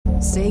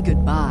Say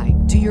goodbye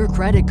to your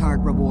credit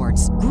card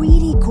rewards.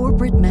 Greedy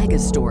corporate mega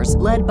stores,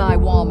 led by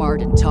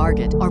Walmart and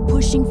Target, are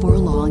pushing for a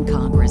law in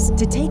Congress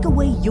to take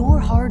away your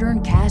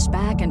hard-earned cash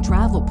back and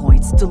travel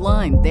points to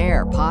line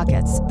their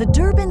pockets. The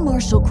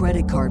Durbin-Marshall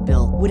credit card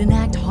bill would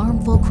enact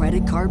harmful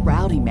credit card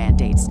routing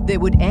mandates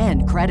that would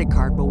end credit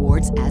card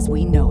rewards as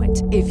we know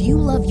it. If you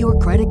love your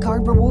credit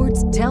card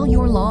rewards, tell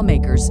your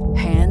lawmakers,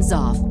 hands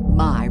off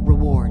my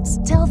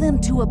rewards. Tell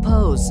them to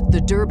oppose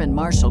the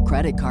Durbin-Marshall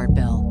credit card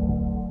bill.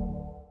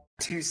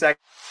 2 seconds.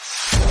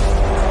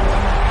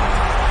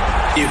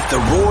 If the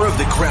roar of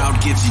the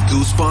crowd gives you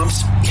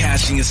goosebumps,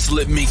 cashing a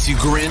slip makes you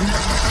grin,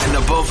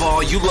 and above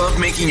all, you love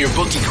making your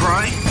bookie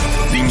cry,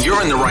 then you're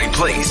in the right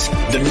place.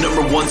 The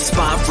 #1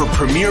 spot for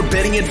premier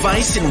betting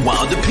advice and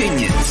wild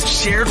opinions,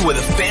 shared with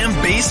a fan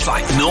base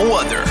like no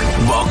other.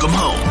 Welcome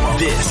home.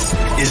 This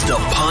is the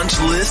Punch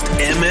List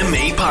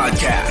MMA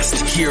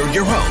Podcast. Here are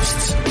your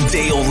hosts,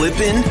 Dale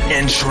Lippin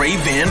and Trey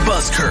Van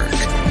Buskirk.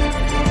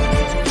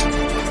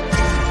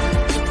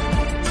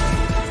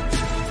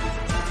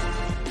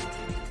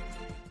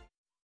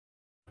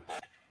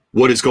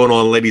 What is going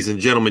on, ladies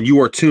and gentlemen?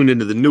 You are tuned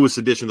into the newest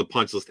edition of the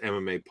Punch List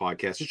MMA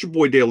Podcast. It's your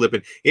boy, Dale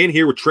Lippin, in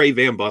here with Trey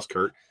Van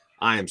Buskirk.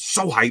 I am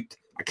so hyped.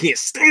 I can't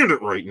stand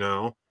it right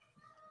now.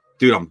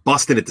 Dude, I'm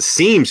busting at the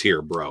seams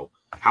here, bro.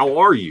 How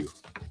are you?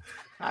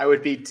 I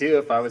would be too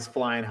if I was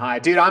flying high.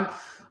 Dude, I'm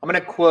going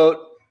to quote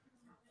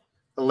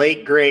the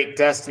late, great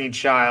Destiny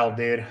Child,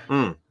 dude.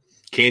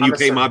 Can you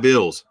pay my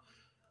bills?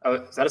 Oh,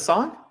 is that a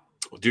song?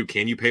 Dude,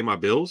 can you pay my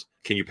bills?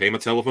 Can you pay my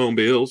telephone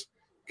bills?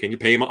 Can you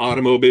pay my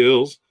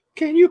automobiles?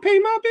 Can you pay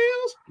my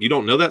bills? You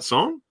don't know that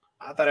song?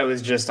 I thought it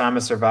was just I'm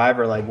a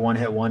Survivor, like one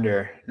hit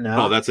wonder.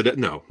 No. Oh, that's it.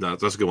 No,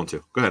 that's a good one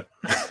too. Go ahead.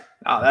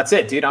 Oh, that's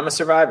it, dude. I'm a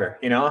survivor.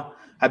 You know,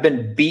 I've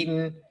been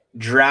beaten,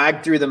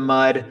 dragged through the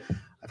mud.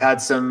 I've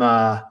had some,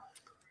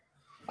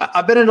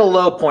 I've been at a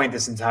low point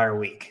this entire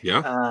week.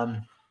 Yeah.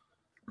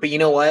 But you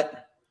know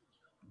what?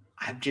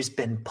 I've just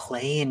been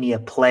playing you,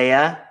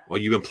 playa. Well,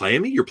 you've been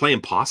playing me? You're playing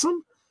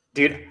possum?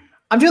 Dude,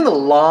 I'm doing the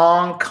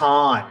long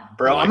con,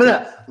 bro. Like I'm going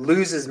to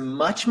lose as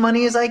much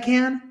money as I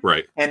can.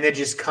 Right. And then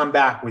just come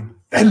back with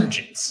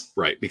vengeance.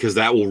 Right. Because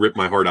that will rip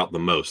my heart out the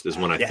most is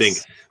when I think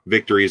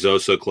victory is oh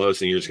so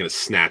close and you're just going to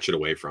snatch it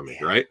away from me.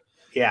 Right.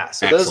 Yeah.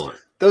 So excellent.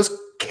 Those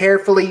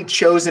carefully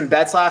chosen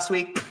bets last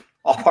week,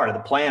 all part of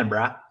the plan,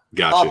 bro.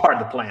 Gotcha. All part of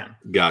the plan.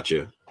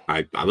 Gotcha.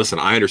 I listen,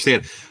 I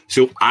understand.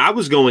 So I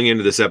was going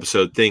into this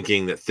episode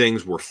thinking that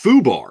things were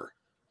FUBAR.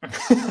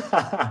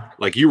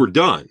 Like you were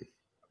done.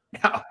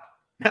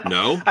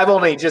 No? I've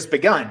only just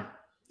begun.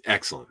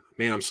 Excellent.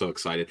 Man, I'm so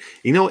excited.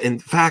 You know, in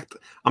fact,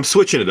 I'm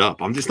switching it up.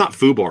 I'm just not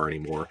FUBAR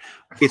anymore.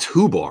 It's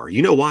HUBAR.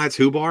 You know why it's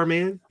HUBAR,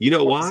 man? You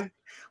know why?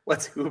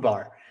 What's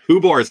HUBAR?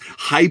 HUBAR is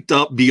hyped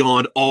up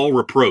beyond all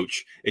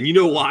reproach. And you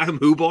know why I'm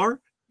HUBAR?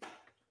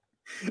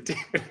 Dude,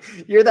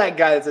 you're that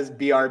guy that says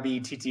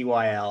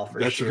BRBTTYL for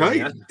That's sure.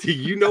 right. Man. Do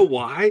you know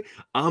why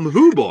I'm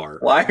HUBAR?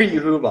 Why are you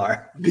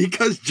HUBAR?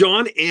 Because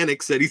John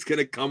Anik said he's going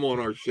to come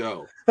on our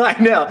show.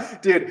 I know,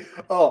 dude.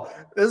 Oh,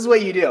 this is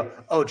what you do.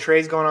 Oh,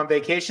 Trey's going on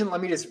vacation. Let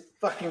me just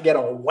fucking get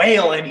a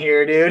whale in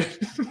here, dude.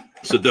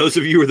 So those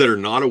of you that are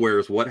not aware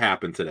of what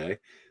happened today,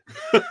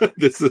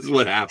 this is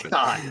what happened.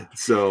 God.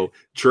 So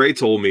Trey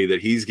told me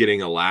that he's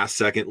getting a last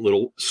second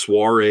little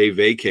soiree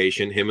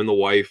vacation. Him and the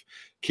wife,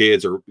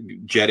 kids are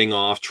jetting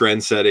off, jet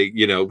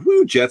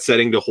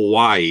setting to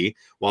Hawaii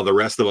while the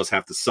rest of us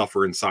have to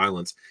suffer in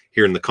silence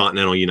here in the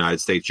continental United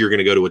States. You're going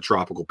to go to a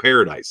tropical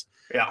paradise.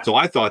 Yeah. So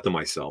I thought to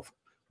myself,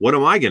 what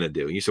am I going to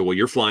do? And you said, well,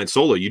 you're flying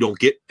solo. You don't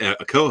get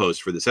a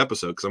co-host for this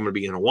episode because I'm going to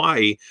be in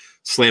Hawaii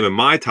slamming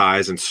Mai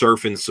Tais and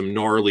surfing some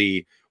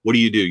gnarly. What do?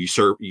 You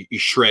surf, you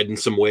shredding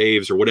some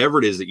waves or whatever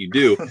it is that you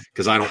do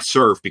because I don't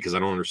surf because I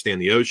don't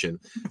understand the ocean.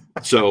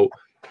 So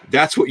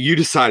that's what you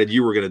decided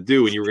you were going to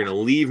do, and you were going to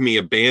leave me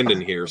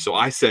abandoned here. So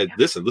I said,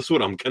 listen, this is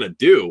what I'm going to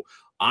do.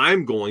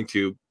 I'm going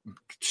to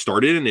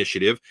start an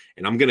initiative,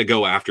 and I'm going to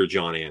go after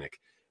John Anik.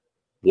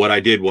 What I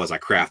did was I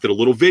crafted a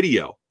little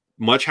video,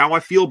 much how I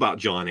feel about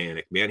John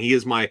Anik, man. He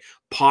is not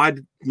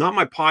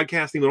my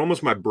podcasting, but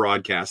almost my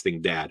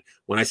broadcasting dad.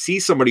 When I see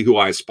somebody who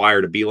I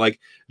aspire to be like,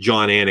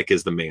 John Anik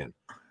is the man.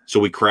 So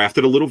we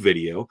crafted a little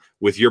video.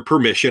 With your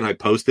permission, I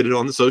posted it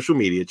on the social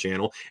media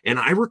channel, and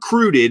I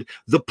recruited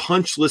the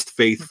Punch List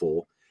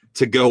faithful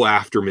to go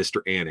after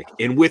Mr. Anik.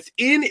 And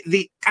within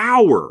the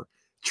hour,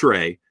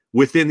 Trey,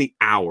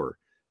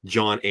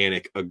 John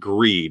Anik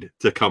agreed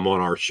to come on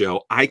our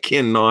show. I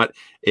cannot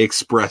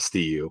express to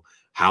you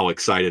how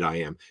excited I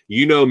am.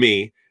 You know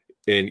me,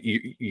 and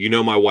you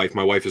know my wife.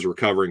 My wife is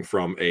recovering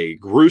from a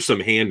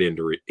gruesome hand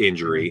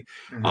injury.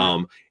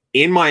 Mm-hmm.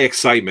 In my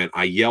excitement,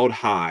 I yelled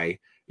hi.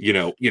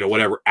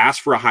 Whatever,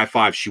 asked for a high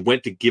five. She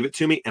went to give it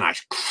to me, and I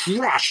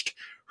crushed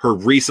her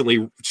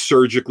recently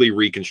surgically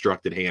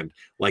reconstructed hand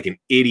like an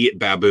idiot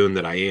baboon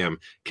that I am,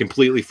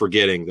 completely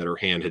forgetting that her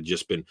hand had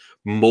just been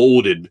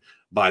molded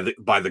by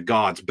the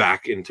gods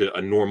back into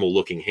a normal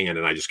looking hand,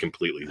 and I just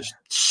completely just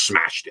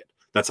smashed it.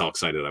 That's how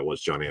excited I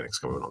was. John Anik's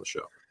coming on the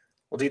show.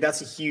 Well, dude,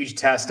 that's a huge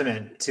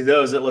testament to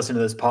those that listen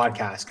to this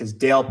podcast because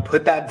Dale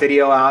put that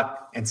video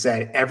out and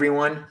said,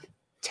 everyone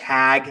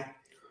tag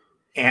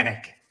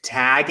Anik,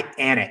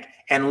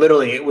 And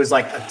literally it was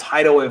like a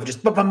tidal wave of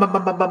just bum, bum, bum,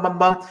 bum, bum, bum,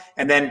 bum.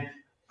 And then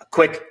a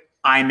quick,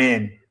 I'm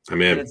in.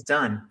 I'm in. And it's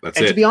done. That's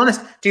and it. To be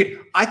honest,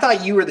 dude, I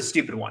thought you were the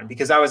stupid one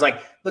because I was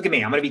like, look at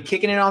me. I'm going to be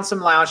kicking it on some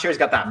lounge chairs.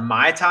 Got that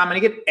Mai Tai. I'm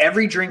going to get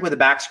every drink with a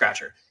back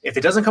scratcher. If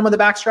it doesn't come with a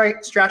back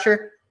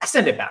scratcher, I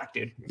send it back,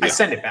 dude. I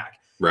send it back.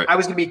 Right. I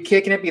was going to be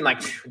kicking it, being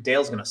like,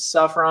 Dale's going to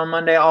suffer on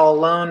Monday all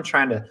alone,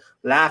 trying to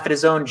laugh at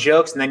his own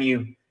jokes. And then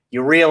you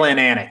reel in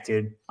Anik,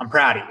 dude. I'm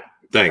proud of you.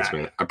 Thanks,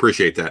 man. I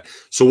appreciate that.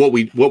 So what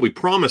we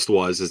promised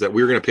is that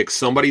we were going to pick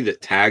somebody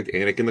that tagged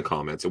Anik in the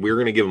comments, and we were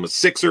going to give him a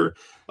Sixer,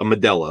 a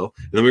Modelo,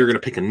 and then we were going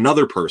to pick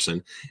another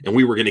person, and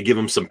we were going to give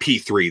him some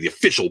P3, the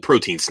official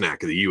protein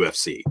snack of the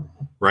UFC.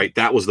 Right?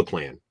 That was the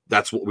plan.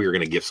 That's what we were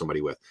going to give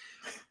somebody with.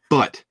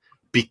 But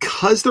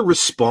because the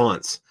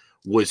response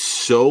was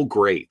so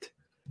great,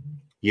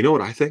 you know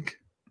what I think?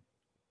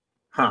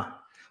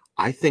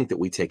 I think that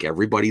we take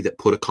everybody that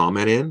put a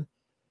comment in,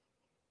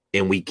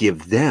 and we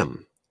give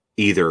them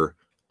either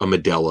a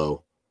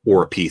Modelo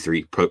or a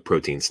P3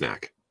 protein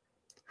snack.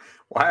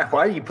 Why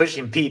are you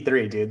pushing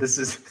P3, dude? This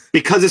is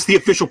because it's the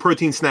official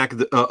protein snack of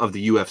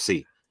the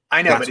UFC.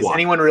 I know, that's but is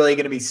anyone really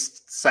going to be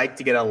psyched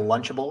to get a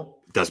Lunchable?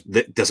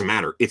 That doesn't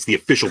matter. It's the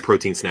official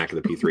protein snack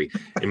of the P3.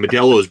 And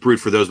Modelo is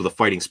brewed for those with a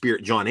fighting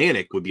spirit. John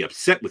Anik would be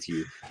upset with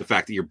you, the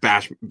fact that you're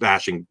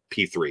bashing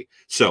P3.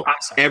 So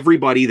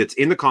everybody that's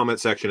in the comment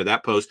section of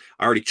that post,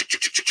 I already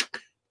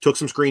took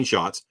some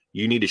screenshots.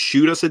 You need to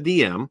shoot us a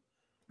DM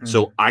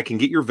so I can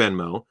get your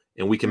Venmo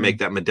and we can make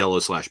that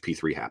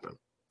Modelo/P3 happen.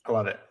 I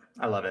love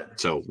it.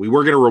 So we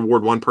were going to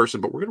reward one person,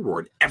 but we're going to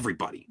reward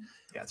everybody.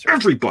 Yeah, that's right.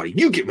 Everybody.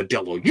 You get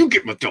Modelo. You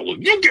get Modelo.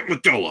 You get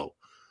Modelo.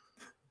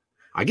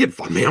 I'm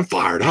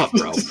fired up,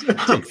 bro.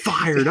 I'm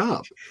fired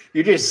up.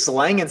 You're just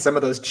slanging some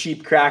of those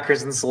cheap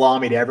crackers and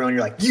salami to everyone.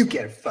 You're like, you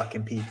get a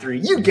fucking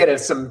P3. You get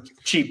some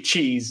cheap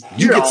cheese.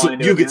 You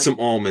get some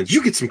almonds.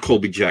 You get some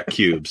Colby Jack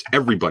cubes.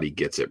 Everybody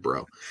gets it,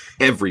 bro.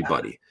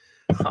 Everybody.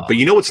 But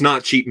you know what's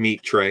not cheap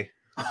meat, Trey?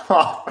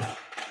 Oh,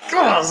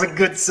 that was a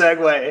good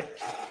segue.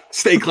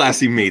 Stay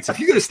Classy Meats. If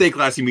you go to Stay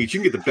Classy Meats, you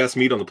can get the best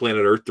meat on the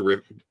planet Earth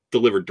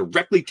delivered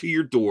directly to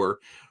your door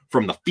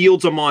from the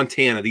fields of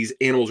Montana. These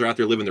animals are out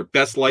there living their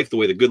best life the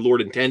way the good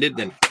Lord intended.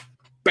 Then,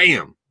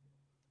 bam,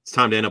 it's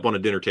time to end up on a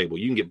dinner table.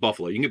 You can get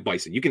buffalo. You can get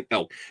bison. You can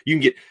elk. You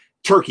can get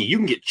turkey. You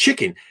can get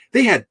chicken.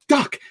 They had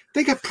duck.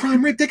 They got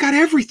prime rib. They got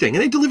everything.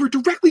 And they deliver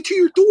directly to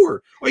your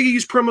door. Or you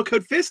use promo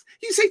code FIST.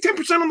 You can save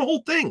 10% on the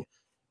whole thing.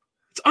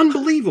 It's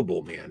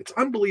unbelievable, man. It's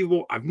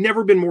unbelievable. I've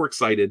never been more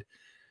excited.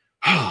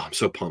 Oh, I'm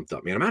so pumped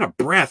up, man. I'm out of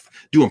breath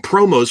doing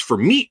promos for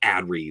meat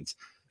ad reads.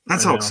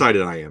 That's how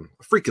excited I am.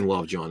 I freaking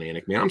love John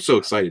Anik, man. I'm so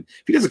excited.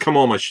 If he doesn't come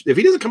on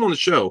the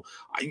show,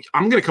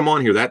 I'm going to come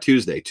on here that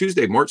Tuesday.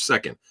 Tuesday, March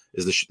 2nd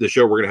is the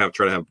show we're going to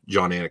try to have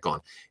John Anik on.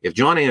 If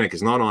John Anik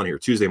is not on here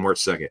Tuesday, March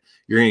 2nd,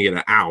 you're going to get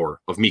an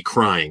hour of me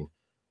crying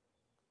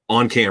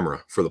on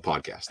camera for the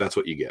podcast. That's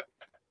what you get.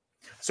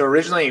 So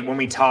originally when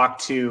we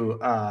talked to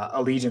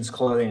Allegiance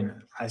Clothing,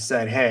 I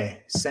said,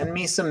 hey, send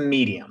me some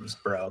mediums,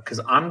 bro,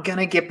 because I'm going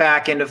to get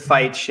back into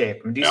fight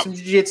shape. I'm going to do some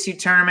jiu-jitsu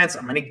tournaments.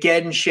 I'm going to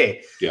get in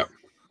shape. Yeah.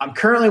 I'm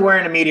currently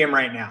wearing a medium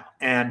right now.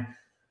 And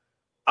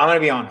I'm going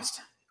to be honest.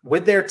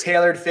 With their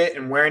tailored fit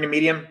and wearing a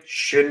medium,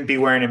 shouldn't be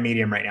wearing a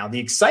medium right now. The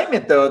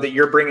excitement, though, that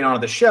you're bringing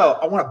onto the show,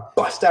 I want to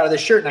bust out of the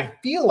shirt, and I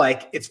feel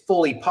like it's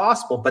fully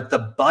possible, but the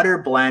butter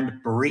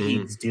blend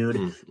breathes,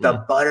 dude.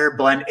 The butter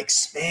blend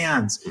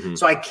expands.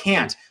 So I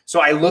can't.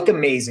 So I look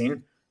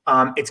amazing.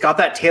 It's got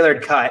that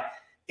tailored cut.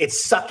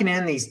 It's sucking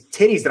in these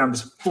titties that I'm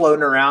just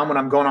floating around when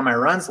I'm going on my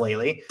runs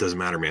lately. Doesn't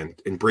matter, man.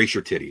 Embrace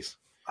your titties.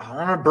 I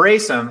want to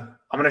embrace them.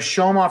 I'm going to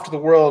show them off to the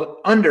world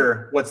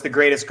under what's the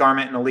greatest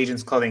garment in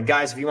Allegiance Clothing.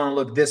 Guys, if you want to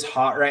look this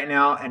hot right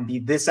now and be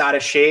this out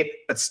of shape,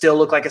 but still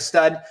look like a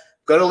stud,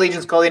 go to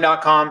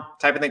allegianceclothing.com,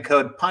 type in the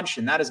code PUNCH,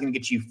 and that is going to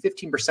get you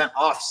 15%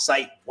 off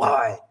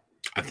site-wide.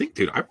 I think,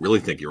 dude, I really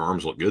think your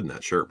arms look good in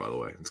that shirt, by the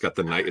way. It's got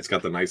the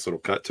nice little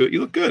cut to it. You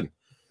look good.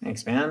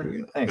 Thanks,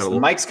 man. Thanks. The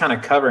mic's kind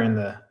of covering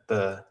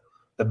the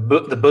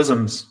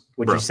bosoms.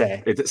 Would you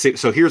say?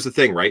 So here's the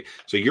thing, right?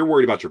 So you're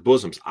worried about your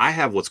bosoms. I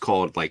have what's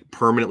called like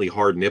permanently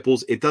hard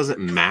nipples. It doesn't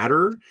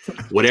matter.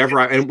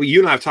 Whatever. You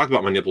and I have talked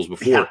about my nipples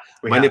before.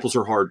 My nipples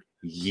are hard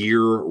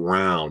year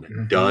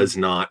round. Does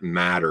not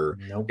matter.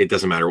 Nope. It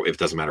doesn't matter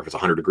if it's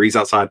 100 degrees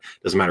outside.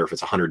 Doesn't matter if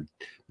it's 100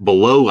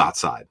 below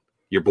outside.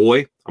 Your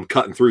boy, I'm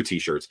cutting through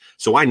t-shirts.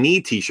 So I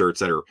need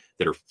t-shirts that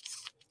are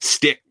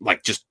stick,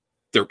 like just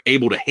they're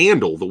able to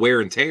handle the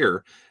wear and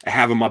tear.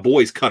 Having my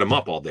boys cut them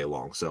up all day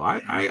long. So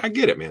I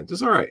get it, man.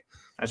 It's all right.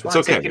 I just want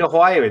to take you to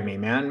Hawaii with me,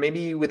 man.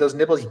 Maybe with those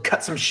nipples, you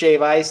cut some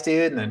shave ice,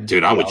 dude. And then,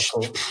 dude, I would,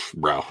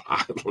 bro.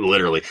 I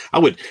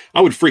would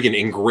freaking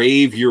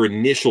engrave your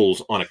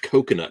initials on a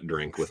coconut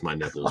drink with my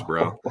nipples,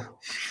 bro.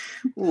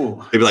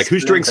 Ooh, they'd be like,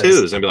 "Whose drink's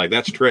whose?" I'd be like,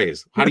 "That's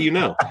Trey's." How do you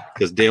know?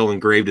 Because Dale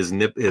engraved his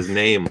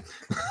name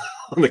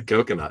on the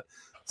coconut.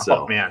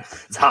 So, man,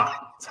 it's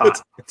hot. It's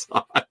hot. It's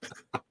hot.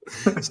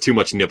 It's too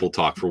much nipple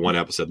talk for one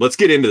episode. Let's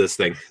get into this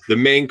thing. The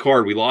main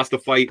card, we lost the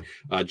fight.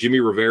 Jimmy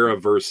Rivera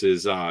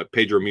versus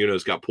Pedro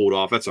Munoz got pulled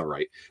off. That's all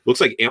right.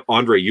 Looks like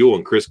Andre Ewell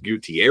and Chris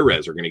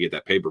Gutierrez are going to get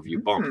that pay-per-view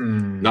bump.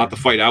 Not the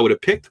fight I would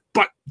have picked,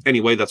 but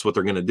anyway, that's what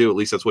they're going to do. At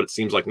least that's what it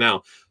seems like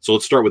now. So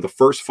let's start with the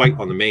first fight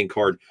on the main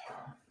card.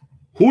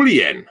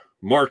 Julian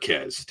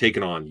Marquez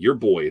taking on your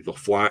boy,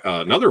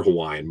 another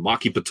Hawaiian,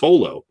 Maki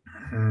Pitolo.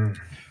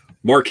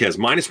 Marquez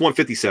minus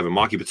 157,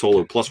 Maki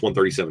Pitolo plus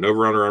 137.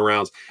 Over-under on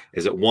rounds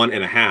is at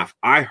 1.5.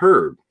 I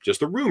heard,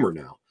 just a rumor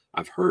now,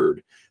 I've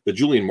heard that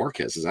Julian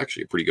Marquez is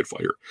actually a pretty good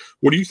fighter.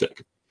 What do you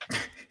think?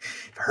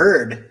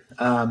 Heard.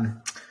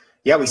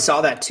 Yeah, we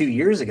saw that 2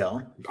 years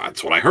ago.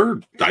 That's what I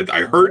heard.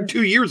 I heard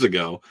 2 years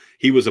ago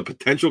he was a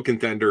potential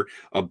contender,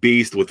 a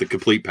beast with the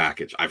complete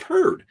package. I've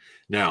heard.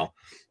 Now,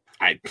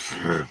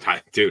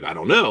 dude, I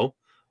don't know.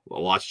 A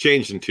lot's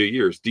changed in 2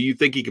 years. Do you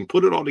think he can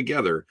put it all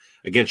together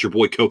against your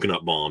boy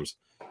Coconut Bombs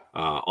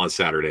on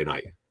Saturday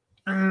night?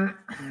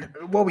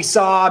 What we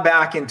saw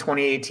back in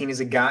 2018 is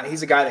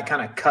he's a guy that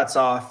kind of cuts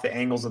off the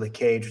angles of the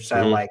cage, which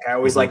I like. I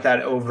always like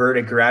that overt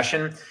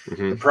aggression.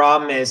 The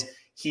problem is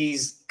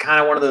he's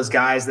kind of one of those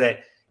guys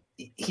that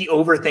he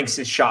overthinks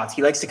his shots.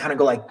 He likes to kind of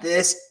go like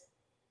this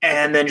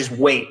and then just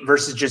wait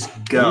versus just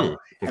go.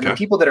 And the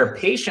people that are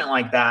patient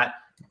like that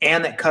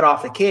and that cut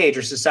off the cage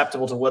are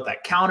susceptible to what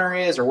that counter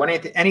is or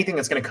anything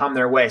that's going to come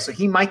their way. So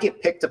he might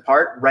get picked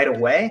apart right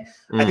away.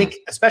 I think,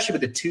 especially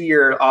with the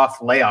 2-year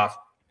off layoff,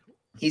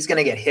 he's going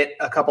to get hit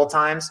a couple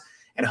times,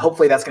 and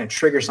hopefully that's going to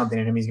trigger something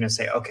in him. He's going to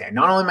say, okay,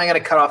 not only am I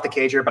going to cut off the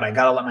cage here, but I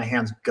got to let my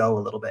hands go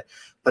a little bit.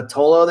 But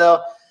Tolo,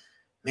 though,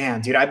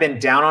 man, dude, I've been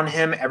down on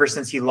him ever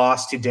since he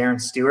lost to Darren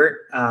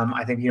Stewart.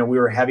 I think, we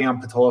were heavy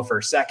on Pitolo for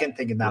a second,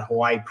 thinking that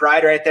Hawaii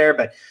pride right there.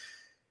 But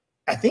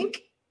I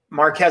think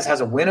Marquez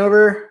has a win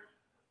over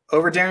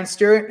Darren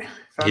Stewart.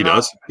 He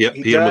does. Yep.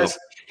 He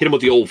hit him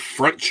with the old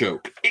front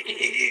choke.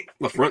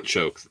 The front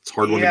choke. It's a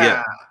hard one to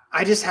get.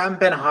 I just haven't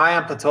been high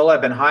on Pitolo.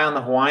 I've been high on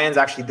the Hawaiians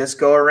actually this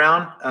go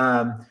around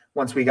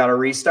once we got a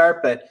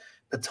restart. But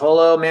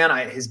Pitolo,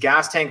 man, his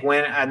gas tank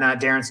went in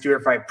that Darren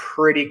Stewart fight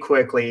pretty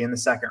quickly in the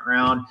second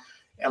round.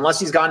 Unless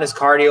he's gotten his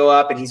cardio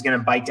up and he's going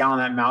to bite down on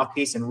that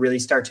mouthpiece and really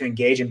start to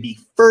engage and be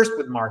first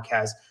with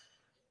Marquez.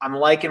 I'm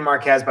liking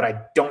Marquez, but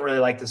I don't really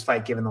like this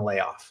fight given the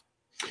layoff.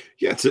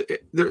 Yeah,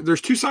 there's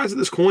two sides of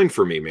this coin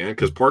for me, man,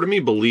 because part of me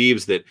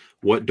believes that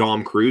what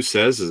Dom Cruz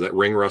says is that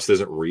ring rust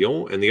isn't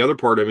real, and the other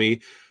part of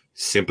me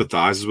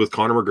sympathizes with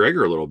Conor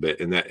McGregor a little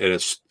bit, and that in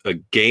a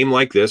game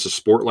like this, a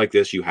sport like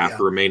this, you have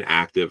to remain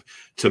active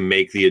to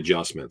make the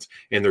adjustments.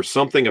 And there's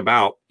something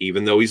about,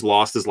 even though he's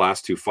lost his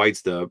last two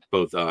fights to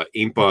both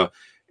Impa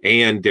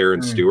and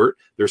Darren Stewart,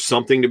 there's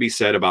something to be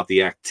said about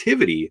the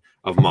activity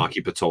of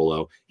Maki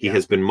Pitolo. He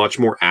has been much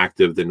more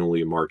active than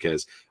Julian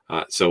Marquez.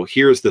 So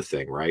here's the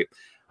thing, right?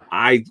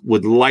 I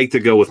would like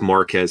to go with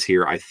Marquez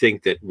here. I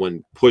think that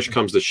when push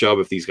comes to shove,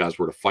 if these guys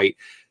were to fight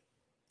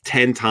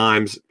 10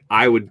 times,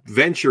 I would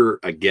venture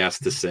a guess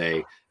to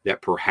say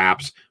that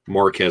perhaps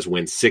Marquez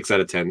wins 6 out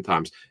of 10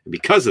 times. And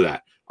because of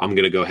that, I'm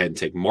going to go ahead and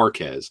take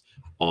Marquez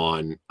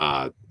on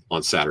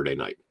Saturday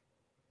night.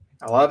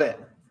 I love it.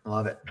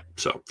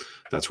 So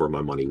that's where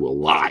my money will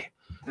lie.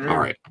 All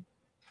right.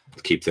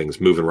 Let's keep things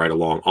moving right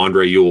along.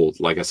 Andre Ewell,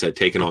 like I said,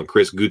 taking on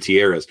Chris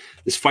Gutierrez.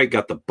 This fight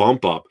got the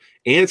bump up,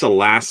 and it's a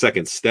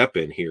last-second step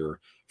in here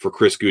for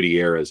Chris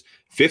Gutierrez.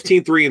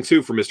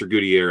 15-3-2 for Mr.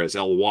 Gutierrez,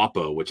 El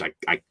Guapo, which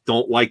I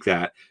don't like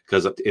that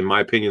because, in my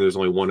opinion, there's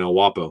only one El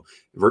Guapo.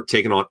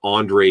 Taking on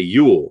Andre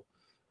Ewell.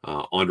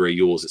 Andre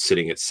Ewell is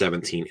sitting at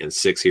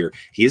 17-6 here.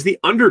 He is the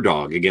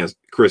underdog against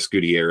Chris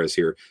Gutierrez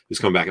here, who's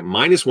come back at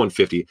minus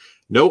 150.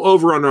 No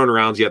over-under on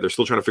rounds yet. They're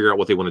still trying to figure out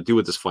what they want to do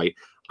with this fight.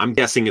 I'm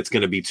guessing it's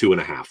going to be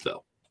 2.5,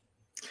 though.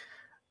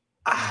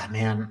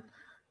 Man,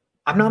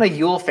 I'm not a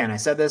Ewell fan. I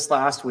said this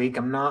last week.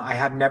 I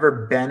have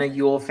never been a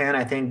Ewell fan.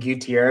 I think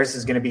Gutierrez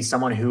is going to be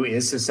someone who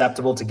is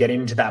susceptible to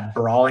getting into that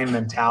brawling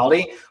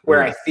mentality,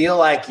 where I feel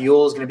like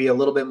Ewell is going to be a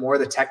little bit more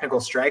the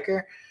technical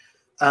striker.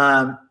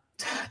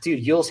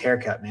 Dude, Ewell's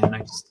haircut, man, I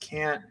just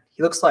can't.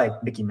 He looks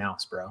like Mickey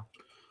Mouse, bro.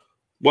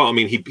 Well, I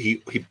mean,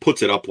 he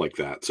puts it up like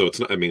that, so it's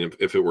not. I mean,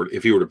 if he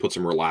were to put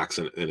some relax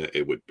in it,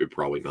 it would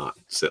probably not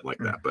sit like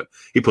that. But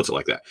he puts it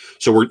like that.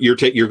 So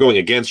you're going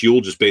against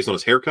Ewell just based on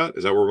his haircut?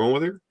 Is that what we're going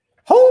with here?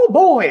 Oh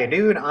boy,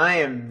 dude, I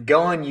am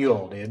going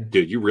Ewell, dude.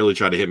 Dude, you really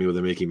tried to hit me with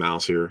a Mickey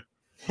Mouse here.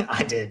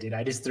 I did, dude.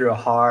 I just threw a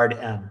hard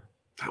M.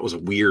 That was a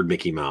weird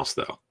Mickey Mouse,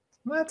 though.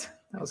 What?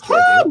 That was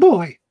good, oh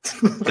boy,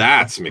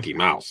 that's Mickey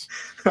Mouse.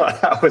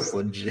 That was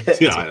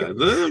legit. Yeah,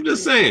 I'm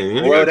just saying.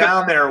 Slow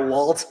down there,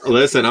 Walt.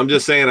 Listen, I'm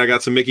just saying I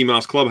got some Mickey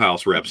Mouse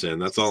Clubhouse reps in.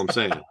 That's all I'm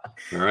saying.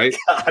 All right.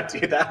 God,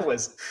 dude, that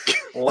was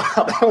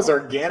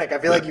organic. I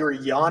feel like you were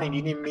yawning.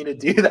 You didn't even mean to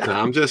do that.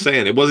 I'm just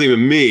saying it wasn't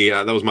even me.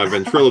 That was my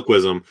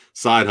ventriloquism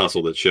side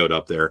hustle that showed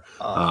up there.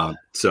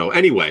 So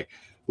anyway,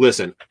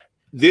 listen,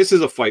 this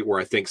is a fight where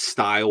I think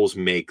styles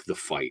make the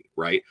fight,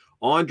 right?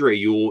 Andre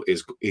Ewell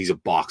he's a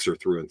boxer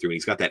through and through, and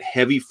he's got that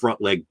heavy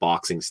front leg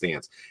boxing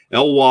stance.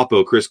 El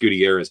Guapo, Chris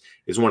Gutierrez,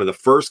 is one of the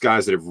first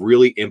guys that have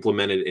really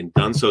implemented and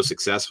done so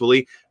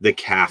successfully the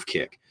calf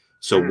kick.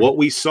 So what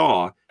we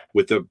saw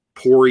with the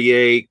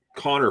Poirier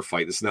Conor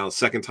fight, this is now the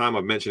second time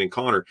I'm mentioning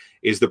Conor,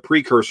 is the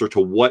precursor to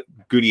what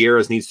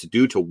Gutierrez needs to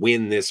do to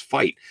win this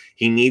fight.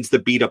 He needs to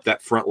beat up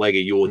that front leg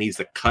of Ewell. He needs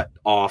to cut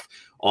off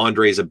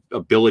Andre's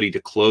ability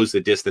to close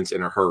the distance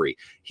in a hurry.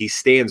 He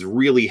stands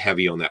really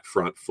heavy on that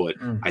front foot.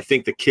 I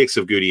think the kicks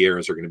of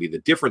Gutierrez are going to be the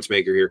difference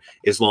maker here,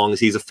 as long as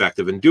he's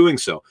effective in doing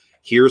so.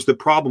 Here's the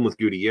problem with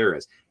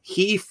Gutierrez.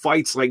 He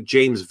fights like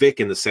James Vick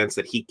in the sense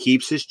that he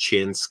keeps his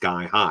chin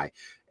sky high.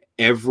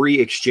 Every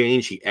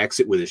exchange, he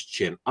exits with his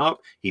chin up.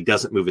 He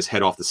doesn't move his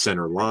head off the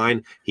center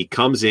line. He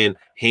comes in,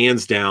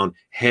 hands down,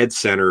 head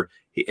center,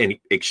 and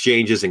he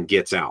exchanges and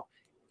gets out.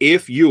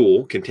 If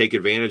Ewell can take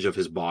advantage of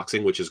his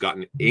boxing, which has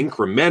gotten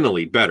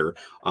incrementally better,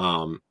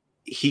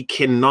 he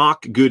can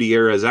knock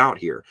Gutierrez out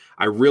here.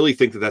 I really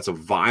think that that's a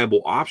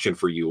viable option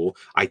for Ewell.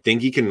 I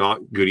think he can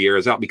knock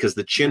Gutierrez out because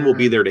the chin will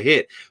be there to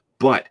hit,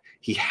 but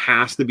he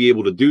has to be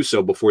able to do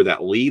so before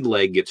that lead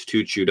leg gets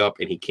too chewed up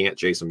and he can't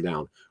chase him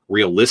down.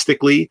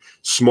 Realistically,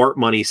 smart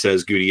money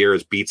says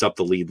Gutierrez beats up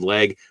the lead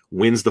leg,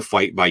 wins the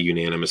fight by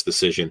unanimous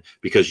decision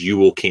because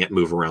Ewell can't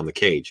move around the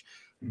cage.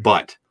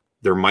 But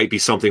there might be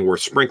something worth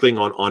sprinkling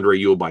on Andre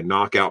Ewell by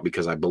knockout,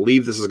 because I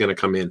believe this is going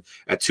to come in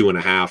at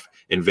 2.5,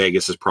 and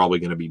Vegas is probably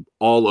going to be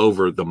all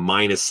over the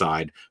minus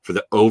side for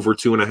the over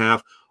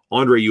 2.5.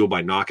 Andre Ewell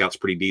by knockout's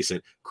pretty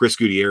decent. Chris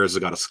Gutierrez has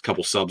got a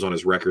couple subs on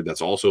his record. That's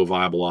also a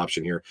viable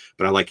option here.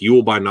 But I like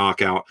Ewell by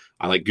knockout.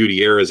 I like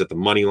Gutierrez at the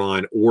money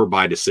line or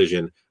by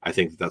decision. I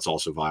think that's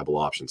also viable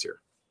options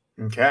here.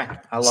 Okay,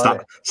 I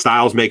love it.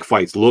 Styles make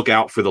fights. Look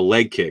out for the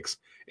leg kicks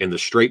and the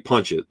straight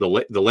punches. The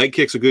leg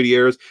kicks of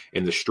Gutierrez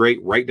and the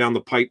straight right down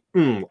the pipe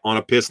on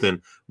a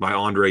piston by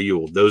Andre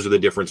Ewell. Those are the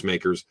difference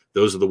makers.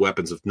 Those are the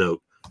weapons of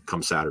note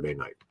come Saturday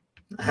night.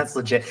 That's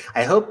legit.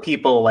 I hope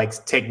people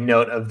take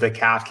note of the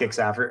calf kicks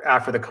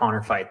after the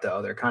Conor fight,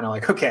 though. They're kind of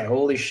like, okay,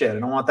 holy shit, I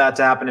don't want that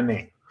to happen to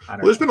me.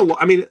 There's been a lot.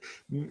 I mean,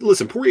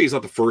 listen, Poirier's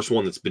not the first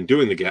one that's been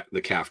doing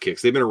the calf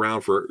kicks. They've been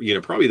around for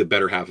probably the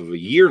better half of a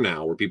year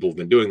now, where people have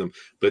been doing them.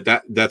 But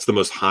that's the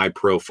most high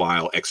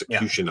profile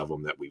execution of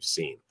them that we've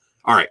seen.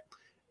 All right,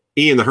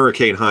 Ian the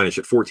Hurricane Heinisch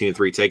at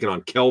 14-3, taking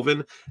on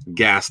Kelvin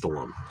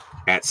Gastelum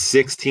at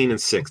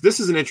 16-6.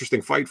 This is an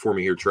interesting fight for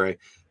me here, Trey.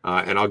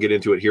 And I'll get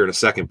into it here in a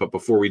second. But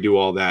before we do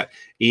all that,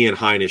 Ian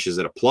Heinisch is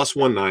at a plus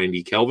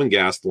 190. Kelvin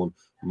Gastelum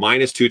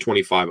minus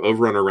 225.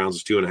 Over-under rounds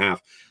is 2.5.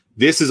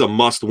 This is a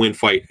must-win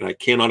fight, and I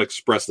cannot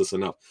express this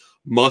enough.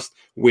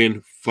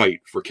 Must-win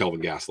fight for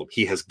Kelvin Gastelum.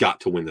 He has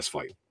got to win this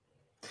fight.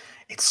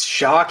 It's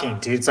shocking,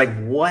 dude. It's like,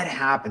 what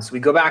happens? We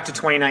go back to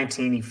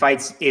 2019. He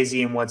fights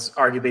Izzy in what's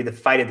arguably the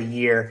fight of the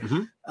year.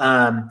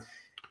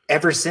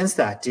 Ever since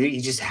that, dude,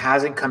 he just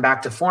hasn't come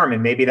back to form.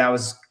 And maybe that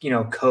was,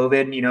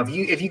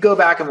 COVID. If you go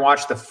back and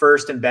watch the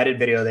first embedded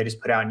video they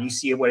just put out and you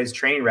see what his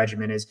training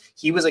regimen is,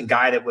 he was a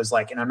guy that was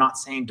like, and I'm not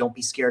saying don't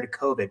be scared of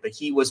COVID, but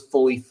he was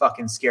fully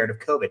fucking scared of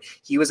COVID.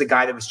 He was a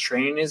guy that was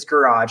training in his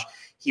garage.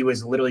 He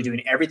was literally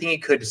doing everything he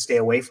could to stay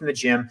away from the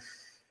gym.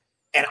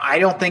 And I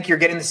don't think you're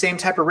getting the same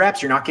type of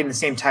reps. You're not getting the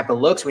same type of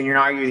looks when you're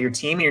not with your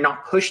team, and you're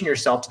not pushing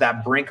yourself to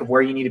that brink of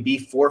where you need to be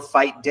for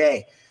fight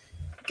day.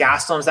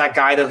 Gastelum's that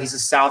guy, though. He's a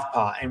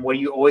southpaw. And what do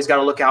you always got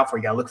to look out for?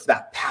 You got to look for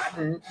that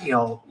patent,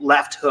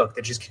 left hook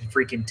that just can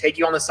freaking take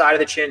you on the side of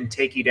the chin and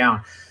take you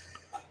down.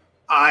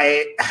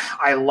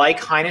 I like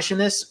Heinisch in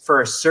this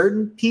for a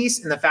certain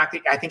piece, and the fact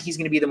that I think he's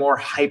going to be the more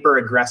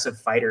hyper-aggressive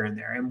fighter in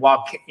there. And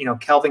while,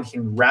 Kelvin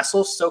can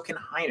wrestle, so can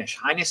Heinisch.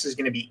 Heinisch is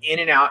going to be in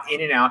and out,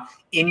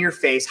 in your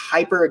face,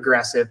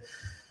 hyper-aggressive.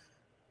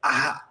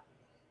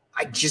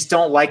 I just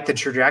don't like the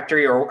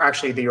trajectory, or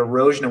actually the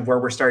erosion of where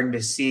we're starting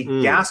to see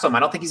Gastelum. I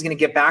don't think he's going to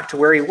get back to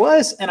where he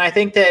was. And I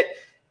think that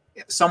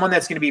someone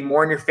that's going to be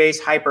more in your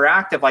face,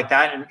 hyperactive like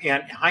that,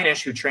 and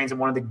Heinisch, who trains in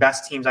one of the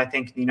best teams, I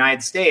think, in the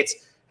United States,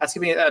 that's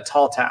going to be a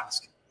tall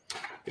task.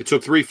 It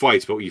took 3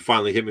 fights, but you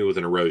finally hit me with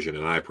an erosion,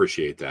 and I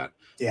appreciate that.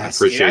 Yeah, I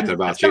appreciate that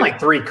about you. It's been like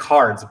 3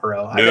 cards,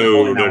 bro.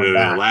 No.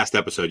 Last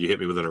episode, you hit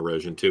me with an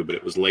erosion too, but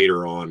it was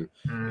later on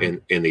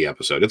in the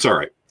episode. It's all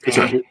right. It's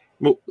all right.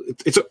 Well,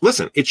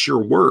 listen, it's your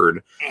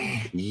word.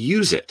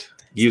 Use it.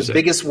 Use it.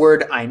 Biggest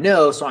word I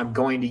know, so I'm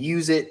going to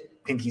use it.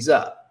 Pinkies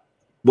up.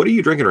 What are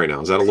you drinking right now?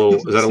 Is that a little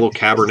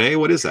Cabernet?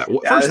 What is that?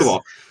 First of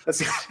all,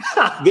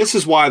 this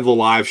is why the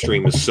live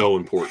stream is so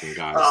important,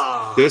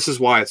 guys. This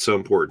is why it's so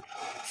important.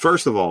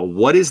 First of all,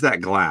 what is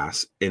that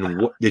glass?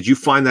 And did you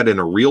find that in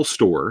a real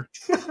store?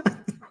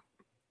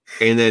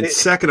 And then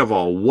second of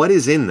all, what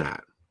is in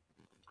that?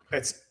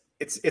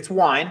 It's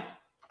wine.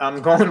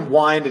 I'm going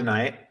wine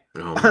tonight.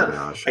 Oh my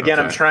gosh. Again,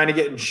 okay. I'm trying to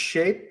get in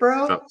shape,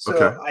 bro.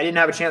 So I didn't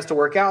have a chance to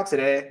work out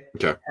today.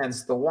 Okay.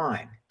 Hence the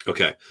wine.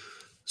 Okay.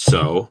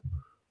 So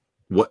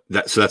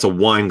that's a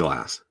wine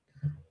glass.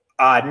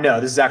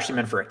 No, this is actually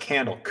meant for a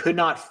candle. Could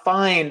not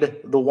find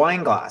the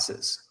wine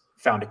glasses.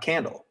 Found a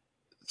candle.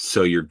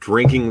 So you're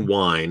drinking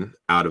wine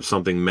out of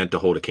something meant to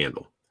hold a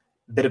candle.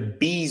 Bit of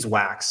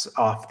beeswax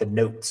off the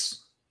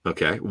notes.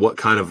 Okay. What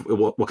kind of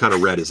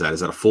red is that? Is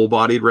that a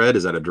full-bodied red?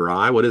 Is that a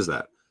dry? What is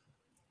that?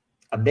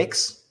 A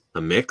mix. A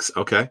mix?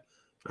 Okay.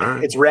 All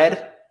right. It's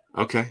red.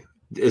 Okay.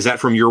 Is that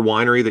from your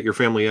winery that your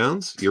family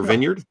owns? Your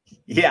vineyard?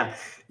 Yeah.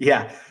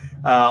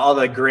 All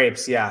the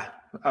grapes. Yeah.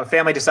 A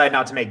family decided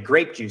not to make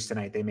grape juice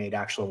tonight. They made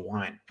actual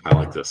wine. I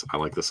like this. I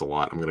like this a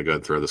lot. I'm going to go ahead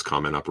and throw this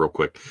comment up real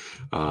quick.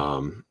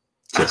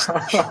 Just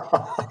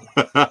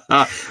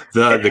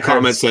the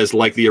comment says,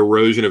 like the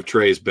erosion of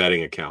Trey's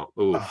betting account.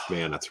 Oh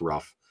man, that's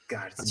rough.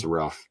 God, that's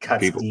rough.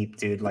 Cuts deep,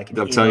 dude. Like an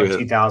I'm telling you,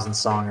 2000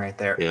 song right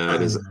there. Yeah,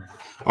 it is.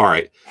 All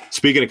right.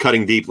 Speaking of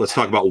cutting deep, let's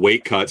talk about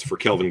weight cuts for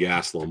Kelvin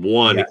Gastelum.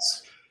 One,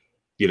 yes.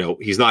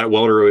 He's not at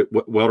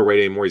welterweight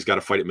anymore. He's got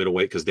to fight at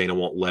middleweight because Dana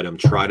won't let him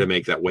try to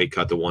make that weight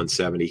cut to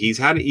 170. He's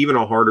had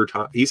a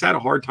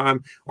hard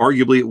time,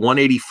 arguably at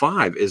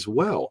 185 as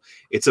well.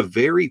 It's a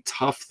very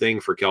tough thing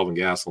for Kelvin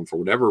Gastelum, for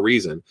whatever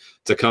reason,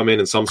 to come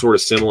in some sort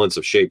of semblance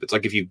of shape. It's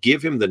like if you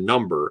give him the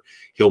number,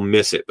 he'll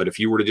miss it. But if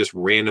you were to just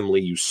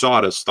randomly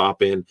USADA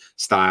stop in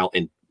style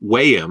and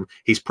weigh him,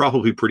 he's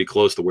probably pretty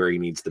close to where he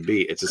needs to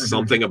be. It's just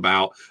something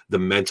about the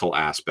mental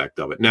aspect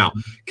of it. Now,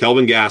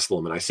 Kelvin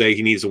Gastelum, and I say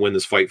he needs to win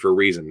this fight for a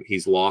reason.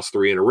 He's lost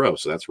 3 in a row,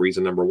 so that's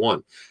reason number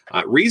 1.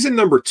 Reason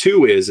number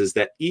 2 is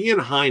that Ian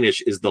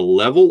Heinisch is the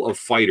level of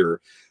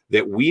fighter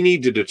that we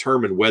need to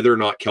determine whether or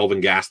not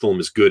Kelvin Gastelum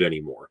is good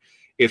anymore.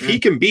 If he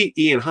can beat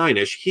Ian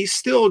Heinisch, he's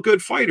still a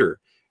good fighter.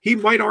 He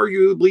might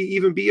arguably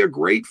even be a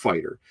great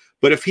fighter.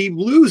 But if he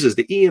loses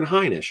to Ian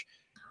Heinisch,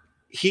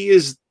 he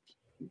is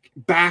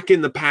back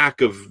in the pack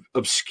of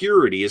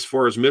obscurity as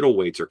far as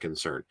middleweights are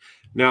concerned.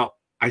 Now,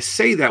 I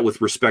say that with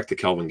respect to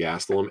Kelvin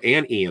Gastelum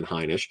and Ian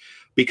Heinisch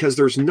because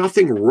there's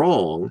nothing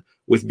wrong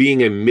with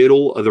being a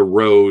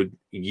middle-of-the-road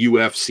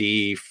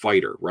UFC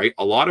fighter, right?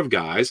 A lot of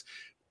guys,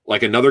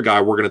 like another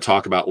guy we're going to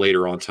talk about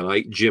later on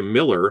tonight, Jim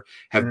Miller,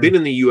 have been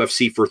in the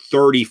UFC for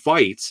 30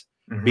 fights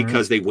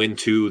because they win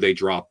 2, they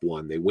drop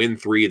 1. They win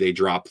 3, they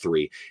drop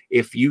 3.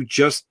 If you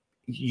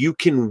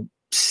can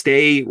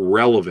stay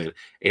relevant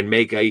and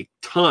make a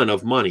ton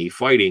of money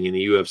fighting in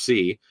the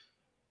UFC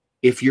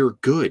if you're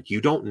good.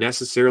 You don't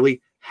necessarily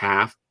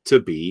have to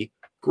be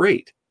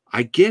great.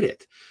 I get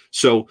it.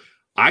 So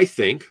I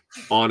think,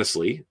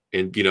 honestly,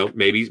 and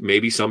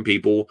maybe some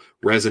people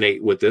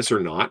resonate with this or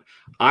not,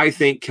 I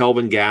think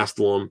Kelvin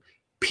Gastelum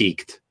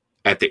peaked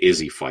at the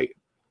Izzy fight.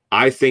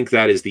 I think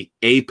that is the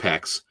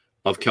apex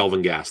of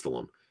Kelvin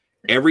Gastelum.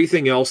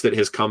 Everything else that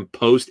has come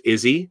post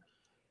Izzy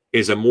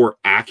is a more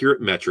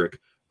accurate metric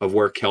of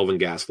where Kelvin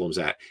Gastelum's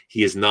at.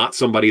 He is not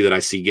somebody that I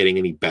see getting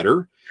any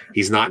better.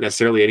 He's not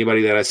necessarily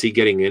anybody that I see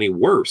getting any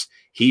worse.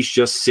 He's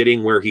just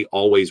sitting where he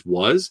always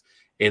was.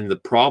 And the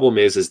problem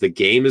is the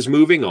game is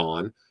moving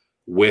on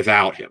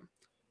without him.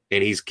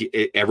 And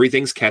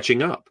everything's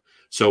catching up.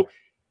 So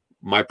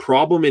my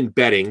problem in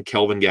betting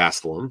Kelvin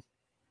Gastelum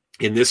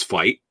in this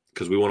fight,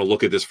 because we want to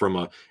look at this from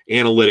an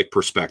analytic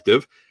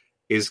perspective,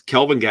 is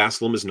Kelvin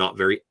Gastelum is not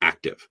very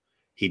active.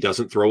 He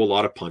doesn't throw a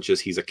lot of punches.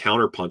 He's a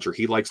counter puncher.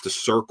 He likes to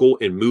circle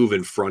and move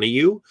in front of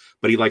you,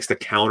 but he likes to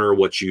counter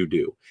what you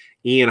do.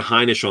 Ian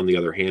Heinisch, on the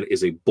other hand,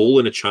 is a bull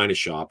in a china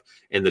shop,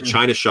 and the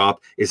china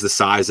shop is the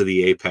size of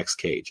the apex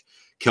cage.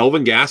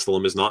 Kelvin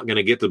Gastelum is not going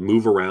to get to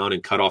move around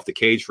and cut off the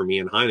cage from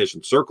Ian Heinisch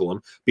and circle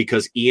him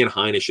because Ian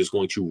Heinisch is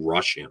going to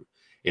rush him.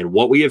 And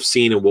what we have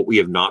seen and what we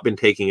have not been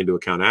taking into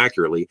account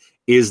accurately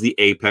is the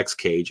apex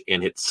cage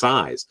and its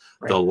size.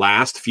 Right. The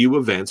last few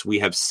events we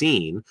have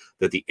seen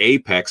that the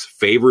apex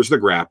favors the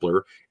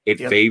grappler. It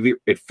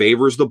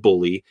favors the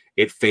bully.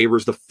 It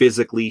favors the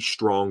physically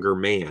stronger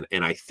man.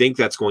 And I think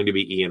that's going to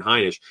be Ian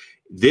Heinisch.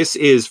 This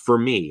is, for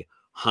me,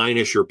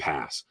 Heinisch or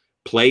pass.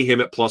 Play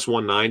him at plus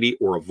 190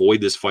 or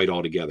avoid this fight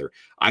altogether.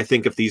 I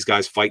think if these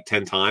guys fight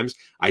 10 times,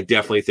 I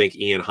definitely think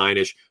Ian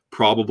Heinisch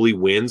probably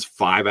wins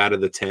 5 out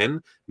of the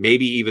 10,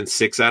 maybe even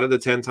 6 out of the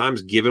 10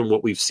 times, given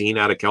what we've seen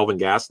out of Kelvin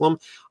Gastelum.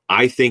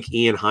 I think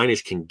Ian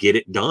Heinisch can get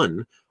it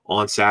done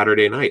on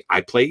Saturday night.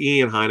 I play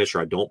Ian Heinisch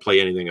or I don't play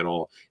anything at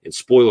all. And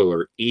spoiler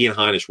alert, Ian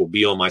Heinisch will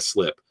be on my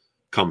slip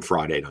come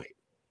Friday night.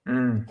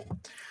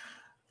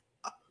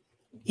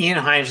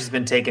 Ian Heinisch has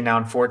been taken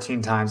down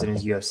 14 times in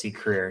his UFC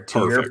career.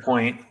 To your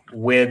point,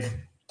 with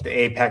the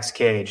apex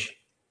cage,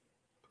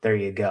 there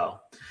you go.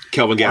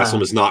 Kelvin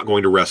Gastelum is not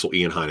going to wrestle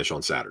Ian Heinisch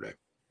on Saturday.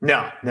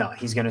 No,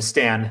 he's going to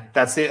stand.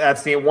 That's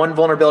the one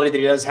vulnerability that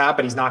he does have,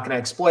 but he's not going to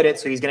exploit it.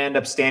 So he's going to end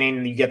up standing,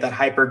 and you get that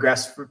hyper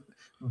aggressive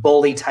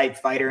bully type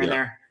fighter in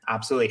there.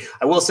 Absolutely.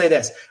 I will say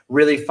this,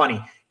 really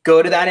funny.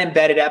 Go to that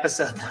embedded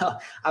episode, though.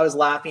 I was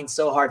laughing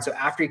so hard. So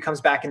after he comes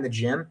back in the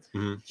gym,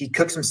 he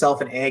cooks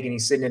himself an egg, and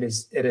he's sitting at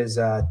his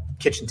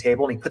kitchen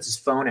table, and he puts his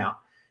phone out,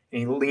 and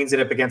he leans it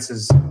up against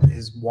his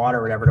water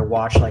or whatever to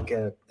watch like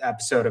a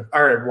episode of,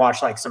 or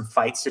watch like some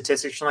fight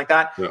statistics or something like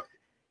that. Yeah.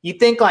 You'd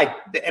think like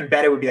the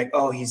embedded would be like,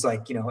 oh, he's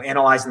like,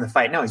 analyzing the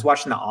fight. No, he's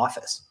watching The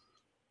Office.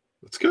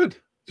 That's good.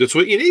 That's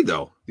what you need,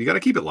 though. You got to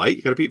keep it light.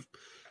 You got to be.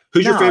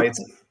 Who's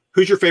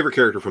your favorite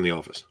character from The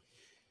Office?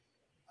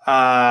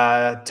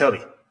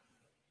 Toby.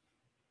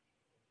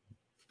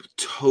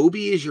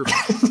 Toby is your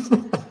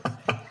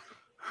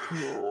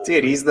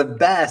dude. He's the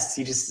best.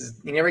 He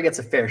never gets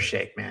a fair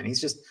shake, man. He's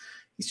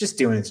just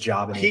doing his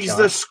job. He's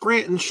the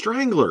Scranton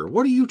Strangler.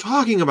 What are you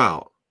talking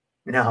about?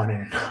 No.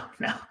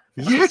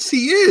 Yes,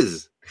 he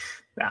is.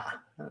 Nah,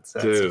 that's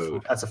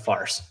a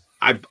farce.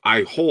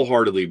 I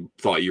wholeheartedly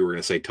thought you were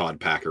going to say Todd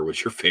Packer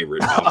was your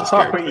favorite.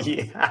 Oh,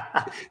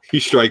 yeah.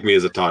 You strike me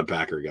as a Todd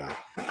Packer guy.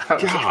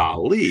 Okay.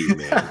 Golly,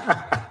 man.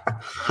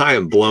 I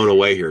am blown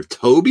away here.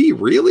 Toby,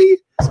 really?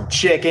 Some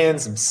chicken,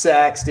 some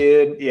sex,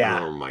 dude.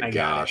 Yeah. Oh, my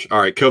gosh.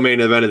 All right, co-main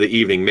event of the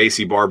evening,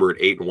 Maycee Barber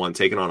at 8-1,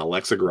 taking on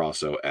Alexa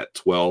Grasso at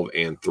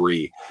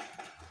 12-3.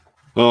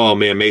 Oh,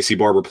 man, Maycee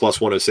Barber plus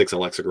 106,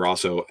 Alexa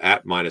Grasso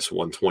at minus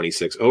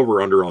 126.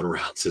 Over-under on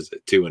rounds is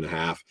at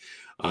 2.5.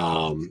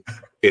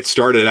 It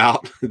started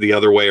out the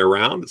other way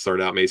around. It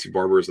started out Maycee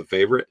Barber as the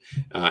favorite,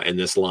 and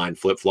this line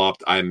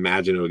flip-flopped. I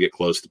imagine it'll get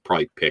close to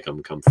probably pick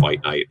them come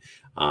fight night.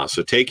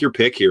 So take your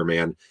pick here,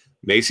 man.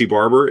 Maycee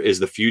Barber, is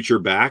the future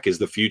back? Is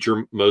the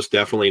future most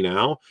definitely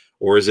now?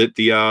 Or is it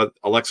the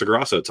Alexa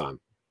Grasso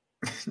time?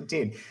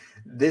 Dude,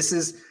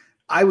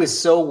 I was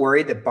so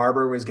worried that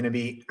Barber was going to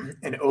be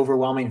an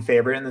overwhelming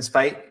favorite in this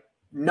fight.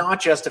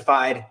 Not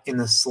justified in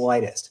the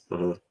slightest.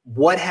 Mm-hmm.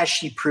 What has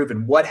she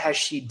proven? What has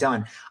she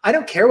done? I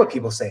don't care what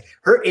people say.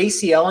 Her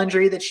ACL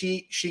injury that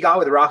she got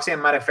with Roxanne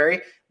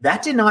Modafferi,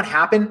 that did not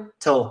happen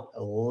till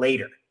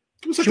later.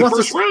 It was like the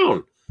first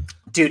round.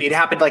 Dude, it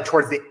happened like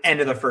towards the end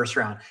of the first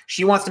round.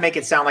 She wants to make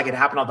it sound like it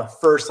happened on the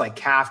first like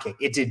calf kick.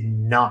 It did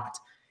not.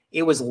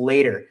 It was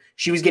later.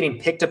 She was getting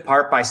picked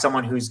apart by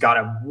someone who's got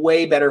a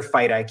way better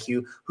fight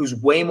IQ, who's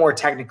way more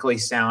technically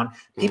sound.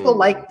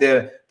 Like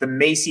the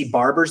Maycee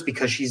Barbers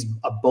because she's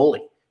a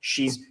bully.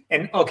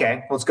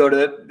 Let's go to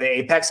the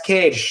Apex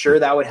cage. Sure,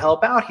 that would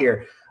help out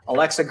here.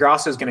 Alexa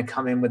Grasso is going to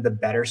come in with the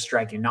better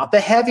striking, not the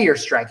heavier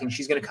striking.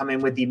 She's going to come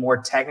in with the more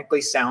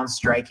technically sound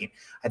striking.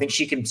 I think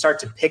she can start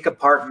to pick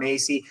apart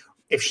Maycee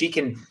if she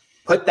can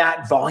put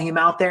that volume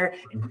out there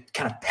and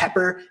kind of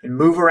pepper and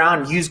move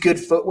around and use good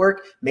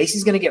footwork.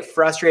 Maycee's going to get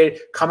frustrated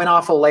coming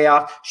off a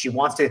layoff. She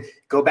wants to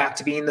go back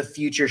to being the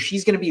future.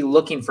 She's going to be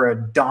looking for a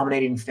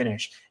dominating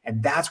finish.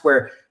 And that's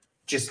where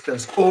just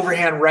those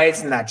overhand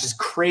rights and that just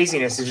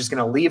craziness is just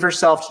going to leave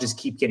herself to just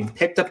keep getting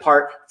picked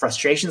apart.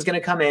 Frustration's going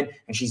to come in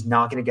and she's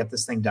not going to get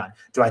this thing done.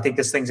 Do I think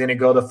this thing's going to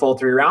go the full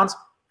 3 rounds?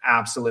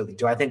 Absolutely.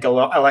 Do I think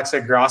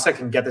Alexa Grasso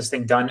can get this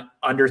thing done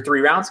under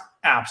 3 rounds?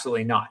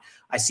 Absolutely not.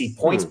 I see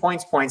points.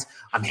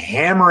 I'm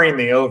hammering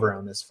the over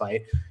on this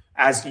fight,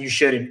 as you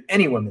should in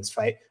any women's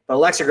fight. But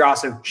Alexa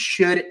Grasso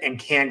should and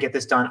can get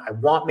this done. I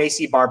want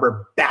Maycee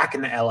Barber back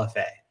in the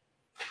LFA.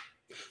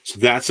 So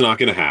that's not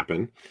going to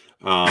happen.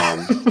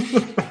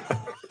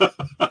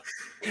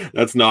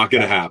 That's not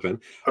going to happen.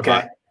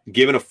 Okay.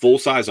 Given a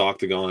full-size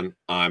octagon,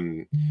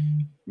 I'm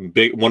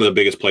big. One of the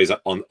biggest plays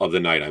of the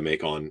night I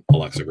make on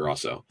Alexa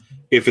Grasso,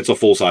 if it's a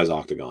full-size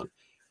octagon.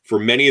 For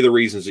many of the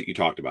reasons that you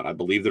talked about, I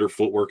believe that her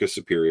footwork is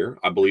superior.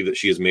 I believe that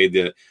she has made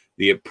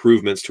the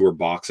improvements to her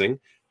boxing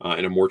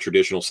in a more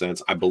traditional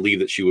sense. I believe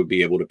that she would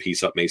be able to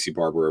piece up Maycee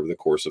Barber over the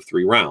course of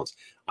 3 rounds.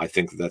 I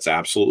think that that's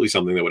absolutely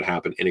something that would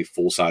happen in a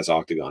full-size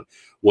octagon.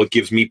 What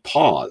gives me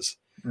pause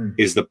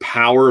is the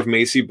power of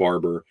Maycee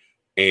Barber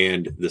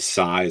and the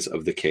size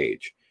of the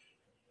cage.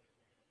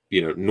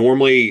 You know,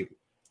 normally,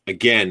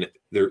 again,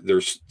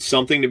 there's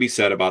something to be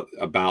said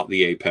about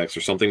the Apex.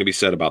 There's something to be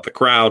said about the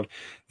crowd.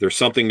 There's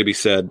something to be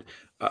said,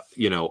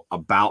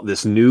 about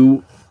this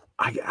new,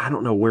 I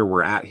don't know where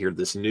we're at here,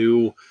 this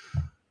new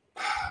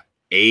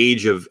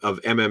age of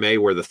MMA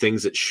where the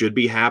things that should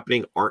be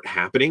happening aren't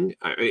happening.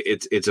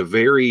 It's a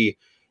very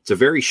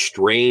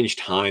strange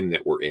time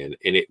that we're in.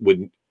 And it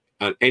would,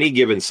 on any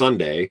given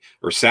Sunday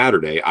or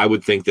Saturday, I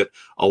would think that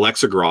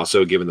Alexa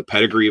Grasso, given the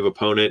pedigree of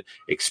opponent,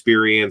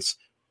 experience,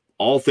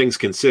 all things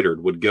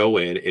considered, would go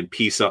in and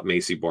piece up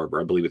Maycee Barber.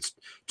 I believe it's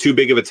too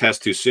big of a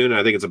test too soon.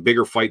 I think it's a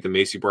bigger fight than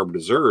Maycee Barber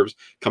deserves,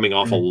 coming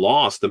off a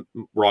loss to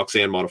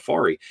Roxanne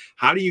Modafferi.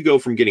 How do you go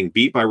from getting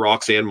beat by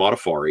Roxanne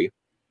Modafferi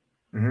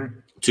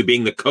to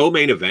being the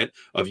co-main event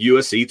of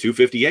UFC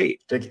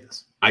 258?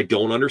 Ridiculous. I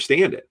don't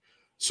understand it.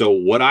 So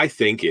what I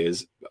think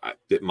is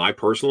that my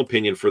personal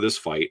opinion for this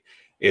fight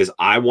is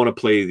I'm going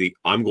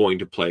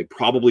to play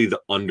probably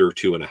the under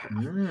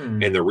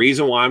 2.5. And the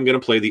reason why I'm going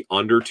to play the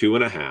under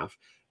 2.5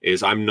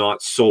 is I'm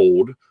not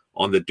sold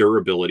on the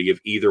durability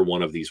of either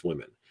one of these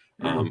women.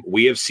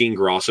 We have seen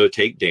Grasso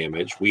take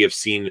damage. We have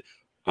seen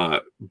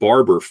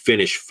Barber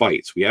finish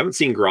fights. We haven't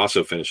seen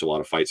Grasso finish a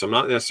lot of fights. So I'm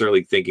not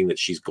necessarily thinking that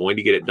she's going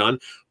to get it done,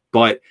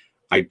 but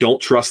I don't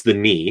trust the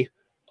knee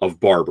of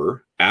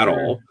Barber at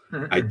all.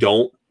 I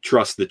don't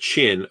trust the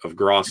chin of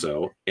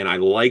Grasso, and I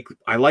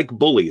like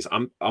bullies.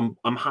 I'm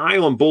high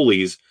on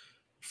bullies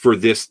for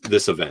this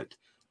event.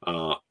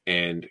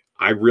 And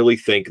I really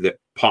think that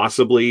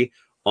possibly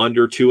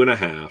under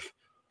 2.5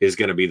 is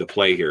going to be the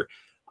play here.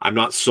 I'm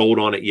not sold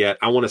on it yet.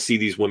 I want to see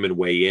these women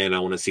weigh in. I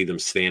want to see them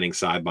standing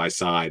side by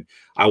side.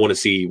 I want to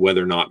see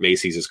whether or not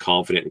Maycee's as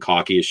confident and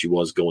cocky as she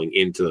was going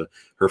into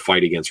her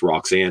fight against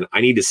Roxanne. I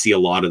need to see a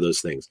lot of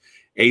those things.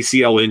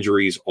 ACL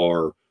injuries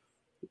are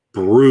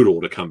brutal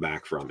to come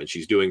back from, and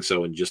she's doing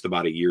so in just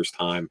about a year's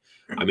time.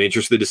 I'm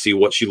interested to see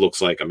what she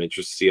looks like. I'm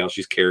interested to see how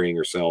she's carrying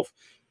herself.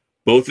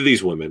 Both of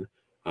these women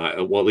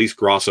well, at least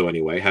Grosso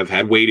anyway, have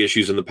had weight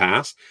issues in the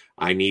past.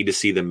 I need to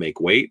see them make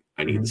weight.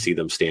 I need to see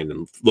them stand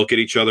and look at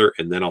each other,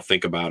 and then I'll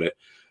think about it.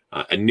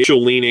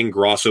 Initial leaning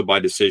Grosso by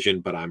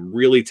decision, but I'm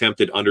really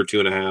tempted under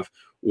 2.5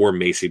 or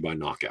Macy by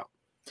knockout.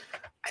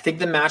 I think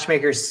the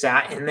matchmakers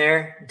sat in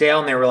there, Dale,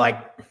 and they're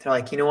like,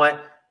 you know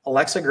what?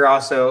 Alexa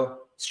Grasso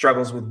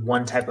struggles with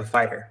one type of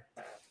fighter.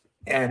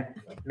 And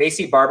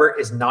Macy Barber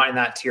is not in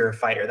that tier of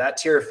fighter. That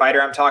tier of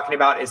fighter I'm talking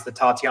about is the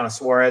Tatiana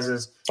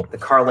Suarez's, the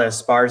Carla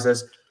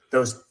Esparzas,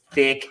 those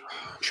thick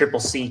triple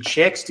C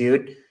chicks,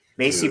 dude.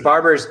 Macy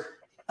Barber's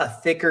a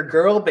thicker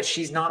girl, but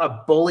she's not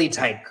a bully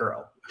type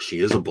girl.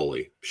 She is a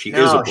bully. She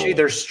is a bully.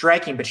 They're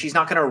striking, but she's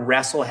not going to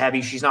wrestle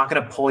heavy. She's not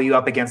going to pull you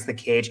up against the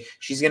cage.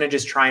 She's going to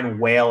just try and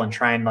wail and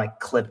try and like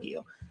clip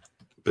you.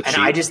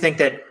 I just think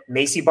that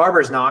Macy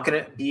Barber is not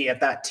going to be at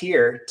that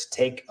tier to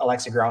take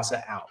Alexa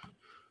Grasso out.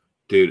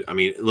 Dude, I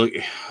mean, look,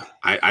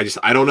 I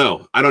don't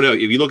know. I don't know.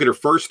 If you look at her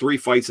first 3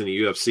 fights in the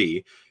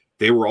UFC,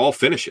 they were all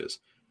finishes.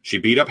 She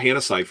beat up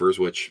Hannah Cyphers,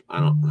 which I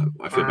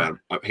feel bad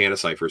about Hannah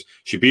Cyphers.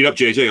 She beat up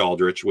JJ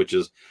Aldrich, which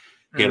is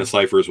Hannah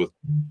Cyphers with,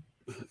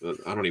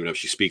 I don't even know if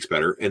she speaks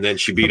better. And then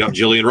she beat up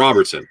Jillian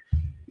Robertson,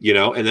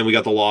 and then we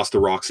got the loss to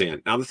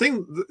Roxanne. Now, the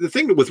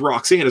thing with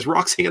Roxanne is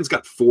Roxanne's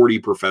got 40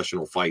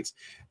 professional fights.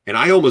 And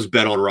I almost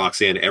bet on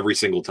Roxanne every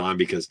single time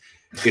because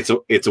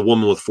it's a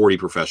woman with 40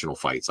 professional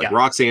fights. Like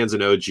Roxanne's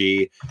an OG.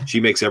 She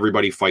makes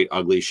everybody fight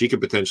ugly. She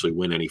could potentially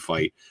win any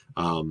fight.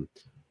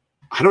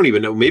 I don't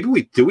even know. Maybe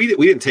we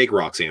didn't take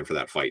Roxanne for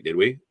that fight, did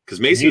we? Because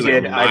Macy was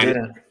like, I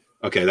didn't.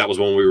 Okay, that was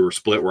when we were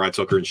split where I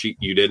took her and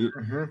you didn't.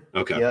 Mm-hmm.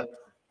 Okay. Yep.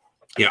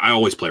 Yeah, I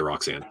always play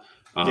Roxanne.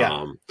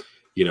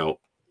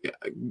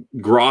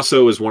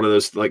 Grasso is one of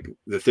those, like,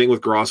 the thing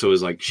with Grasso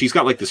is like she's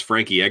got like this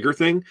Frankie Edgar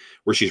thing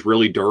where she's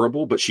really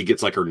durable, but she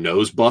gets like her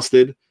nose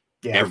busted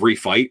every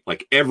fight.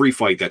 Like every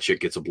fight that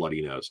chick gets a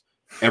bloody nose.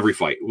 Every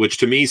fight, which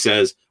to me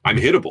says I'm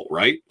hittable,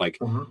 right? Like,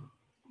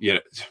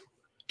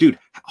 dude,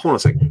 hold on a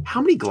second.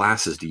 How many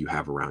glasses do you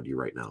have around you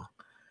right now?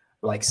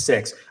 Like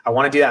 6. I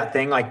want to do that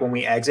thing like when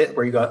we exit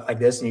where you go like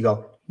this and you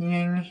go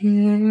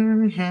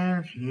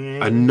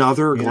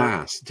another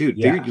glass, dude.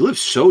 You live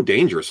so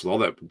dangerous with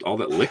all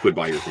that liquid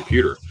by your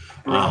computer.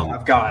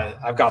 I've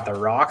got the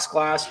rocks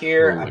glass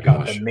here. I've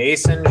got the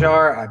mason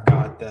jar. I've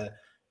got the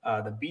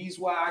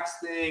beeswax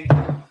thing.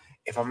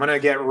 If I'm gonna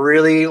get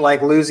really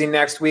like losing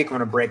next week, I'm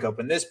gonna break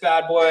open this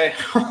bad boy.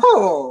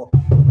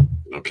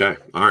 Okay.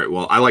 All right.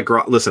 Well, I like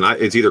listen.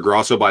 It's either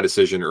Grasso by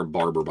decision or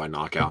Barber by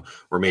knockout,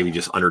 or maybe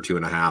just under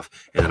 2.5.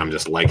 And then I'm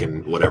just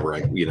liking whatever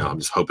I'm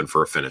just hoping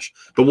for a finish.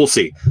 But we'll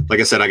see.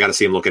 Like I said, I got to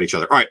see them look at each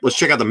other. All right. Let's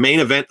check out the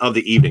main event of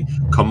the evening.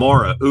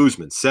 Kamaru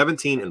Usman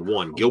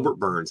 17-1. Gilbert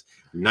Burns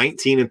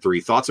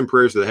 19-3. Thoughts and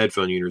prayers to the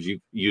headphone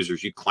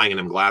users. You clanging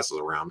them glasses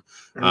around.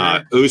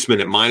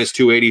 Usman at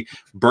 -280.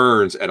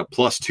 Burns at a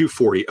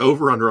 +240.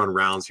 Over under on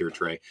rounds here.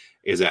 Trey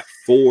is at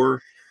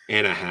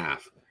 4.5.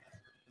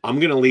 I'm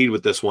going to lead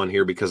with this one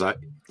here because I've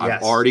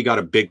already got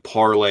a big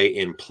parlay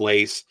in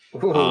place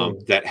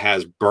that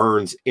has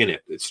Burns in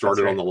it. It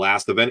started on the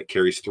last event. It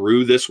carries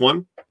through this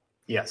one.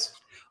 Yes.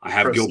 I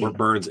have Gilbert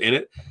Burns in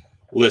it.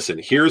 Listen,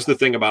 here's the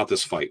thing about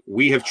this fight.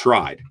 We have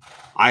tried.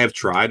 I have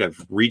tried.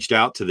 I've reached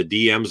out to the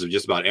DMs of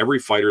just about every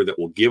fighter that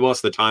will give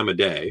us the time of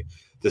day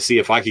to see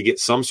if I could get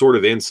some sort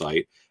of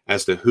insight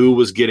as to who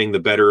was getting the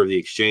better of the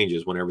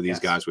exchanges whenever these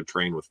guys would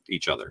train with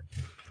each other.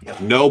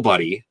 Yep.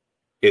 Nobody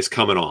is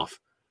coming off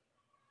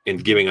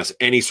and giving us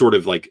any sort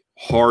of like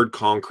hard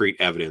concrete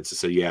evidence to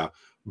say,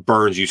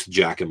 Burns used to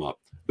jack him up.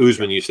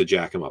 Usman used to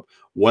jack him up.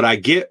 What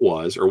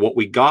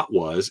we got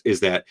is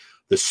that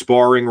the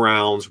sparring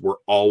rounds were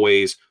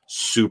always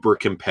super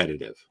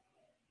competitive.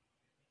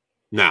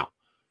 Now,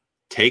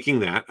 taking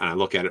that, and I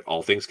look at it,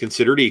 all things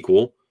considered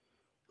equal,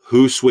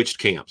 who switched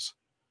camps?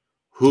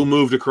 Who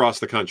moved across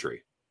the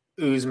country?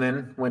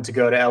 Usman went to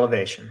go to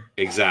Elevation.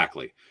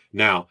 Exactly.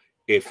 Now,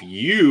 if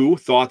you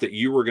thought that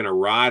you were going to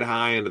ride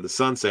high into the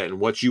sunset and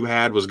what you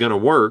had was going to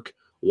work,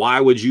 why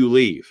would you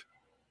leave?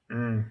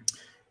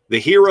 The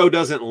hero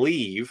doesn't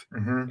leave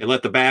and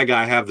let the bad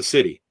guy have the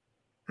city.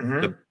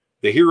 The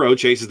hero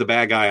chases the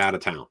bad guy out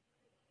of town.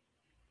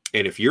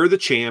 And if you're the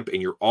champ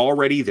and you're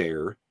already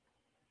there,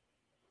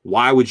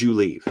 why would you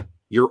leave?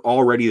 You're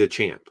already the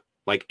champ.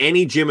 Like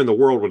any gym in the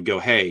world would go,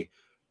 hey,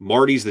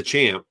 Marty's the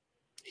champ.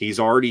 He's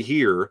already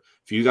here.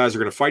 If you guys are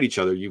going to fight each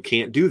other, you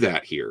can't do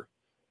that here.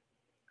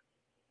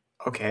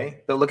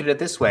 Okay, but look at it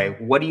this way.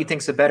 What do you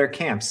think's a better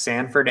camp,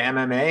 Sanford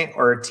MMA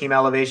or Team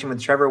Elevation with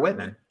Trevor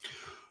Whitman?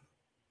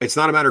 It's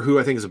not a matter who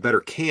I think is a better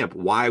camp.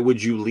 Why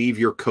would you leave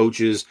your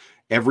coaches,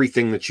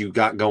 everything that you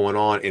got going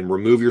on, and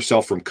remove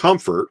yourself from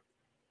comfort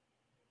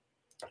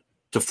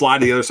to fly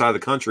to the other side of the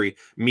country,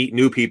 meet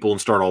new people,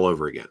 and start all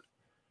over again?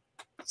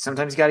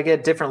 Sometimes you got to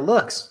get different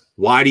looks.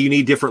 Why do you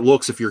need different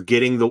looks if you're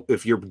getting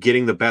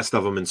the best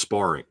of them in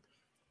sparring?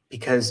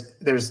 Because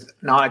there's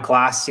not a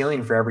glass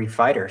ceiling for every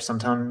fighter.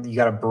 Sometimes you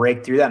got to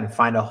break through that and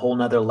find a whole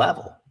nother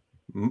level.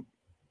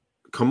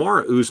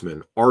 Kamaru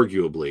Usman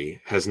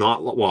has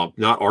not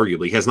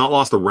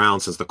lost a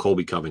round since the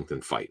Colby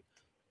Covington fight.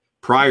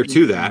 Prior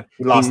to that,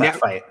 he lost that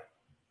fight.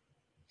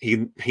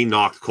 he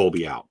knocked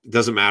Colby out. It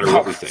doesn't matter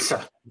what we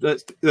think.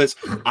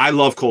 I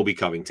love Colby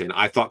Covington.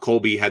 I thought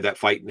Colby had that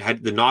fight.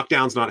 Had the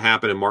knockdowns not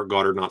happened and Mark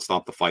Goddard not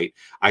stopped the fight,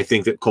 I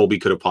think that Colby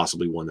could have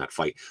possibly won that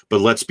fight.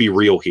 But let's be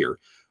real here.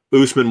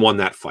 Usman won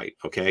that fight,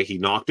 okay? He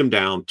knocked him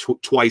down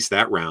twice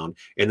that round,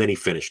 and then he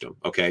finished him,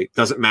 okay?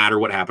 Doesn't matter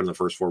what happened in the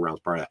first 4 rounds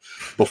prior to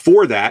that.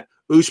 Before that,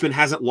 Usman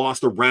hasn't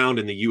lost a round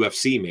in the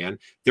UFC, man.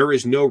 There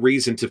is no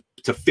reason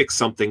to fix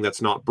something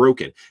that's not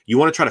broken. You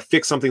want to try to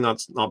fix something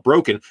that's not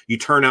broken, you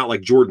turn out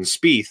like Jordan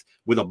Spieth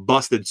with a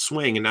busted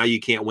swing, and now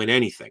you can't win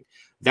anything.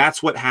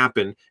 That's what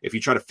happened if you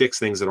try to fix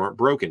things that aren't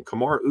broken.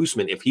 Kamaru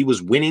Usman, if he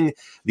was winning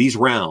these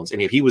rounds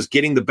and if he was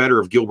getting the better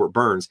of Gilbert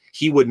Burns,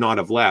 he would not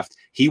have left.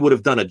 He would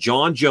have done a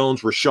John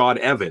Jones, Rashad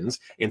Evans,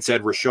 and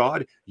said,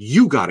 Rashad,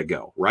 you got to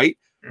go, right?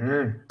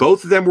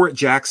 Both of them were at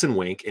Jackson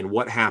Wink, and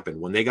what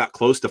happened? When they got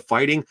close to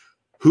fighting,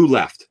 who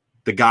left?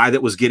 The guy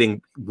that was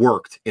getting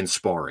worked in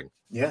sparring.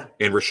 Yeah.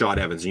 And Rashad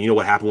Evans. And you know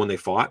what happened when they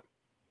fought?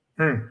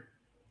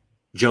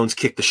 Jones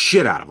kicked the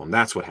shit out of him.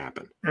 That's what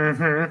happened.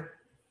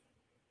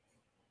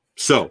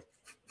 So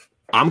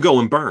I'm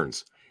going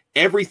Burns.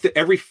 Every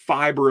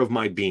fiber of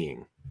my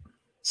being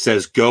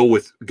says go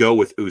with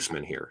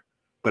Usman here,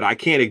 but I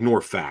can't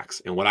ignore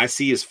facts. And what I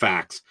see as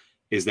facts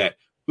is that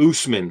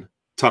Usman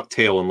tucked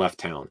tail and left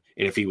town.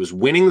 And if he was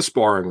winning the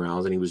sparring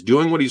rounds and he was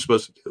doing what he was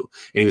supposed to do,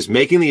 and he was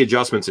making the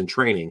adjustments in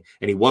training,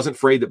 and he wasn't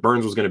afraid that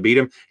Burns was going to beat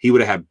him, he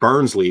would have had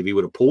Burns leave. He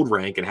would have pulled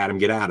rank and had him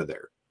get out of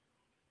there.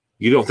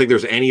 You don't think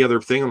there's any other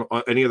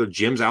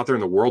gyms out there in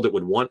the world that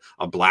would want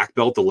a black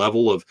belt the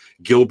level of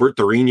Gilbert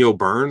Durinho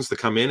Burns to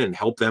come in and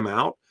help them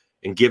out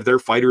and give their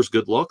fighters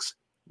good looks?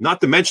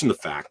 Not to mention the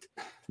fact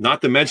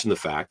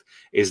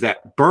is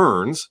that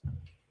Burns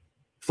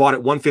fought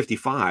at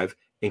 155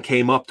 and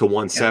came up to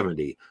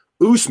 170. Yeah.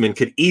 Usman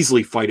could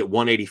easily fight at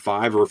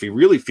 185, or if he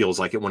really feels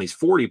like it when he's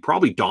 40,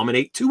 probably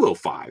dominate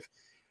 205.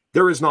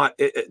 There is not,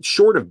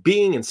 short of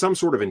being in some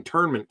sort of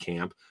internment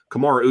camp,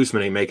 Kamaru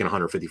Usman ain't making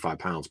 155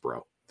 pounds,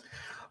 bro.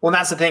 Well, and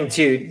that's the thing,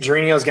 too.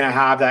 Durinho is going to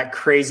have that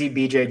crazy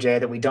BJJ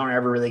that we don't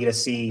ever really get to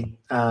see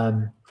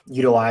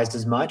utilized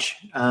as much.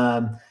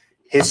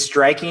 His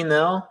striking,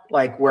 though,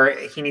 like where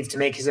he needs to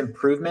make his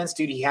improvements,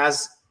 dude, he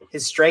has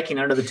his striking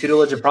under the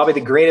tutelage of probably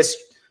the greatest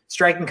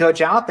striking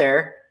coach out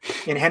there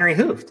in Henry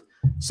Hooft.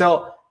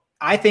 So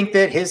I think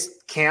that his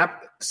camp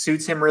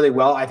suits him really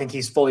well. I think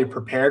he's fully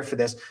prepared for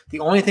this.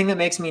 The only thing that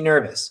makes me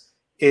nervous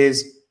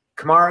is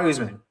Kamaru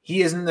Usman.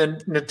 He is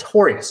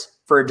notorious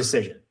for a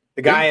decision.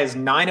 The guy has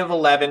 9 of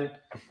 11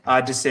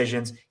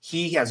 decisions.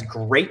 He has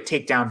great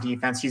takedown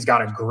defense. He's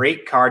got a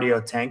great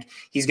cardio tank.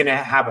 He's going to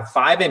have a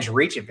 5-inch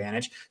reach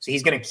advantage. So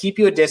he's going to keep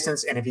you a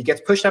distance. And if he gets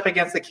pushed up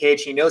against the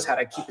cage, he knows how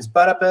to keep his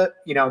butt up,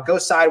 go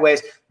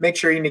sideways, make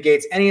sure he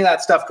negates any of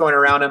that stuff going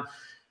around him.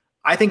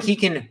 I think he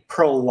can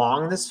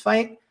prolong this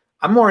fight.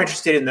 I'm more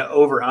interested in the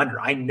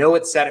over-under. I know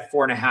it's set at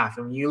 4.5.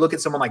 And when you look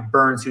at someone like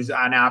Burns, who's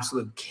an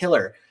absolute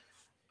killer,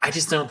 I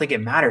just don't think it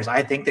matters.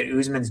 I think that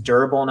Usman's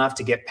durable enough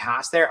to get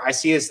past there. I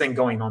see this thing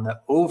going on the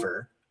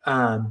over.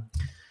 I'm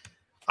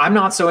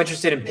not so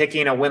interested in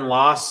picking a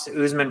win-loss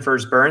Usman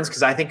versus Burns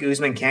because I think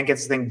Usman can't get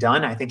this thing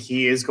done. I think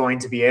he is going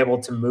to be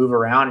able to move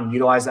around and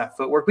utilize that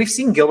footwork. We've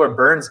seen Gilbert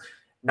Burns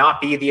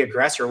not be the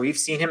aggressor. We've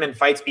seen him in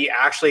fights be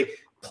actually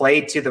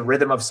played to the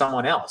rhythm of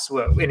someone else.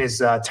 In his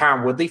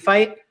Tyron Woodley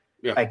fight,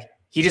 like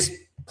he just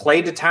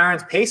played to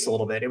Tyron's pace a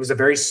little bit. It was a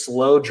very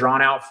slow,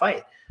 drawn-out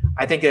fight.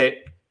 I think that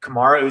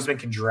Kamaru Usman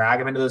can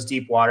drag him into those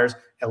deep waters,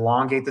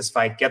 elongate this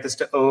fight, get this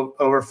to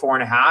over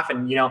 4.5.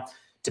 And,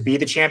 to be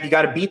the champ, you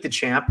got to beat the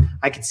champ.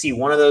 I could see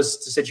one of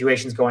those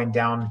situations going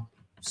down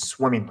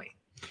swimmingly.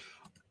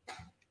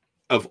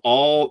 Of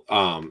all,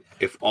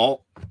 if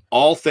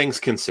all things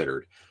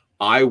considered,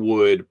 I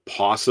would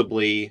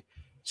possibly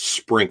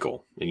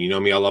sprinkle. And you know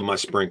me, I love my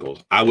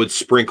sprinkles. I would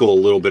sprinkle a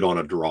little bit on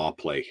a draw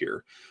play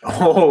here.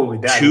 Oh,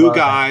 two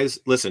guys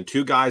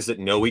that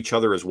know each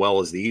other as well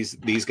as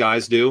these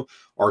guys do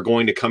are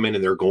going to come in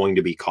and they're going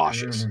to be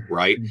cautious,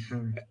 right?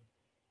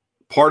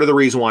 Part of the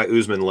reason why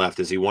Usman left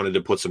is he wanted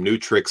to put some new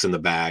tricks in the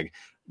bag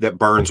that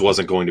Burns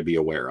wasn't going to be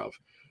aware of.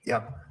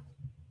 Yep.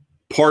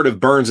 Part of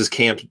Burns'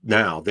 camp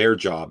now, their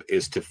job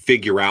is to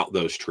figure out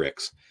those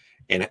tricks.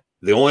 And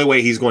the only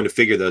way he's going to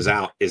figure those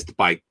out is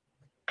by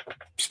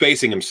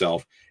spacing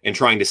himself and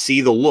trying to see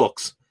the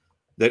looks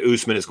that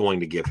Usman is going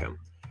to give him.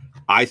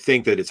 I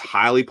think that it's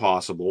highly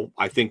possible.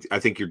 I think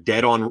you're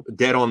dead on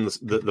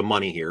the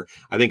money here.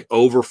 I think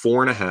over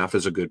 4.5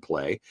 is a good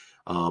play.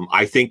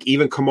 I think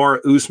even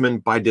Kamaru Usman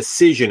by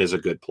decision is a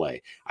good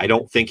play. I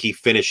don't think he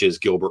finishes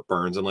Gilbert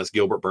Burns unless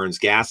Gilbert Burns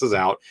gasses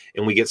out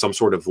and we get some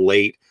sort of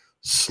late,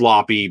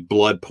 sloppy,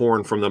 blood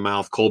pouring from the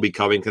mouth, Colby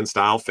Covington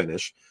style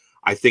finish.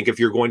 I think if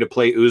you're going to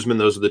play Usman,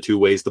 those are the two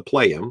ways to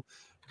play him.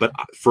 But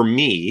for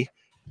me,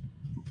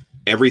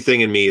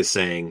 everything in me is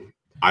saying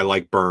I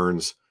like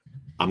Burns.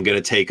 I'm going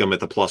to take him at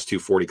the plus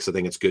 240 because I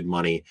think it's good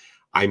money.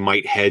 I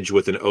might hedge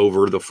with an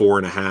over the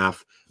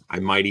 4.5. I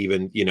might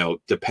even,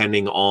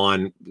 depending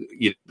on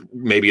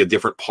maybe a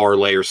different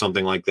parlay or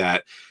something like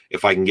that.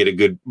 If I can get a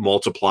good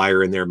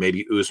multiplier in there,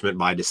 maybe Usman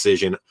by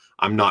decision,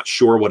 I'm not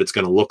sure what it's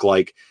going to look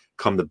like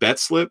come the bet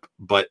slip,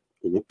 but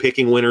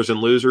picking winners and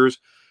losers,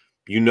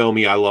 you know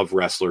me, I love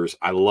wrestlers.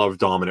 I love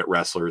dominant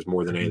wrestlers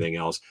more than anything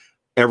else.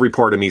 Every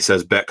part of me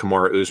says bet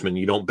Kamaru Usman.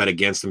 You don't bet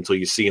against him until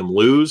you see him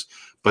lose,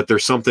 but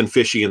there's something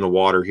fishy in the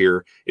water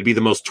here. It'd be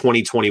the most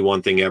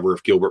 2021 thing ever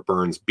if Gilbert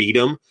Burns beat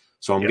him.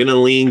 So I'm going to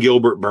lean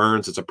Gilbert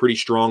Burns. It's a pretty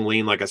strong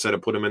lean. Like I said, I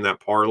put him in that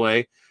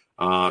parlay.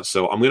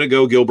 So I'm going to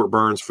go Gilbert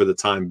Burns for the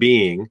time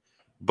being,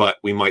 but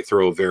we might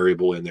throw a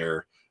variable in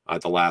there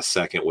at the last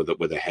second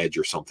with a hedge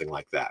or something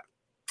like that.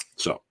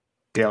 So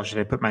Dale, should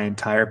I put my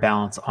entire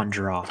balance on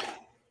draw?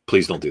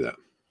 Please don't do that.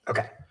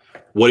 Okay.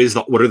 What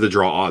are the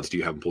draw odds? Do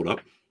you have them pulled up?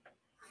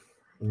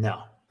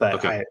 No, but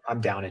okay. I'm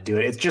down to do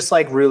it. It's just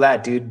like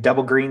roulette, dude.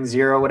 Double green,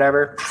 0,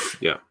 whatever.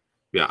 Yeah.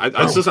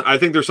 I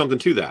think there's something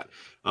to that.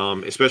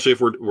 Especially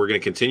if we're going to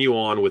continue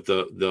on with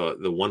the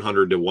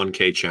 100 to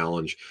 1K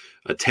challenge,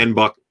 a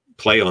 $10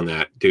 play on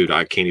that, dude.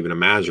 I can't even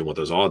imagine what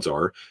those odds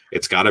are.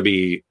 It's got to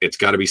be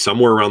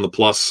somewhere around the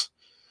plus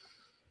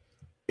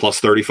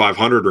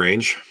 3,500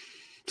 range.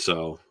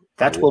 So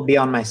that will be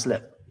on my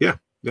slip.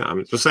 Yeah,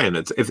 I'm just saying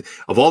that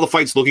if of all the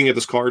fights looking at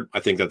this card, I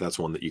think that's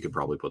one that you could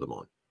probably put them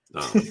on.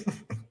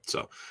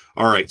 So,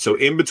 all right. So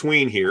in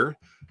between here,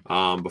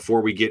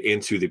 before we get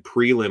into the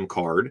prelim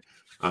card,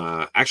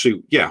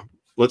 actually, yeah,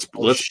 let's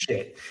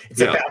shit.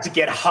 It's about to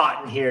get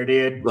hot in here,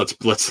 dude. Let's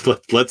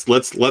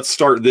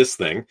start this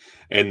thing,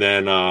 and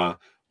then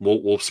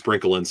we'll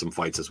sprinkle in some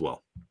fights as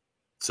well.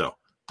 So,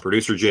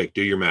 producer Jake,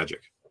 do your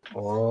magic.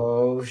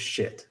 Oh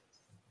shit!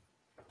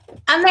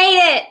 I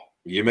made it.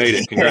 You made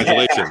it.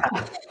 Congratulations.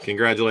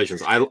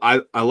 Congratulations.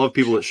 I love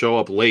people that show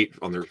up late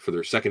for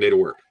their second day to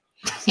work.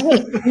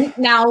 Hey,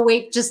 now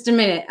wait just a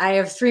minute. I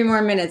have 3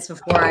 more minutes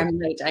before I'm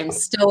late. I'm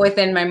still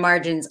within my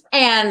margins,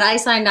 and I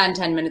signed on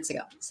 10 minutes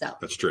ago. So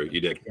that's true. You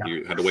did. Yeah.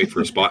 You had to wait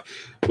for a spot.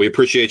 We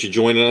appreciate you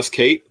joining us,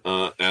 Kate.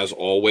 As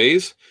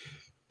always,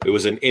 it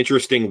was an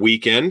interesting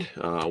weekend.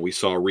 We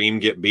saw Reem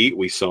get beat.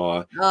 We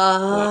saw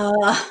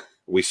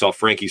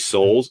Frankie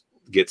Souls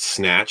get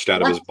snatched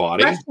out of his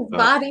body. Left his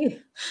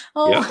body.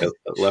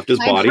 Left his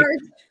body. Heart.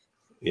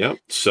 Yep.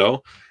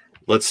 So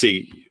let's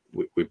see.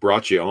 We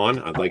brought you on.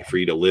 I'd like for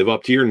you to live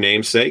up to your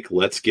namesake.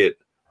 Let's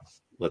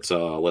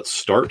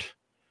start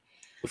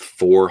with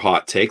 4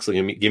 hot takes.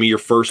 Give me your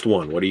first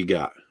one. What do you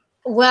got?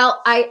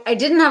 Well, I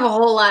didn't have a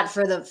whole lot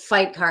for the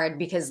fight card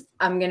because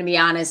I'm going to be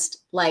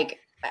honest, like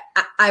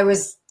I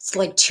was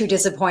like too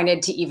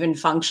disappointed to even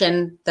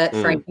function that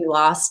Frankie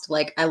lost.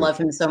 Like I love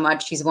him so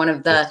much. He's one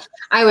of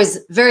I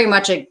was very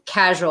much a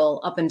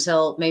casual up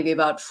until maybe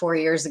about 4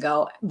 years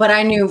ago, but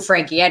I knew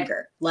Frankie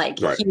Edgar. Like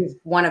he was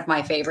one of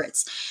my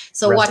favorites.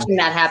 So watching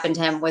that happen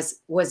to him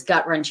was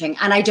gut wrenching.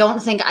 And I don't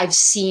think I've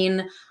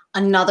seen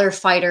another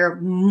fighter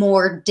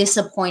more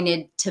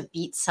disappointed to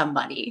beat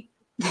somebody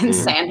than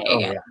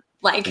Sandhagen.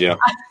 Oh, yeah.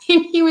 I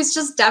think he was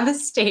just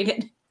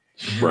devastated.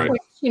 Right.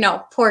 Which,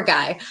 poor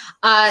guy.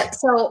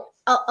 So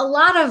a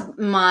lot of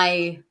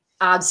my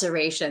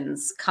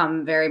observations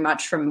come very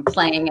much from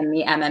playing in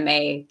the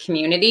MMA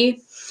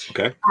community.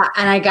 Okay.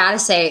 And I gotta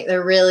say,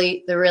 they're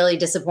really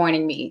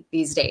disappointing me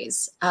these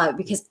days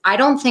because I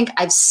don't think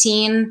I've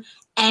seen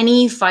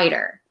any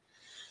fighter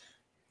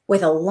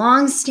with a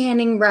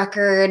long-standing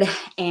record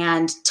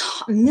and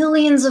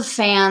millions of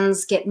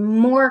fans get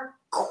more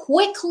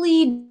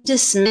quickly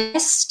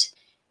dismissed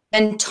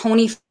than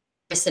Tony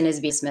Ferguson is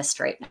dismissed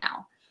right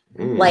now.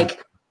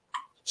 Like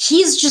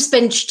he's just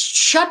been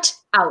shut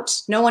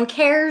out. No one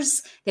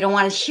cares. They don't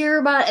want to hear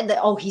about it.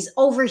 Oh, he's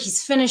over.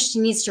 He's finished. He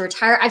needs to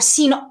retire. I've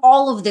seen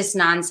all of this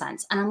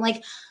nonsense. And I'm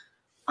like,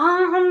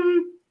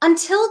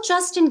 until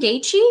Justin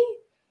Gaethje,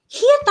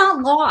 he had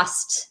not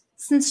lost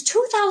since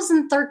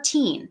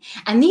 2013.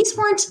 And these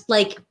weren't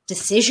like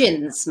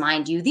decisions,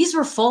 mind you. These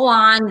were full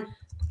on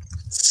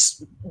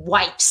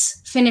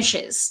wipes,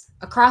 finishes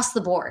across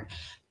the board.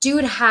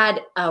 Dude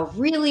had a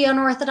really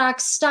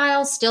unorthodox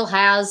style, still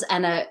has,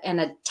 and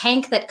a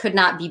tank that could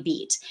not be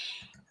beat.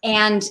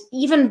 And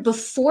even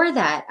before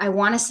that, I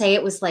want to say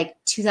it was like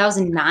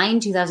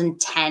 2009,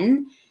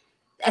 2010.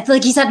 I feel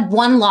like he's had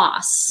 1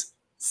 loss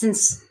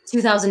since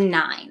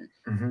 2009.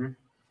 Mm-hmm.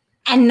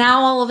 And now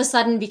all of a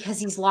sudden,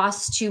 because he's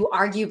lost to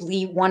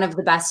arguably one of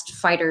the best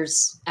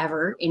fighters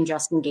ever in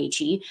Justin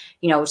Gaethje,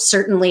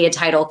 certainly a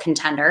title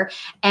contender,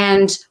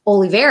 and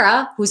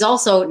Oliveira, who's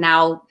also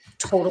now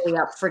totally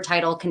up for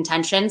title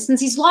contention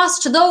since he's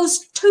lost to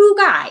those 2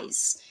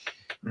 guys.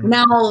 Mm-hmm.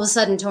 Now all of a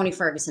sudden Tony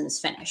Ferguson is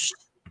finished.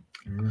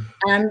 Mm-hmm.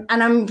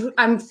 And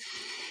I'm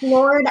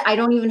floored. I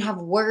don't even have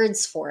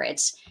words for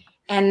it.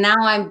 And now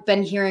I've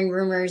been hearing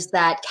rumors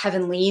that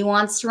Kevin Lee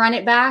wants to run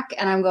it back,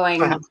 and I'm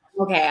going,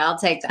 okay, I'll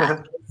take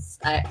that.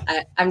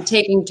 I'm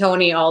taking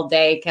Tony all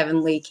day.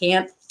 Kevin Lee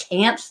can't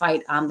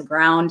fight on the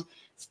ground.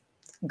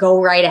 Go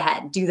right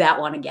ahead. Do that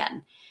one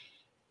again.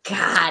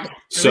 God.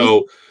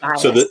 So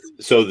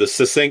the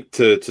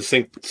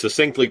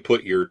succinctly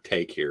put your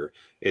take here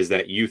is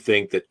that you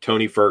think that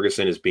Tony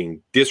Ferguson is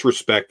being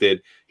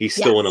disrespected. He's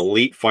still an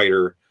elite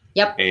fighter.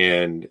 Yep.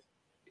 And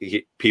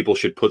people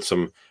should put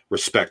some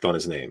respect on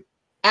his name.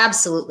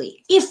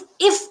 Absolutely.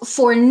 If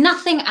for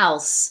nothing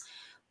else,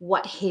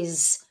 what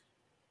his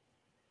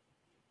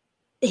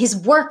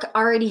work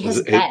already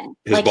has been.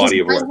 His body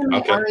of work. Resume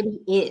Okay. already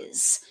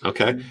is.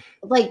 Okay.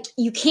 Like,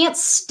 you can't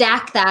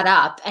stack that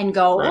up and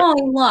go, Right. oh,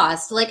 he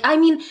lost. Like, I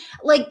mean,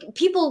 like,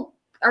 people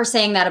are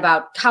saying that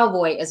about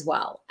Cowboy as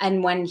well.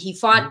 And when he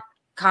fought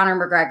Conor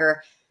McGregor,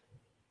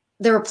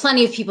 there were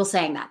plenty of people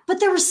saying that. But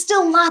there were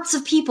still lots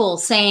of people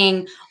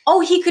saying,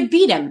 oh, he could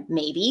beat him,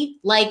 maybe.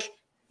 Like,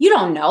 you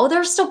don't know. There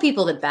are still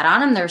people that bet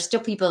on him. There are still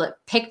people that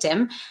picked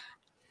him.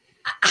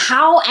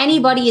 How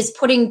anybody is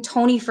putting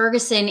Tony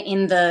Ferguson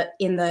in the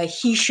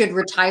he should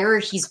retire,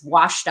 he's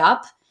washed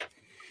up.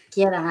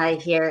 Get out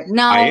of here.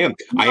 No. I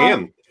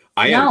am.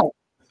 No.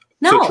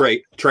 So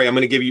Trey, I'm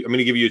going to give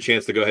you a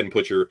chance to go ahead and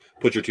put your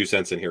 2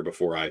 cents in here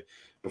before I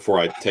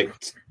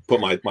put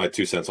my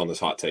 2 cents on this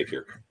hot take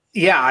here.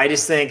 Yeah, I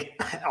just think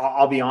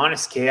I'll be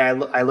honest, Kay. I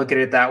look at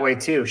it that way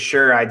too.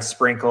 Sure, I'd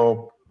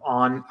sprinkle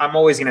on. I'm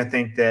always going to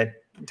think that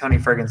Tony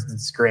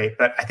Ferguson's great,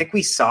 but I think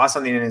we saw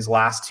something in his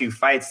last 2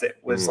 fights that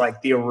was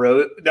like the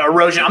erosion.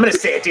 I'm going to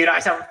say it, dude.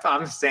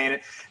 I'm saying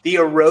it. The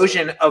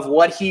erosion of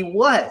what he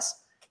was.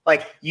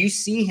 Like, you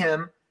see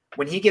him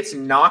when he gets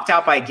knocked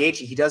out by Gaethje,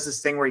 he does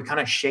this thing where he kind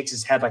of shakes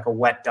his head like a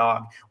wet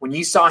dog. When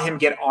you saw him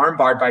get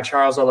armbarred by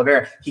Charles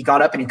Oliveira, he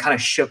got up and he kind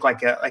of shook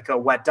like a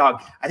wet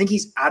dog. I think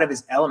he's out of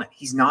his element.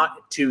 He's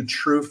not to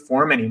true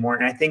form anymore.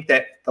 And I think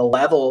that the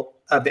level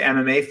of the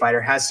MMA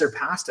fighter has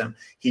surpassed him.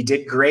 He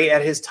did great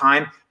at his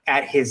time.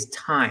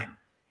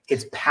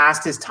 It's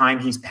past his time.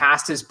 He's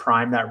past his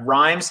prime. That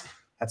rhymes.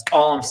 That's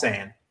all I'm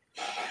saying.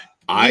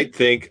 I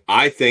think,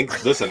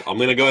 listen, I'm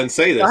going to go ahead and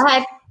say this. Go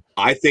ahead.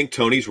 I think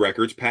Tony's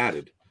record's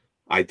padded.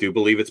 I do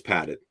believe it's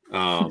padded.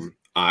 Listen,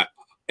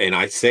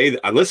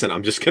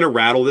 I'm just going to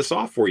rattle this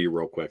off for you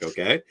real quick.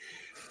 Okay.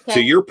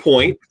 To your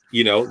point,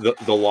 the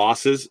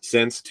losses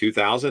since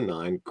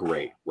 2009,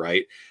 great.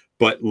 Right.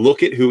 But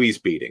look at who he's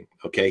beating.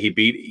 Okay. He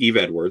beat Eve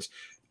Edwards.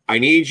 I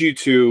need you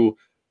to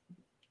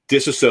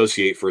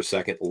disassociate for a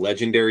second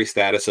legendary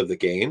status of the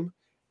game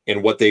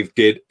and what they've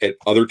did at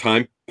other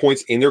time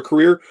points in their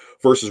career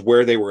versus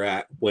where they were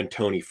at when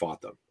Tony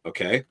fought them.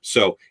 Okay.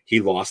 So he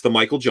lost to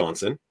Michael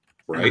Johnson,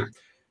 right?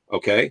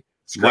 Okay.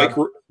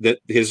 This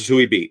is who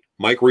he beat.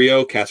 Mike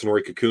Rio,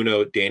 Katsunori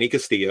Kikuno, Danny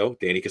Castillo.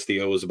 Danny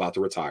Castillo was about to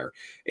retire.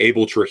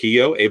 Abel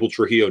Trujillo. Abel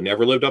Trujillo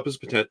never lived up to his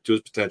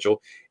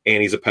potential,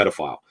 and he's a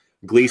pedophile.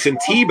 Gleason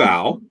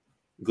Tebow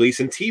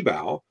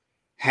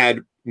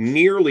had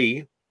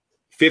nearly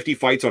 50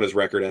 fights on his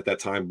record at that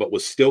time, but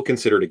was still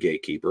considered a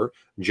gatekeeper.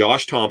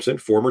 Josh Thompson,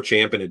 former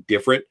champ in a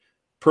different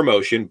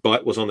promotion,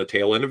 but was on the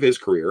tail end of his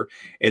career.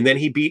 And then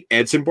he beat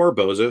Edson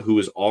Barboza, who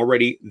is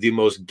already the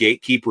most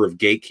gatekeeper of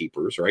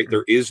gatekeepers, right?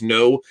 There is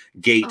no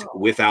gate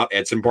without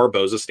Edson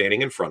Barboza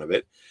standing in front of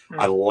it.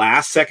 A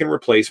last-second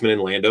replacement in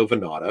Lando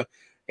Venata,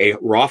 a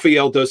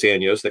Rafael Dos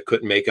Anjos that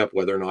couldn't make up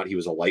whether or not he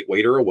was a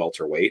lightweight or a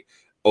welterweight,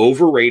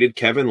 overrated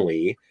Kevin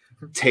Lee,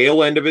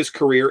 tail end of his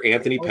career,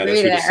 Anthony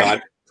Pettis, who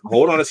decided...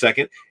 Hold on a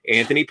second.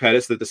 Anthony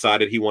Pettis that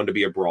decided he wanted to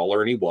be a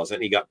brawler and he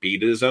wasn't. He got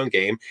beat at his own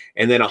game.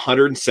 And then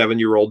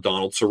 107-year-old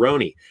Donald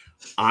Cerrone.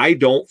 I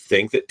don't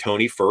think that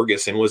Tony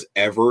Ferguson was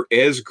ever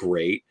as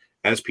great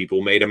as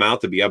people made him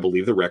out to be. I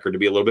believe the record to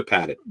be a little bit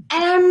padded.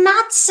 And I'm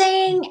not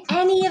saying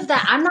any of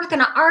that. I'm not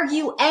going to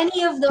argue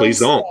any of those. Please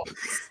don't.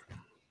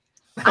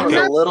 A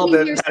little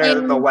bit better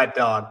than the wet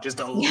dog.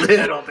 Just a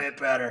little bit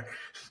better.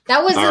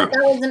 That was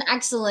an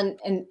excellent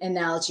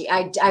analogy.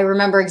 I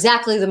remember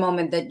exactly the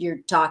moment that you're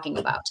talking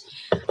about.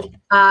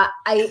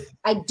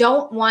 I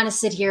don't want to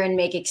sit here and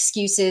make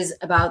excuses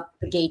about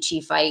the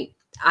Gaethje fight.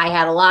 I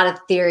had a lot of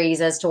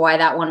theories as to why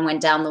that one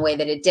went down the way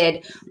that it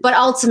did, but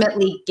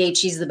ultimately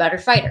Gaethje's the better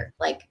fighter.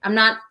 Like, I'm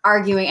not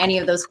arguing any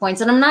of those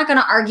points, and I'm not going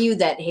to argue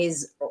that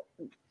his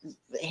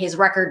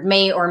record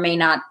may or may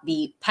not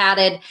be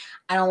padded.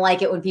 I don't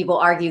like it when people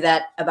argue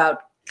that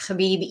about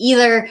Khabib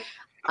either.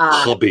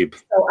 Khabib.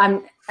 So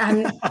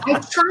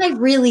I try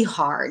really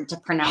hard to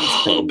pronounce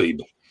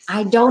Khabib.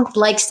 I don't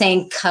like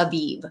saying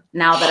Khabib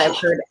now that I've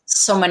heard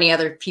so many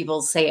other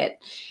people say it.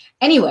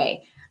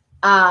 Anyway,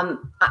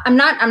 I'm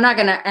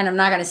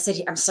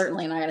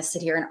certainly not gonna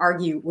sit here and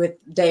argue with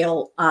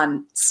Dale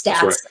on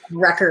stats,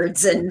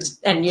 records, and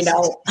I'm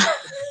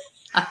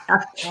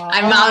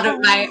out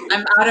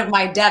of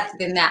my depth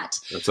in that.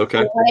 That's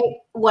okay.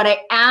 What I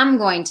am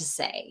going to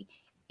say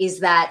is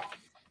that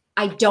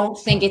I don't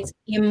think it's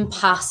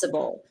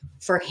impossible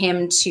for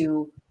him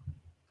to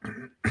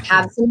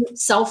have some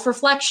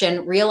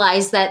self-reflection,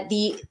 realize that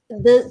the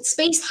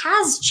space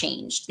has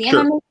changed. The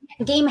MMA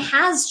game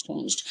has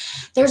changed.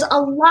 There's a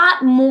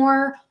lot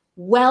more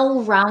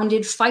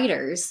well-rounded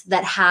fighters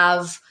that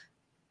have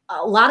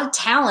a lot of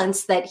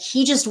talents that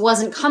he just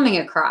wasn't coming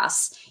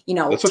across, 10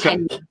 years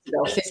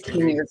ago,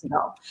 15 years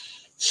ago.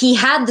 He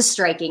had the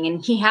striking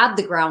and he had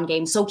the ground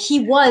game. So he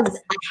was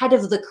ahead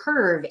of the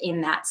curve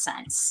in that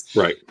sense.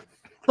 Right.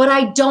 But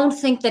I don't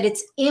think that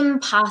it's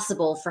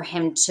impossible for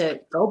him to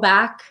go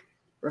back,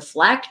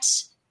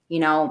 reflect,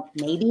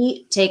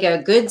 maybe take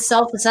a good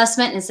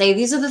self-assessment and say,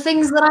 these are the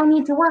things that I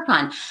need to work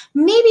on.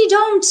 Maybe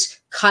don't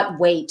cut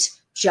weight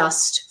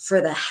just for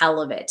the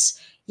hell of it.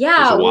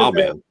 Yeah. He's a wild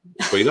man.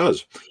 That's what he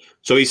does.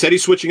 So he said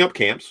he's switching up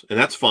camps, and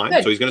that's fine.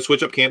 Good. So he's going to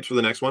switch up camps for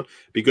the next one.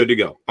 Be good to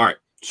go. All right.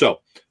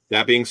 So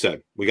that being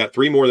said, we got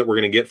 3 more that we're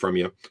going to get from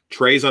you.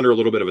 Trey's under a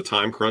little bit of a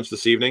time crunch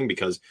this evening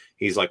because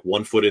he's like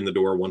 1 foot in the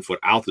door, 1 foot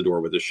out the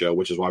door with the show,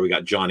 which is why we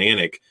got John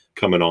Anik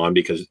coming on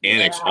because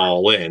Anik's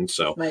all in.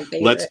 So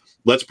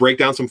let's break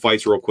down some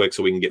fights real quick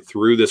so we can get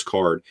through this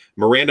card.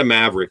 Miranda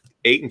Maverick,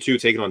 8-2,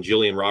 taking on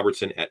Jillian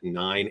Robertson at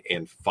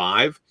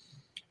 9-5.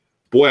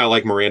 Boy, I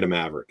like Miranda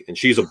Maverick, and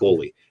she's a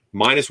bully.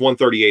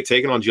 -138,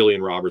 taking on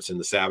Jillian Robertson,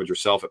 the Savage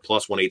herself at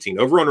 +118.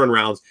 Over-under on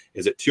rounds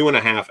is at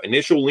 2.5.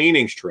 Initial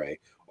leanings, Trey,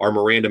 are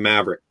Miranda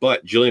Maverick,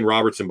 but Jillian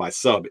Robertson by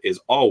sub is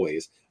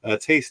always a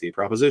tasty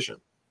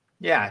proposition.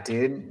 Yeah,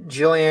 dude.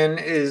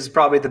 Jillian is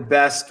probably the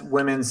best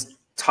women's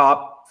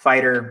top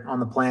fighter on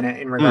the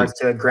planet in regards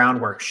to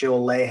groundwork.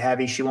 She'll lay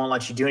heavy. She won't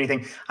let you do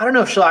anything. I don't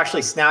know if she'll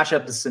actually snatch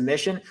up the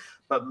submission,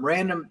 but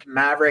Miranda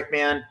Maverick,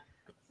 man,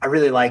 I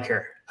really like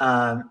her.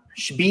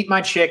 She beat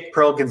my chick,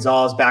 Pearl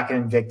Gonzalez, back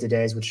in Invicta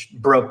days, which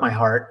broke my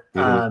heart.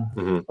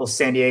 Little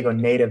San Diego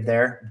native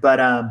there. But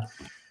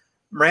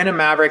Miranda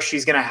Maverick,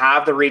 she's going to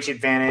have the reach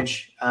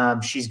advantage.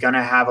 She's going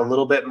to have a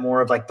little bit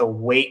more of like the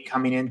weight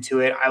coming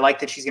into it. I like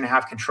that she's going to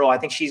have control. I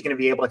think she's going to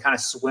be able to kind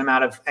of swim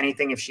out of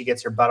anything if she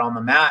gets her butt on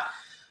the mat.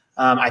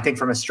 I think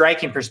from a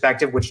striking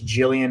perspective, which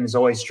Jillian has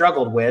always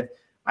struggled with,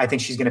 I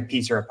think she's going to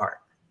piece her apart.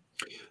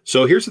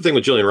 So here's the thing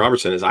with Jillian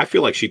Robertson is I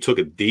feel like she took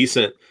a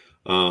decent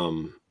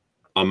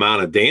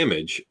amount of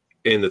damage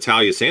in the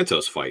Talia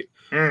Santos fight.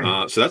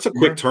 So that's a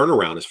quick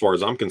turnaround as far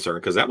as I'm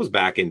concerned, because that was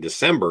back in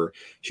December.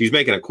 She's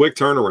making a quick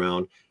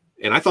turnaround,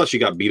 and I thought she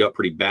got beat up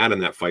pretty bad in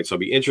that fight. So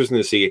it'll be interesting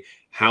to see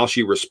how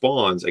she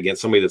responds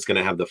against somebody that's going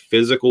to have the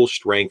physical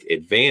strength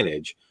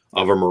advantage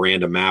of a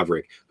Miranda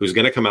Maverick, who's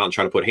going to come out and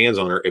try to put hands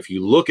on her. If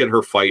you look at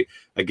her fight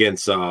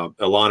against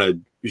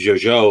Ilana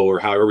Jojo, or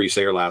however you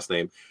say her last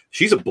name,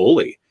 she's a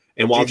bully.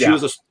 And while she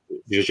was a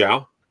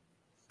Zhao.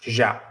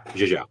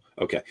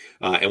 Okay.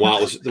 And while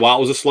it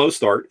was a slow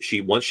start,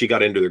 once she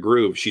got into the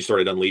groove, she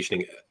started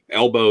unleashing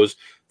elbows.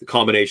 The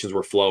combinations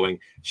were flowing.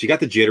 She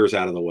got the jitters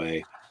out of the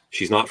way.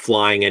 She's not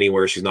flying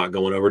anywhere. She's not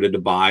going over to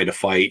Dubai to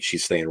fight.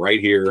 She's staying right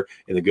here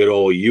in the good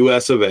old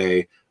US of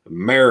A,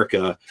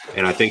 America.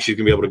 And I think she's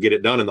going to be able to get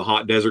it done in the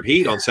hot desert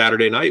heat on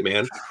Saturday night,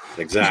 man.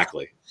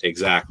 Exactly.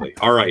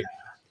 All right.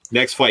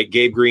 Next fight,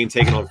 Gabe Green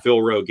taking on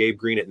Phil Rowe. Gabe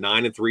Green at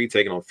 9-3,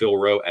 taking on Phil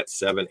Rowe at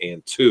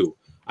 7-2.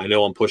 I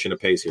know I'm pushing a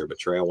pace here, but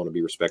Trey, I want to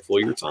be respectful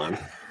of your time.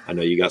 I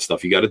know you got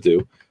stuff you got to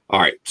do. All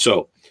right.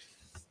 So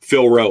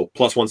Phil Rowe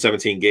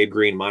 +117, Gabe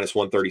Green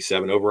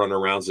 -137, over under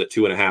rounds at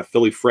 2.5.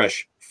 Philly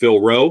Fresh Phil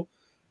Rowe,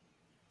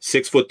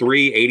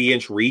 6'3",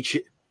 80-inch reach,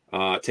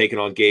 taking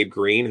on Gabe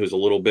Green, who's a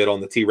little bit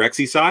on the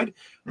T-Rexy side.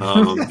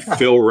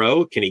 Phil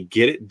Rowe, can he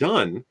get it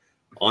done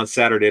on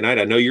Saturday night?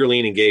 I know you're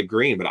leaning Gabe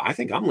Green, but I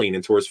think I'm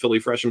leaning towards Philly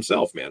Fresh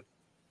himself, man.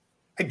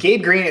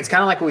 Gabe Green, it's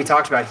kind of like what we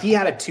talked about. He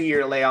had a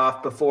 2-year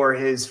layoff before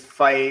his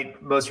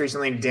fight, most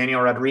recently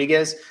Daniel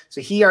Rodriguez.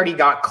 So he already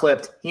got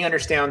clipped. He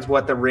understands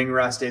what the ring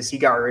rust is. He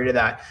got rid of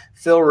that.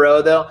 Phil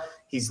Rowe, though,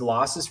 he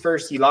lost his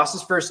first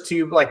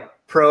 2 like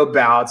pro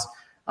bouts.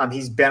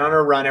 He's been on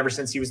a run ever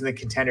since he was in the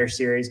Contender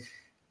Series.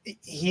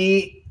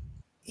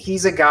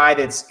 He's a guy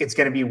it's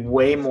going to be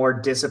way more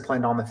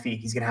disciplined on the feet.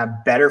 He's going to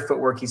have better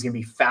footwork. He's going to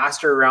be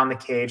faster around the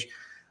cage.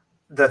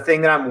 The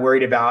thing that I'm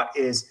worried about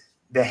is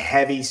the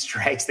heavy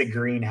strikes that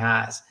Green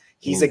has.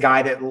 He's a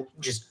guy that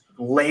just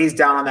lays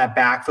down on that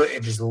back foot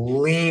and just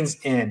leans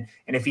in.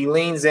 And if he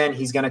leans in,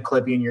 he's going to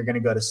clip you and you're going to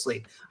go to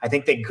sleep. I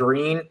think that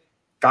Green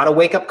got a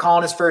wake-up call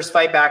in his first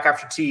fight back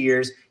after 2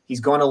 years.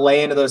 He's going to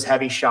lay into those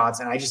heavy shots,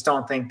 and I just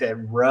don't think that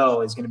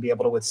Rowe is going to be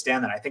able to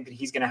withstand that. I think that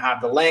he's going to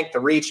have the length, the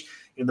reach,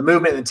 the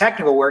movement, and the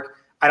technical work.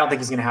 I don't think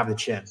he's going to have the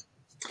chin.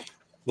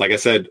 Like I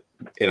said,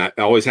 and I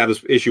always have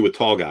this issue with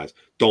tall guys.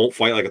 Don't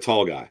fight like a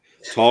tall guy.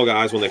 Tall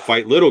guys, when they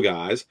fight little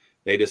guys,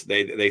 they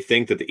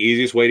think that the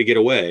easiest way to get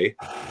away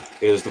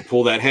is to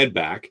pull that head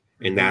back,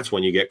 and that's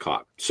when you get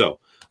caught. So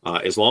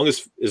as long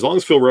as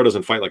Phil Rowe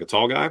doesn't fight like a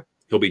tall guy,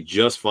 he'll be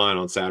just fine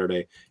on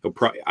Saturday. He'll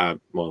probably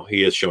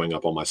he is showing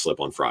up on my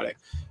slip on Friday.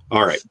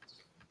 All right,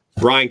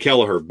 Brian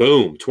Kelleher,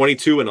 boom,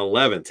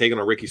 22-11, taking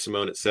on Ricky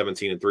Simone at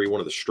 17-3,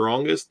 one of the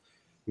strongest,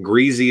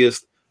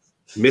 greasiest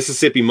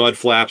Mississippi mud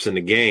flaps in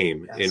the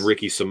game. Yes. In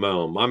Ricky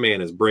Simone, my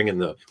man is bringing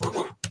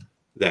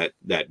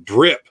that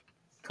drip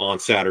on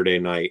Saturday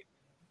night.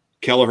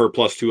 Kelleher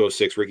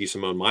 +206, Ricky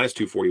Simone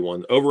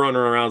 -241. Over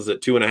under rounds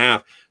at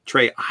 2.5.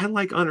 Trey, I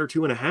like under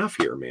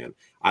 2.5 here, man.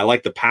 I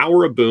like the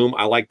power of Boom.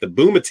 I like the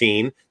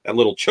Boomatine, that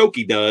little choke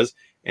he does.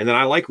 And then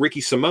I like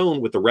Ricky Simone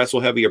with the wrestle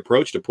heavy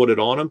approach to put it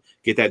on him,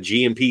 get that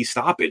GMP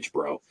stoppage,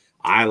 bro.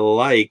 I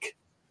like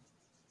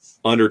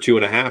under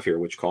 2.5 here,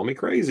 which call me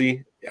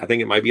crazy. I think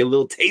it might be a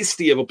little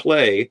tasty of a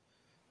play.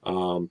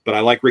 But I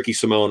like Ricky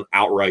Simone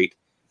outright.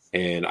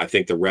 And I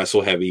think the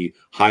wrestle heavy,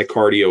 high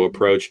cardio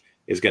approach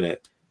is gonna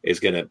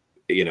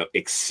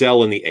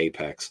excel in the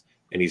apex,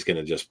 and he's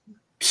gonna just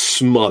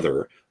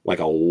smother like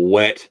a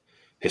wet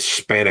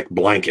Hispanic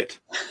blanket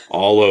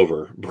all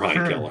over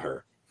Brian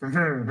Kelleher.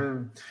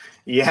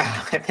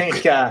 Yeah, I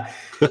think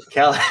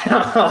Kelly.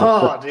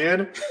 Oh,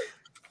 dude,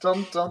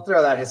 don't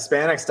throw that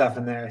Hispanic stuff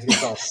in there.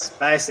 It's all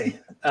spicy.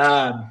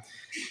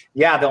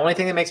 Yeah, the only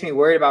thing that makes me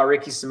worried about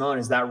Ricky Simón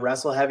is that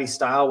wrestle heavy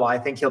style. While I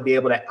think he'll be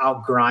able to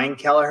outgrind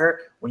Kelleher,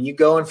 when you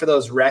go in for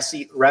those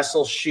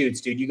wrestle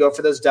shoots, dude, you go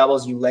for those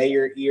doubles, you lay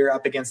your ear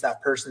up against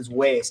that person's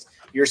waist,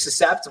 you're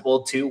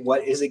susceptible to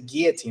what is a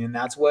guillotine, and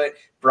that's what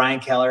Brian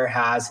Kelleher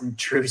has in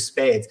true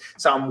spades.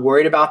 So I'm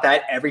worried about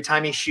that. Every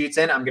time he shoots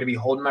in, I'm going to be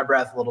holding my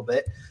breath a little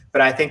bit,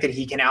 but I think that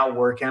he can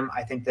outwork him.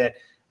 I think that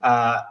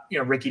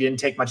Ricky didn't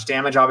take much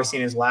damage, obviously,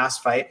 in his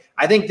last fight.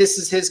 I think this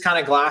is his kind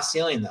of glass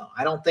ceiling, though.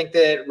 I don't think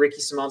that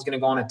Ricky Simón's going to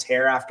go on a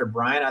tear after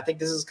Brian. I think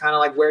this is kind of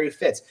like where he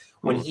fits.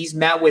 When he's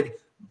met with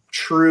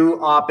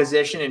true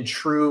opposition and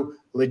true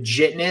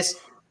legitness,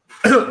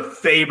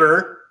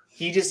 Faber,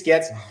 he just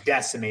gets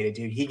decimated,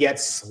 dude. He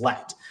gets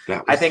slept.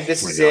 I think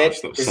this is it.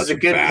 This is a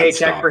good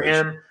paycheck for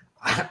him.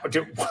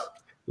 It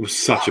was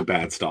such a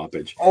bad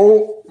stoppage.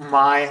 Oh,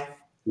 my.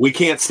 We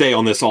can't stay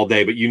on this all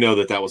day, but you know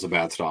that was a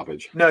bad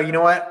stoppage. No, you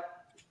know what?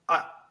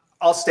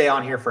 I'll stay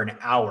on here for an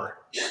hour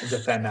to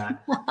defend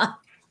that.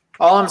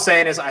 All I'm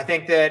saying is I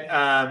think that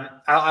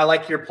I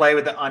like your play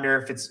with the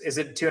under. Is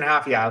it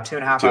 2.5? Yeah,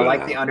 2.5. I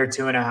like the under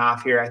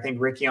 2.5 here. I think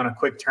Ricky on a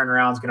quick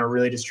turnaround is going to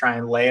really just try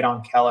and lay it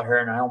on Kelleher,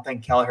 and I don't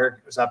think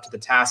Kelleher was up to the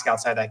task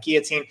outside that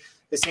guillotine.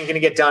 This thing's going to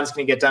get done. It's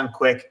going to get done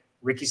quick.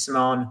 Ricky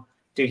Simón,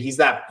 dude, he's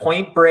that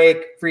Point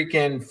Break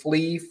freaking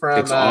flea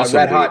from awesome,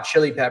 Red Hot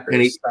Chili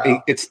Peppers.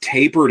 And it's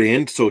tapered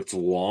in, so it's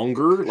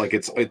longer. Like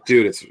it's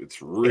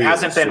really. It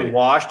hasn't been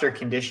washed or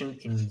conditioned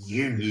in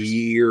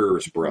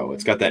years, bro.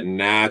 It's got that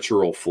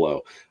natural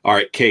flow. All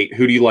right, Kate,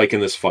 who do you like in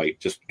this fight?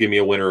 Just give me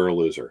a winner or a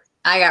loser.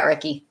 I got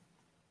Ricky.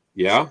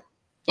 Yeah.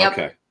 Yep.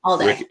 Okay. All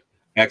day. Ricky.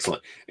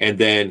 Excellent. And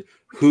then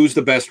who's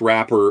the best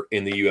rapper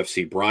in the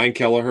UFC? Brian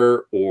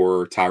Kelleher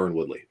or Tyron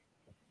Woodley?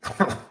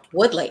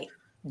 Woodley.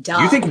 Duh.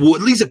 You think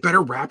Woodley's a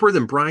better rapper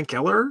than Brian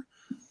Kelleher?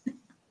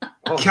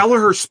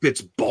 Kelleher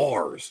spits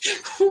bars.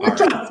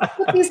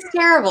 He's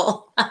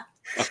terrible.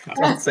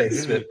 Don't say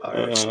spit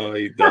bars.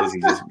 He does.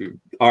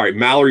 All right.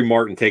 Mallory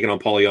Martin taking on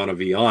Polyana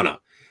Viana.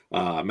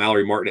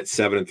 Mallory Martin at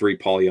 7-3.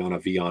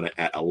 Polyana Viana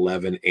at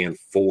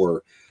 11-4.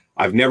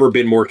 I've never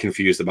been more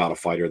confused about a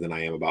fighter than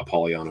I am about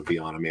Polyana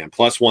Viana, man.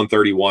 Plus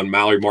 131.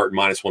 Mallory Martin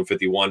minus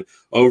 151.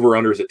 Over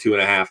unders at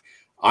 2.5.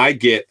 I'm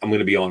going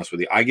to be honest with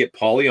you. I get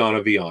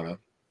Polyana Viana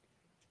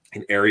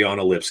and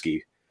Ariana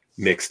Lipski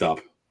mixed up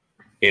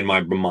in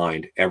my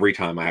mind every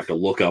time. I have to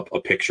look up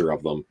a picture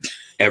of them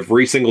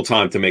every single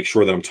time to make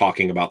sure that I'm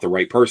talking about the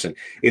right person.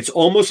 It's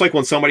almost like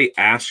when somebody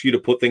asks you to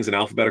put things in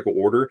alphabetical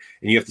order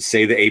and you have to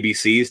say the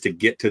ABCs to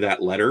get to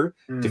that letter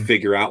to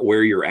figure out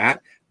where you're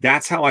at.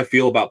 That's how I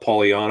feel about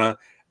Polyana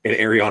and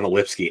Ariana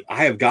Lipski.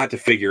 I have got to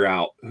figure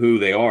out who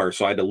they are.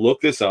 So I had to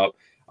look this up.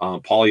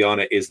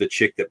 Polyana is the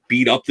chick that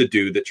beat up the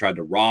dude that tried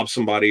to rob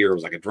somebody or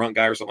was like a drunk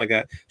guy or something like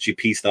that. She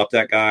pieced up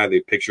that guy.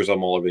 The pictures of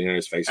him all over the internet,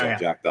 his face all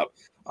jacked up.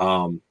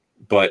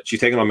 But she's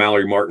taking on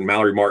Mallory Martin.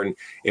 Mallory Martin,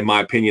 in my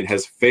opinion,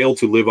 has failed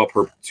to live up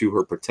to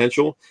her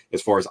potential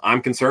as far as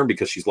I'm concerned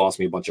because she's lost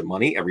me a bunch of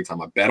money every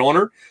time I bet on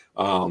her.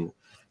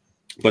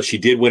 But she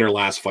did win her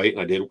last fight,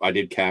 and I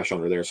did cash on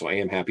her there, so I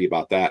am happy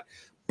about that.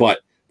 But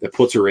that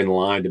puts her in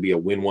line to be a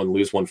win one,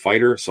 lose one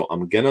fighter. So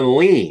I'm going to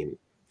lean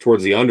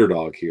towards the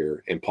underdog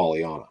here in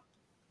Polyana.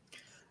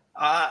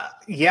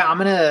 Yeah, I'm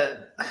going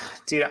to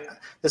 – dude,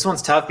 this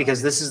one's tough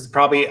because this is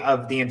probably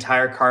of the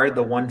entire card,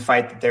 the one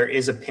fight that there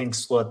is a pink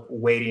slip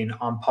waiting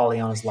on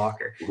Polyana's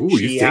locker. Ooh,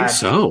 you think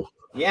so?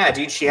 Yeah,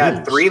 dude, she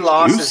had 3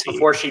 losses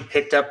before she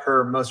picked up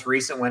her most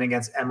recent win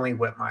against Emily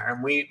Whitmire.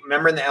 And we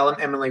remember in the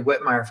Emily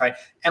Whitmire fight,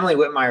 Emily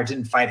Whitmire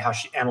didn't fight how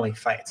Emily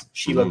fights.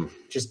 She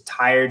looked just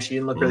tired. She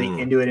didn't look really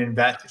into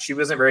it. She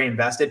wasn't very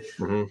invested.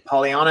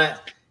 Polyana,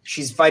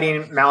 she's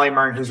fighting Mallory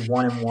Martin, who's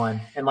 1-1.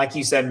 And like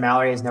you said,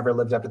 Mallory has never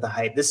lived up to the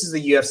hype. This is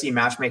the UFC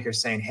matchmaker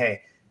saying,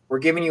 hey, we're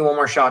giving you one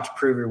more shot to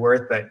prove your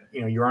worth, but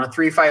you're on a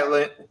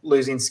 3-fight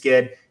losing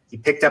skid. You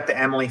picked up the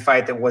Emily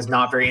fight that was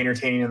not very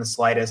entertaining in the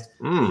slightest.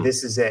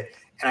 This is it.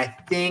 And I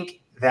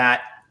think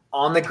that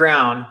on the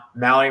ground,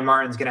 Mallory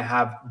Martin's going to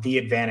have the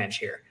advantage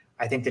here.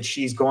 I think that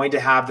she's going to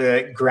have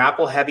the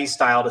grapple heavy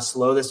style to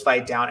slow this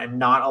fight down and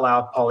not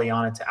allow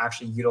Polyana to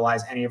actually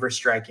utilize any of her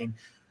striking.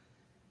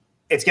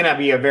 It's going to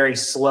be a very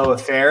slow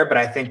affair, but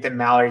I think that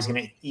Mallory's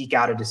going to eke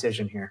out a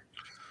decision here.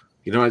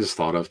 You know, I just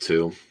thought of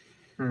too.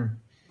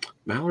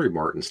 Mallory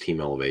Martin's team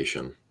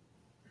elevation.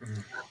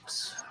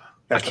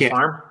 That's the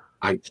farm.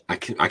 I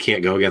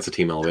can't go against a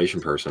team elevation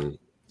person.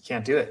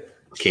 Can't do it.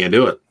 Can't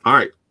do it. All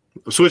right.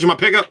 I'm switching my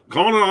pickup.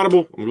 Calling an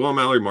audible. I'm going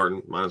Mallory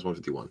Martin, minus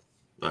 151.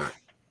 All right.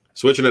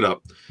 Switching it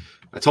up.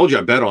 I told you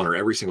I bet on her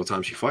every single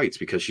time she fights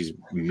because she's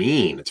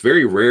mean. It's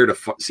very rare to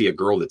see a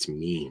girl that's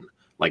mean.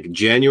 Like,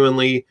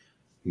 genuinely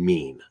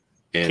mean.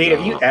 And, Kate,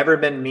 have you ever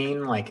been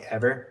mean, like,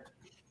 ever?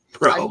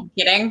 Bro. Are you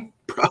kidding?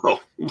 Bro,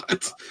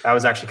 what? That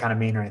was actually kind of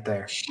mean right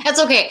there.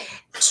 That's okay.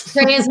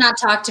 Trey has not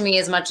talked to me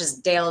as much as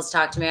Dale has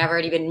talked to me. I've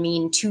already been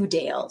mean to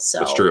Dale. So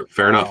that's true.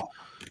 Fair enough.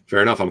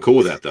 Fair enough. I'm cool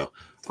with that, though.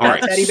 All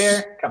right. Teddy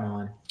bear? Come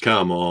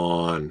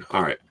on.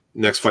 All right.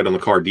 Next fight on the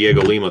card,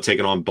 Diego Lima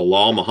taking on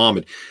Bilal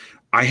Muhammad.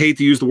 I hate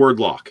to use the word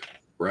lock,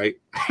 right?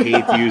 I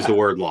hate to use the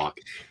word lock.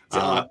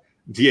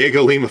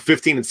 Diego Lima,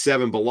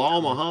 15-7.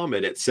 Bilal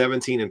Muhammad at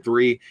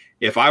 17-3.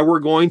 If I were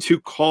going to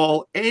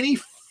call any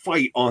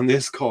fight on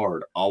this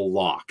card a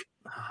lock,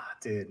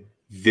 dude,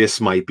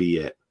 this might be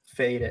it.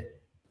 Fade it.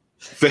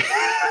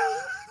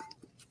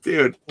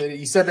 Dude.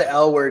 You said the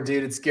L word,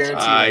 dude. It's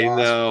guaranteed. I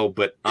know,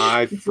 but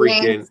I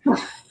freaking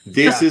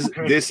this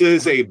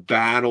is a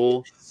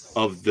battle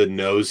of the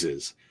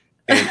noses.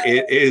 And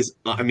it is,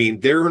 I mean,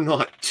 there are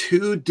not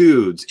two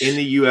dudes in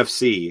the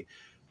UFC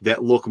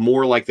that look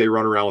more like they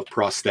run around with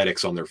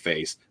prosthetics on their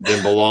face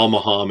than Bilal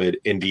Muhammad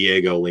and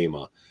Diego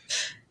Lima.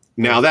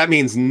 Now, that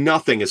means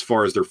nothing as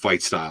far as their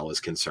fight style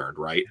is concerned,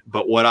 right?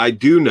 But what I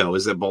do know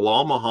is that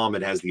Bilal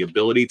Muhammad has the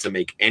ability to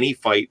make any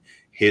fight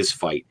his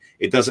fight.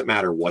 It doesn't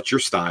matter what your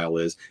style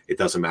is. It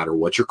doesn't matter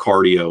what your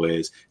cardio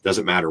is. It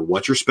doesn't matter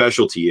what your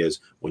specialty is.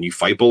 When you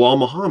fight Bilal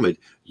Muhammad,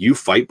 you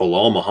fight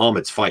Bilal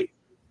Muhammad's fight.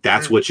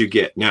 That's what you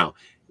get. Now,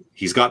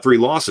 he's got 3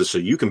 losses, so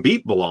you can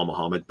beat Bilal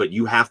Muhammad, but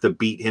you have to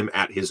beat him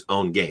at his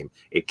own game.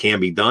 It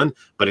can be done,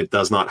 but it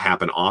does not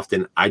happen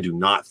often. I do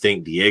not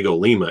think Diego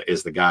Lima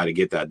is the guy to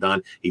get that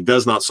done. He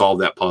does not solve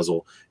that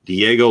puzzle.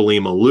 Diego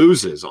Lima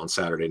loses on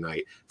Saturday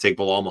night. Take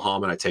Bilal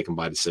Muhammad. I take him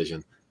by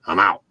decision. I'm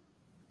out.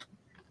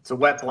 It's a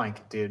wet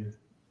blanket, dude.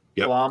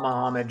 Yep. Bilal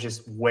Muhammad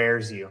just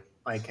wears you.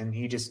 And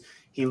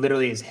he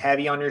literally is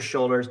heavy on your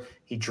shoulders.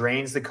 He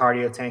drains the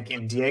cardio tank,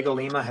 and Diego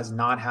Lima has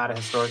not had a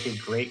historically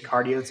great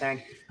cardio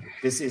tank.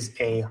 This is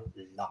a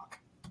lock.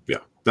 Yeah.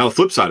 Now, the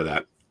flip side of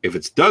that, if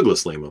it's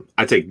Douglas Lima,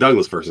 I take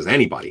Douglas versus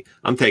anybody.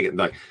 I'm taking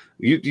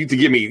you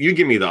give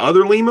me the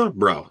other Lima,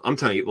 bro. I'm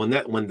telling you,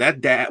 when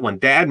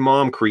dad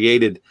mom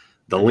created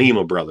the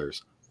Lima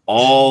brothers,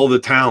 all the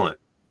talent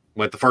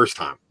went the first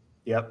time.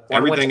 Yep.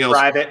 Everything else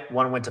private,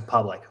 one went to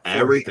public.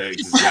 Everything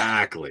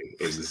exactly,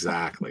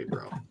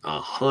 bro.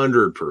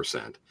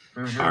 100%.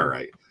 All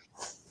right.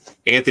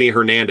 Anthony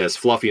Hernandez,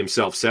 Fluffy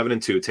himself,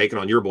 7-2, taking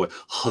on your boy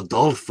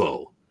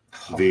Rodolfo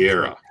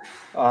Vieira.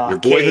 Your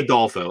boy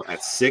Rodolfo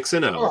at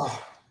 6-0.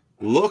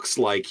 Looks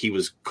like he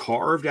was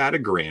carved out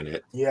of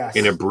granite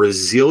in a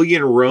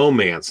Brazilian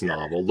romance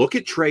novel. Look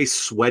at Trey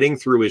sweating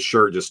through his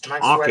shirt just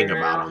talking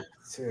about him.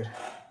 Dude.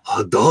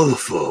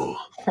 Rodolfo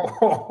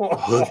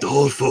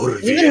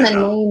Vieira. Even the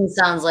name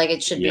sounds like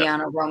it should be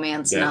on a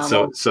romance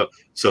novel. So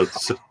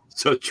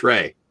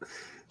Trey,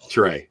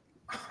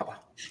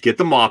 get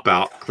the mop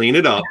out, clean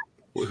it up.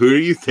 Who do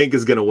you think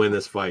is going to win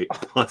this fight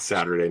on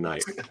Saturday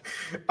night?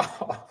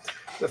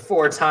 The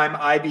 4-time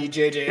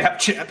IBJJF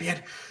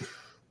champion.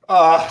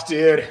 Oh,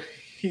 dude.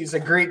 He's a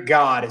Greek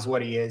god is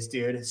what he is,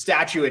 dude. A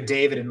statue of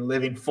David in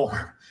living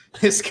form.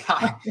 This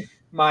guy,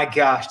 my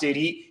gosh, dude.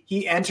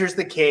 He enters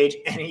the cage,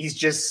 and he's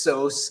just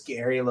so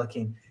scary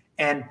looking.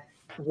 And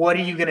what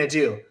are you going to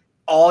do?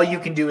 All you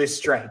can do is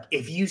strike.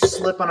 If you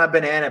slip on a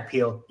banana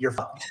peel, you're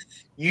fucked.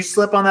 You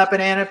slip on that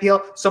banana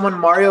peel, someone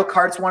Mario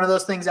Kart's one of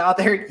those things out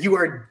there, you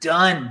are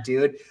done,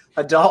 dude.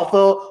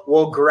 Adolfo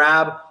will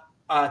grab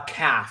a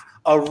calf,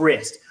 a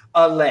wrist,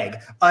 a leg,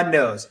 a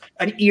nose,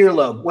 an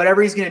earlobe,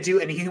 whatever he's going to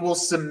do, and he will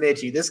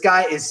submit you. This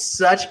guy is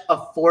such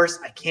a force.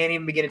 I can't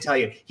even begin to tell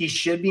you. He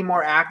should be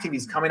more active.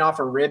 He's coming off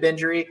a rib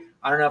injury.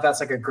 I don't know if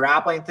that's like a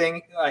grappling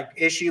thing,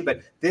 issue,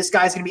 but this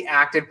guy's going to be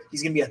active.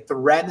 He's going to be a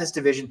threat in this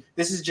division.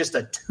 This is just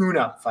a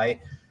tune-up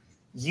fight.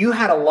 You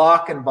had a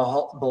lock in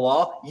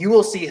Bilal. You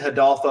will see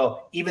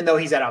Rodolfo, even though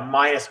he's at a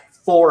minus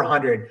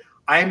 400.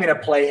 I am going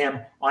to play him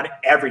on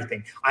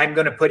everything. I'm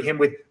going to put him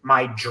with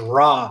my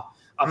draw.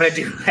 I'm going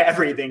to do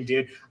everything,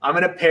 dude. I'm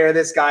going to pair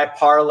this guy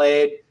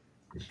parlayed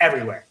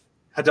everywhere.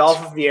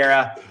 Rodolfo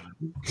Vieira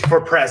for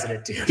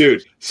president, dude.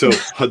 Dude, so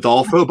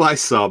Rodolfo by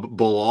sub,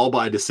 Bilal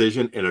by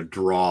decision, and a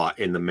draw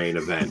in the main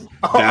event.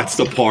 That's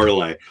the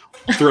parlay.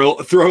 Throw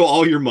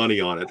all your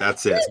money on it.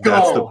 That's it.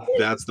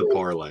 That's the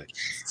parlay.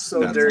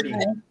 So dirty.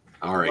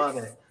 All right. Love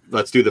it.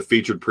 Let's do the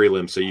featured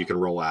prelim so you can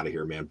roll out of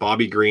here, man.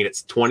 Bobby Green,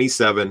 it's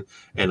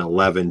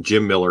 27-11.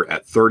 Jim Miller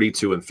at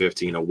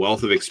 32-15. A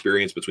wealth of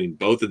experience between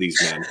both of these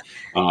men.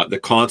 The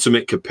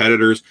consummate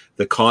competitors,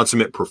 the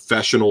consummate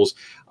professionals.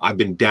 I've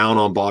been down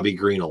on Bobby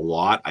Green a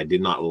lot. I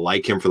did not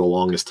like him for the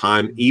longest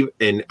time.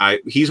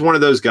 He's one of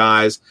those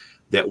guys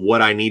that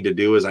what I need to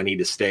do is I need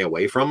to stay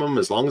away from him.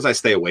 As long as I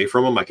stay away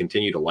from him, I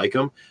continue to like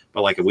him.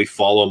 But like if we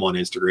follow him on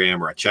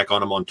Instagram or I check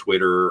on him on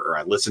Twitter or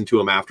I listen to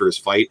him after his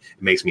fight,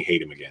 it makes me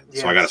hate him again.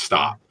 Yes. So I got to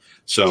stop.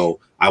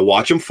 So I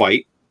watch him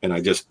fight and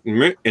and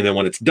then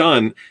when it's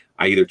done,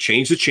 I either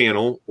change the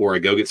channel or I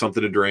go get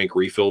something to drink,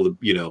 refill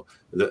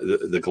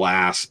the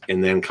glass,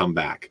 and then come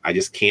back. I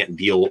just can't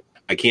deal.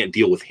 I can't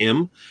deal with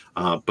him.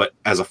 But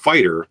as a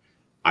fighter,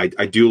 I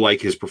do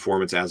like his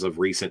performance as of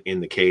recent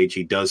in the cage.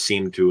 He does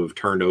seem to have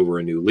turned over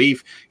a new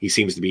leaf. He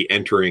seems to be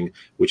entering,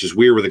 which is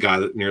weird with a guy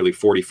that nearly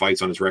 40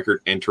 fights on his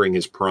record, entering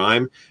his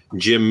prime.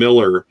 Jim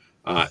Miller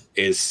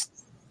is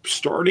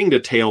starting to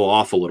tail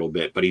off a little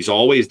bit, but he's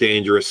always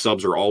dangerous.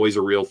 Subs are always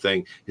a real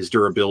thing. His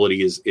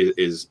durability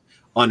is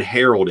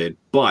unheralded,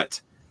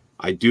 but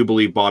I do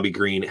believe Bobby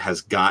Green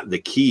has got the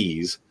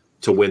keys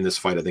to win this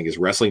fight. I think his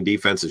wrestling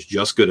defense is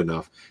just good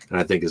enough, and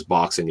I think his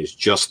boxing is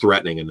just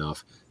threatening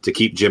enough to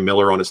keep Jim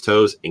Miller on his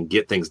toes and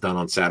get things done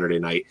on Saturday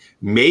night.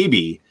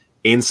 Maybe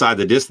inside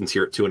the distance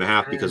here at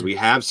 2.5, because we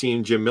have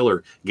seen Jim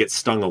Miller get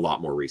stung a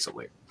lot more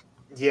recently.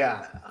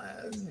 Yeah.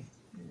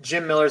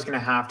 Jim Miller's going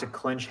to have to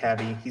clinch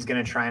heavy. He's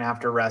going to try and have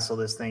to wrestle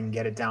this thing,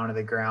 get it down to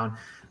the ground.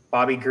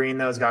 Bobby Green,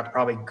 though, has got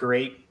probably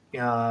great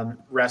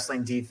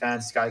wrestling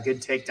defense, got a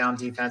good takedown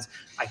defense.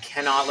 I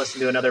cannot listen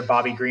to another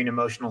Bobby Green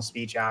emotional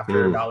speech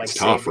after about like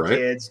tough, save the right?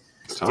 kids.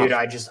 Dude,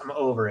 I'm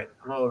over it.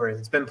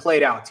 It's been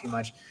played out too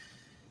much.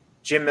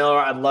 Jim Miller,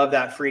 I love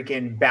that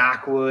freaking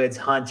backwoods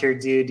hunter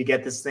dude to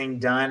get this thing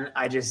done.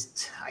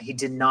 He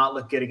did not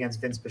look good against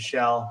Vince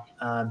Pichel.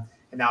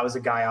 And that was a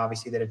guy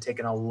obviously that had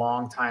taken a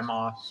long time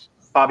off.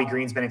 Bobby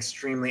Green's been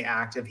extremely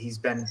active. He's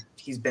been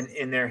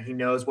in there. He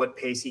knows what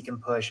pace he can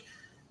push.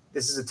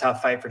 This is a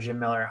tough fight for Jim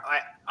Miller.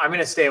 I'm going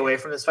to stay away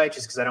from this fight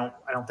just because I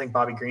don't think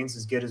Bobby Green's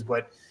as good as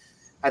what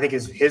I think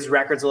his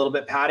record's a little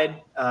bit padded.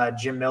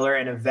 Jim Miller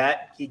and a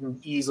vet, he can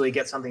easily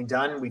get something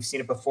done. We've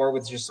seen it before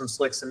with just some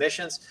slick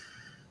submissions.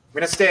 I'm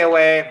going to stay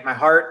away. My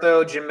heart,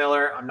 though, Jim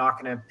Miller, I'm not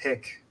going to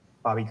pick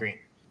Bobby Green.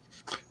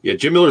 Yeah,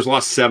 Jim Miller's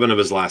lost 7 of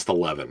his last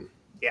 11.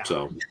 Yeah.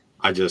 So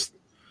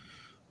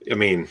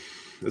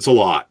it's a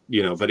lot,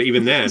 but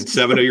even then,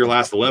 7 of your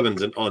last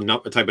 11's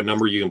a type of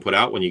number you can put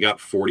out when you got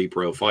 40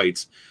 pro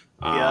fights.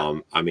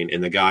 And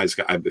the guys,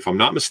 if I'm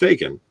not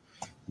mistaken,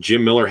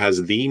 Jim Miller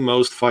has the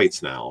most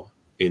fights now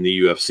in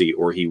the UFC,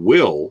 or he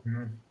will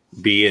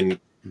be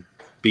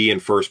in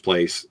first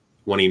place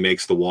when he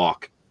makes the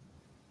walk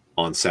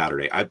on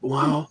Saturday.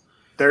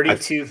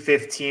 32,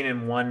 15,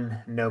 and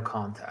 1 no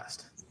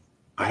contest.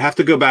 I have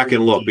to go back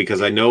and look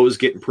because I know it was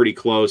getting pretty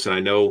close, and I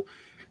know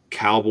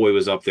Cowboy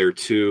was up there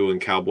too, and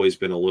Cowboy's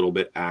been a little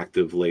bit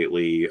active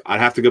lately.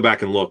 I'd have to go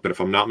back and look, but if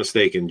I'm not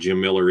mistaken, Jim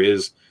Miller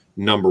is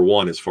number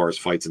 1 as far as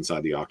fights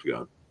inside the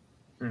octagon.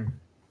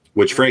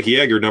 Which Frankie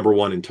Edgar number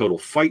 1 in total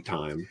fight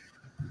time,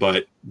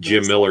 but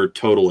Jim Miller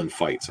total in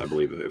fights, I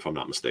believe, if I'm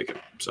not mistaken.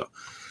 So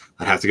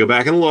I'd have to go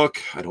back and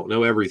look. I don't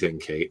know everything,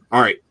 Kate.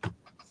 All right,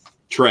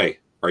 Trey,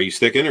 are you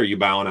sticking or are you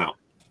bowing out?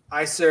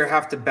 I, sir,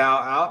 have to bow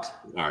out.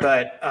 All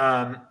right.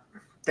 But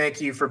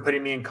thank you for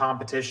putting me in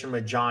competition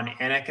with John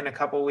Anik in a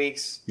couple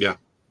weeks. Yeah,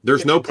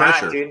 there's no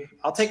pressure. Dude.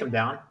 I'll take him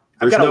down.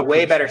 I've got a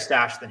way better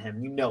stash than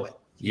him. You know it.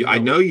 I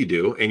know you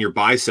do, and your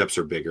biceps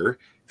are bigger,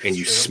 and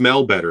you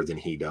smell better than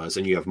he does,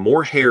 and you have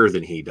more hair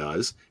than he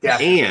does,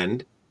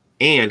 and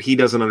he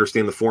doesn't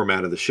understand the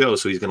format of the show,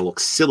 so he's going to look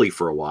silly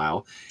for a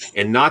while.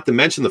 And not to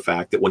mention the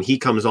fact that when he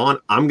comes on,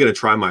 I'm going to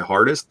try my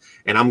hardest,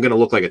 and I'm going to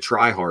look like a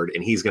tryhard,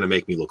 and he's going to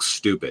make me look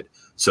stupid.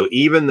 So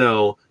even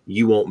though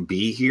you won't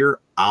be here,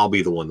 I'll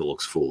be the one that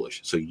looks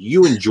foolish. So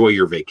you enjoy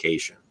your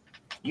vacation.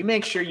 You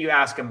make sure you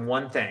ask him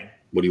one thing.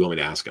 What do you want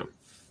me to ask him?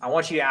 I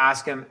want you to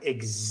ask him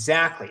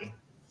exactly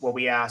what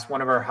we asked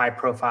one of our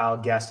high-profile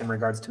guests in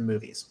regards to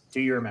movies.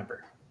 Do you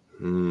remember?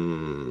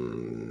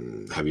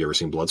 Have you ever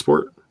seen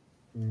Bloodsport?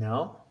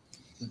 No.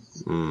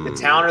 The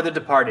Town or The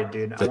Departed,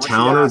 dude. The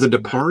Town or The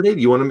Departed?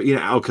 You want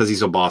him, because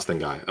he's a Boston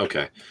guy.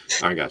 Okay.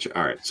 I got you.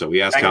 All right. So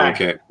we asked Calvin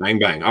K. Bang,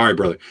 bang. All right,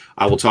 brother.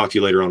 I will talk to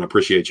you later on. I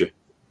appreciate you.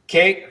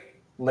 Kate,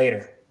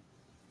 later.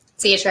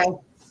 See you, Trey.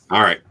 All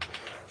right.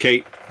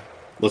 Kate,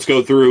 let's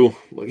go through.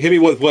 Hit me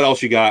with what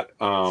else you got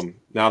now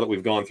that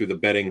we've gone through the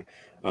betting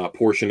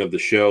portion of the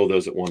show.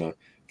 Those that want to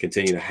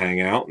continue to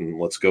hang out, and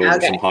let's go over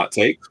some hot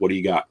takes. What do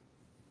you got?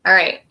 All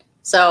right.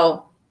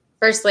 So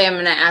firstly, I'm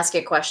going to ask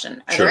you a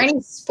question. Are there any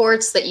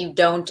sports that you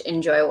don't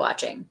enjoy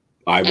watching?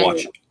 I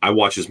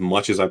watch as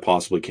much as I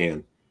possibly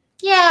can.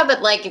 Yeah,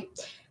 but like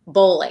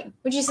bowling.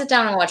 Would you sit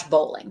down and watch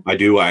bowling? I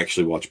do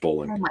actually watch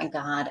bowling. Oh my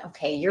God.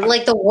 Okay. You're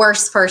like the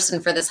worst person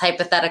for this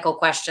hypothetical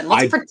question.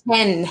 Let's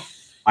pretend.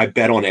 I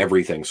bet on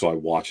everything, so I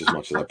watch as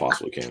much as I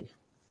possibly can.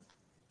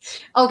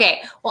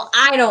 Okay. Well,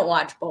 I don't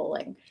watch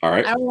bowling. All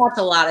right. I don't watch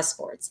a lot of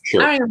sports.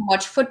 Sure. I don't even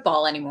watch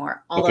football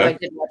anymore, although I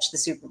did watch the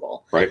Super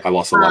Bowl. Right. I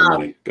lost a lot of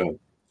money. Go ahead.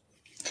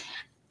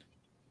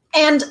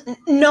 And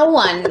no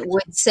one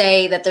would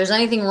say that there's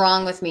anything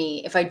wrong with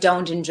me if I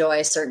don't enjoy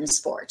a certain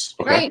sport,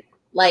 right?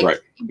 Like,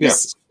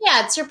 it's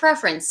your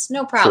preference.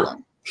 No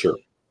problem. Sure.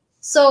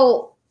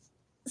 So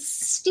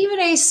Stephen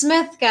A.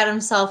 Smith got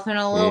himself in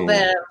a little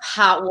bit of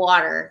hot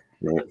water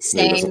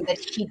saying that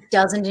he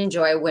doesn't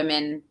enjoy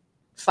women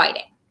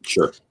fighting.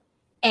 Sure.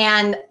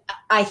 And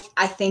I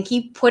think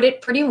he put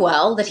it pretty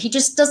well, that he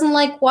just doesn't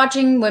like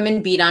watching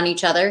women beat on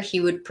each other. He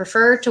would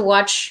prefer to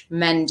watch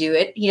men do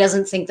it. He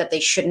doesn't think that they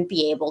shouldn't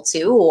be able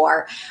to,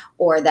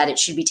 or that it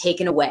should be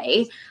taken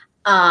away.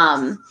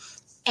 And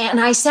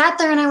I sat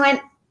there and I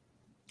went,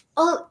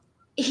 oh,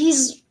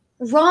 he's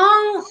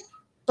wrong,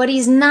 but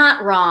he's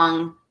not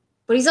wrong.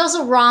 But he's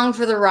also wrong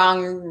for the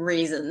wrong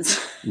reasons.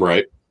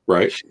 Right.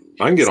 I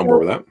can get on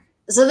board with that.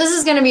 So this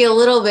is going to be a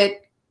little bit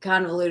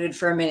convoluted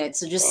for a minute,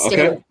 so just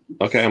stay with me.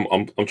 Okay,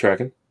 I'm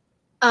tracking.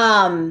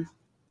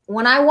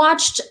 When I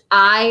watched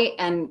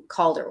and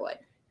Calderwood,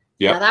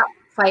 now that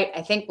fight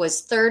I think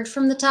was third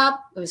from the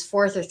top. It was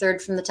fourth or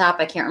third from the top.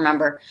 I can't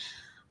remember.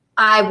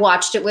 I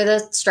watched it with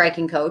a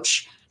striking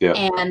coach, Yeah.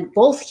 and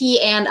both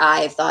he and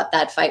I thought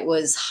that fight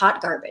was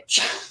hot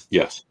garbage.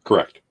 Yes,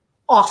 correct.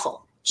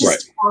 Awful.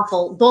 Just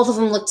awful. Both of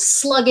them looked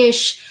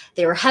sluggish.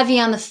 They were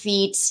heavy on the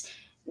feet.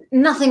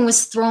 Nothing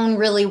was thrown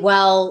really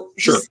well.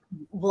 Sure. Just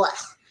blech.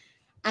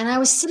 And I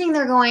was sitting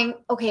there going,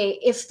 okay,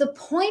 if the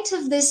point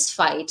of this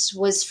fight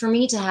was for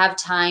me to have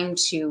time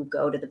to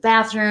go to the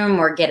bathroom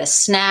or get a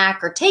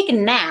snack or take a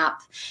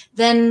nap,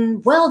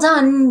 then well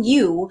done,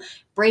 you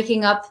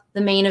breaking up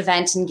the main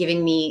event and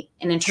giving me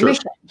an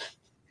intermission. Sure.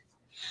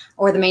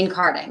 Or the main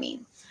card, I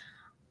mean.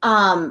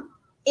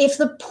 If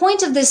the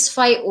point of this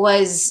fight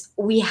was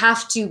we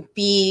have to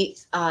be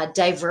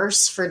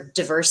diverse for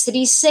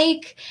diversity's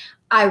sake,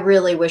 I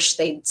really wish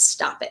they'd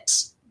stop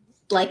it.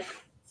 Like,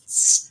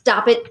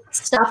 stop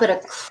it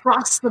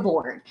across the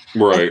board.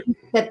 Right.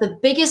 That the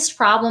biggest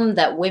problem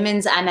that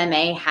women's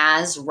MMA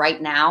has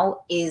right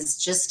now is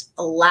just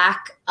a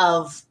lack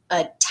of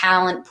a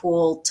talent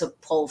pool to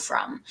pull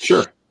from.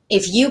 Sure.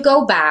 If you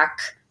go back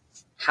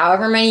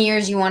however many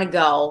years you want to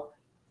go,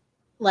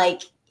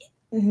 like,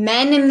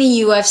 men in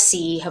the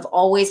UFC have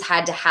always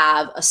had to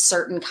have a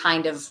certain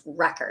kind of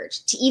record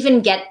to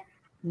even get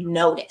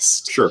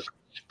noticed. Sure.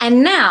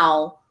 And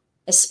now,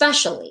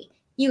 especially,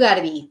 you got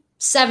to be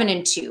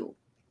 7-2,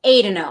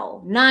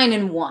 8-0,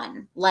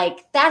 9-1.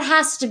 Like, that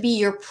has to be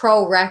your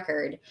pro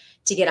record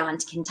to get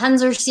onto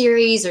Contender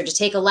Series or to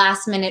take a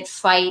last minute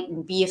fight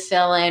and be a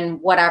fill-in,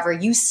 whatever.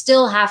 You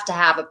still have to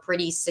have a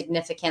pretty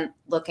significant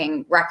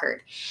looking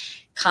record.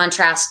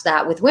 Contrast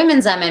that with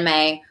women's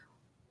MMA,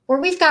 where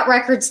we've got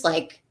records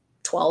like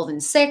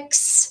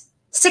 12-6,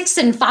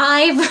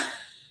 6-5,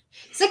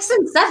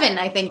 6-7,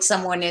 I think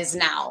someone is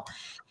now.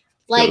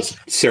 Like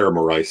Sarah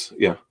Morais,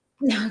 yeah.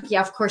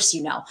 Yeah, of course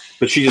you know.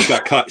 But she just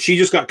got cut. She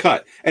just got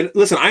cut. And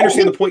listen, I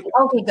understand the point.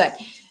 Okay, good.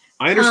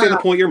 I understand the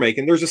point you're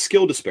making. There's a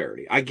skill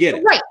disparity. I get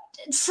it. Right.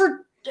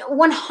 For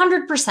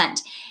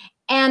 100%.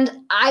 And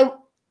I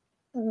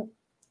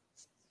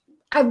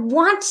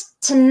want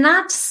to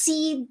not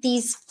see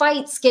these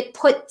fights get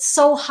put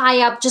so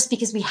high up just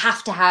because we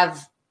have to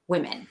have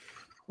women.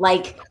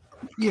 Like,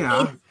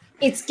 yeah.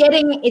 It's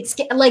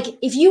like,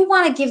 if you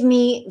want to give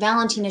me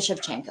Valentina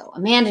Shevchenko,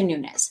 Amanda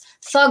Nunes,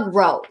 Thug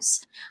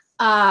Rose,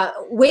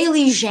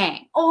 Weili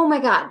Zhang, oh my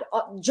God,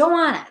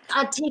 Joanna,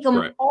 I'd take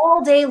them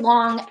all day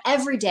long,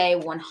 every day,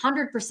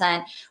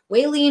 100%.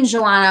 Weili and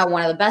Joanna,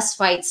 one of the best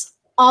fights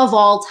of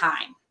all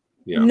time.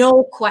 Yeah.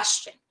 No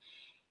question.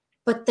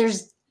 But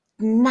there's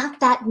not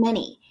that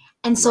many.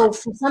 And so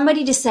for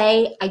somebody to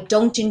say, I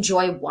don't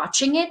enjoy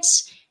watching it,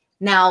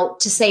 now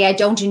to say I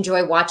don't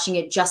enjoy watching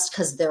it just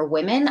because they're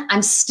women,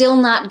 I'm still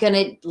not going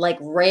to like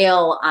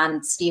rail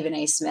on Stephen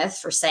A. Smith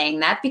for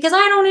saying that, because I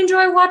don't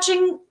enjoy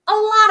watching a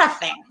lot of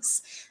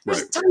things.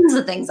 There's tons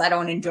of things I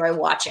don't enjoy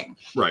watching.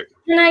 Right.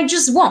 And I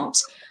just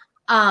won't.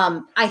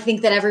 I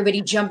think that everybody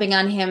jumping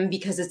on him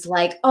because it's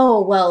like,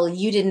 oh, well,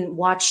 you didn't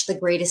watch the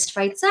greatest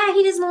fights.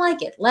 He doesn't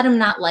like it. Let him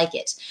not like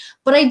it.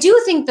 But I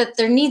do think that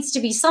there needs to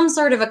be some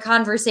sort of a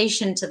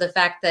conversation to the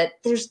fact that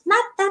there's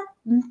not that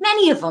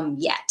many of them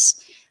yet.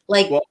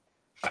 Like, well,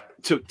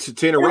 to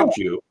interrupt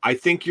you, I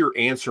think you're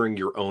answering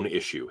your own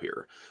issue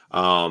here.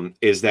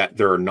 Is that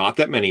there are not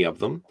that many of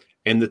them,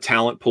 and the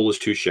talent pool is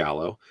too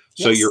shallow.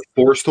 So you're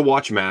forced to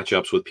watch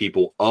matchups with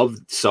people of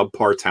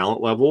subpar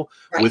talent level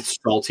with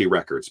salty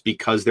records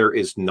because there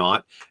is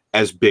not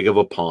as big of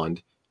a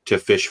pond to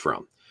fish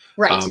from.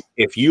 Right.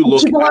 If you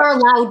look, people are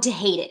allowed to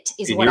hate it,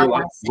 is what I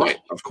want to say. Right.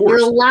 Of course.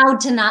 You're allowed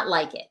to not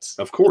like it.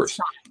 Of course.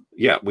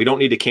 Yeah. We don't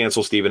need to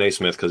cancel Stephen A.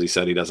 Smith because he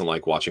said he doesn't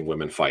like watching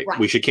women fight. Right.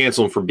 We should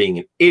cancel him for being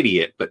an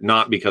idiot, but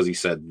not because he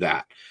said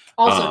that.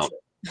 Also true.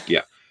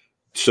 Yeah.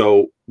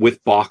 So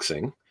with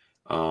boxing,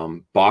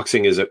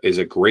 boxing is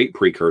a great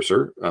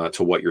precursor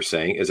to what you're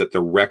saying, is that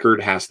the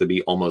record has to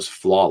be almost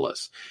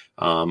flawless.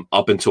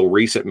 Up until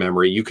recent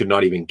memory, you could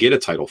not even get a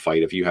title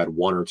fight if you had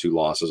 1 or 2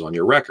 losses on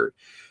your record.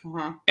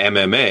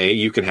 MMA,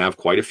 you can have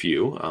quite a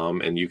few,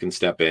 and you can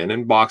step in,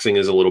 and boxing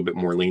is a little bit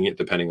more lenient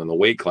depending on the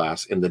weight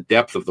class and the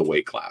depth of the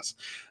weight class.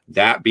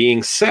 That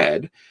being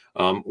said,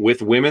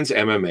 with women's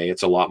MMA,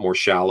 it's a lot more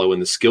shallow,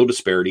 and the skill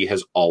disparity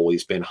has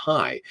always been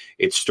high.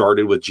 It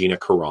started with Gina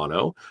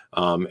Carano,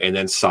 and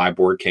then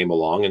Cyborg came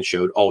along and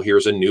showed, oh,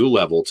 here's a new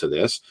level to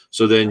this.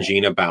 So then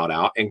Gina bowed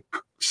out, and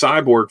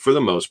Cyborg, for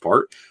the most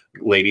part,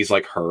 ladies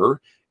like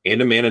her and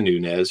Amanda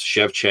Nunes,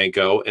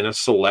 Shevchenko, and a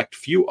select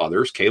few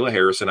others, Kayla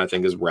Harrison, I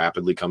think, is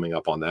rapidly coming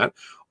up on that,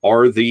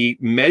 are the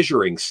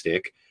measuring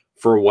stick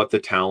for what the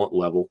talent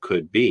level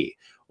could be.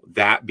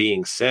 That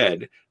being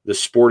said, the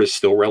sport is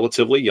still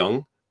relatively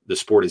young. The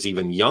sport is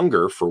even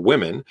younger for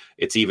women.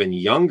 It's even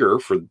younger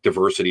for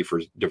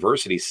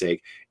diversity's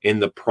sake.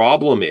 And the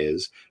problem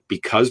is,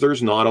 because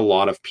there's not a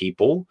lot of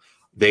people,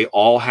 they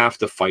all have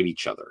to fight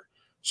each other.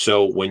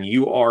 So when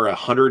you are a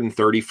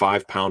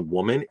 135-pound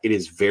woman, it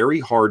is very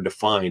hard to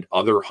find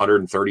other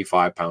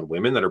 135-pound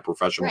women that are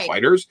professional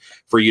fighters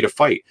for you to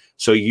fight.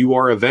 So you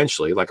are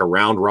eventually, like a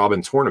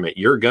round-robin tournament,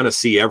 you're going to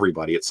see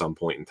everybody at some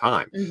point in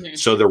time.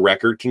 So the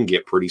record can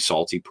get pretty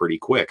salty pretty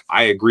quick.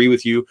 I agree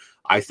with you.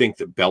 I think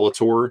that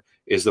Bellator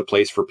is the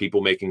place for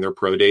people making their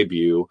pro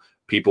debut,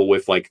 people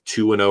with like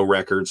 2-0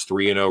 records,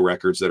 3-0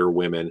 records that are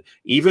women,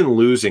 even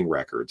losing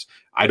records.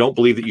 I don't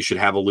believe that you should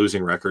have a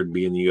losing record and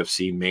be in the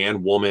UFC,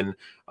 man, woman,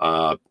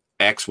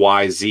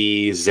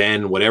 XYZ,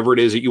 Zen, whatever it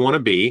is that you want to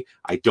be.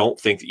 I don't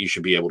think that you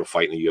should be able to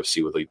fight in the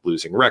UFC with a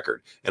losing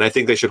record. And I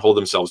think they should hold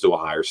themselves to a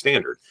higher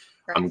standard.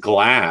 Right. I'm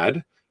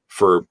glad,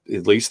 for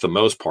at least the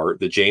most part,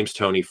 the James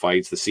Toney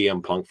fights, the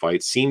CM Punk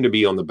fights seem to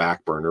be on the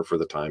back burner for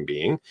the time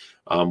being.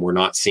 We're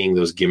not seeing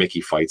those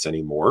gimmicky fights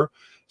anymore.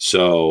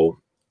 So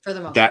for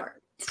the most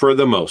part. For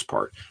the most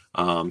part.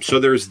 So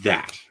there's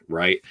that,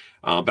 right?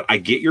 But I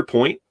get your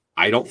point.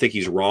 I don't think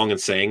he's wrong in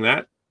saying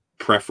that.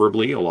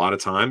 Preferably, a lot of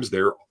times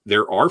there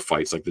are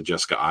fights like the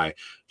Jessica Eye,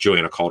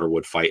 Joanna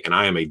Calderwood fight, and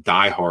I am a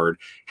diehard,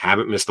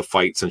 haven't missed a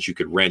fight since you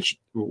could rent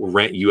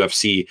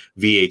UFC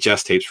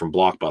VHS tapes from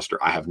Blockbuster.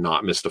 I have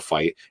not missed a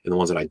fight, and the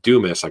ones that I do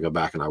miss, I go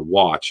back and I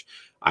watch.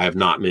 I have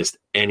not missed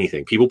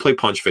anything. People play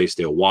punch face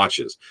deal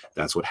watches.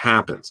 That's what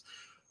happens.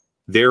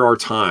 There are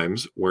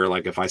times where,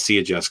 like, if I see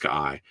a Jessica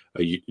Eye,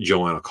 a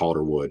Joanna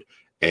Calderwood,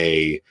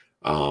 a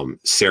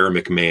Sarah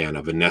McMahon,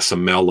 a Vanessa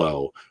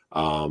Mello,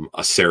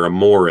 a Sarah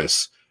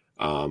Morris,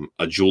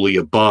 a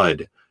Julia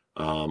Budd,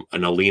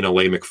 an Alina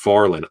Leigh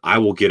McFarlane, I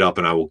will get up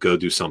and I will go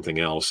do something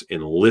else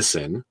and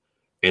listen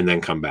and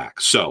then come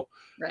back. So,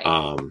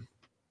 right.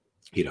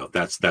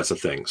 That's a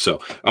thing.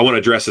 So I want to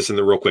address this in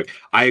the real quick.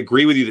 I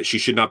agree with you that she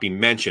should not be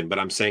mentioned, but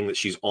I'm saying that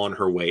she's on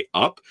her way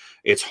up.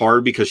 It's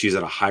hard because she's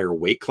at a higher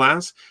weight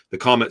class. The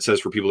comment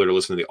says, for people that are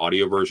listening to the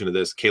audio version of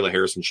this, Kayla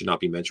Harrison should not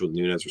be mentioned with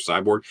Nunes or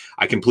Cyborg.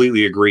 I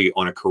completely agree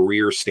on a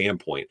career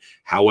standpoint.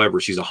 However,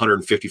 she's a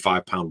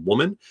 155-pound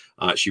woman.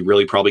 She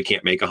really probably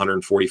can't make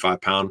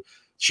 145-pound.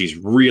 She's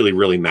really,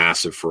 really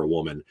massive for a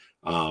woman.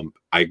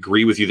 I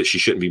agree with you that she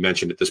shouldn't be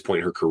mentioned at this point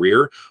in her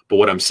career. But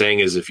what I'm saying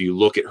is, if you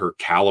look at her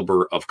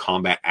caliber of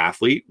combat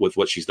athlete with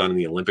what she's done in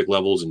the Olympic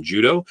levels in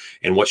judo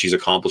and what she's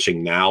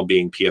accomplishing now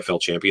being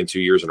PFL champion 2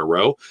 years in a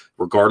row,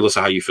 regardless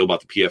of how you feel about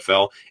the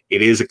PFL,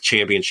 it is a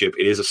championship.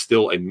 It is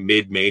still a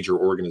mid-major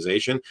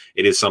organization.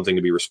 It is something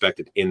to be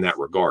respected in that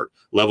regard.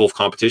 Level of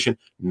competition,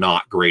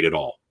 not great at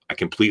all. I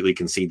completely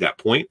concede that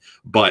point.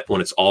 But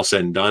when it's all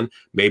said and done,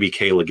 maybe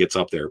Kayla gets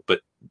up there.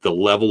 But the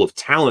level of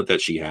talent that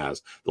she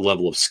has, the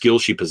level of skill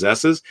she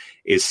possesses,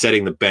 is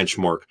setting the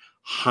benchmark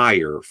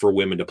higher for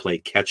women to play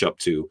catch up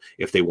to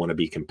if they want to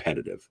be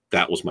competitive.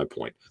 That was my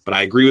point. But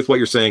I agree with what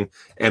you're saying,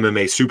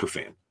 MMA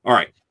superfan. All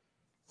right.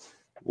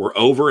 We're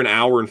over an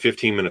hour and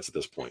 15 minutes at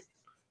this point.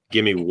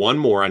 Give me one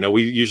more. I know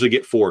we usually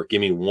get 4.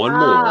 Give me one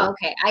more.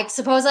 Okay. I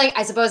suppose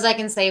I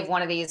can save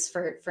one of these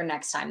for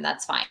next time.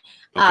 That's fine.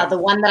 Okay. The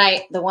one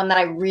that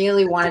I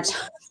really want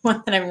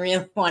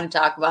to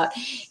talk about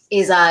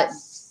is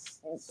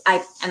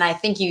I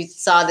think you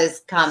saw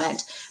this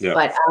comment, yeah.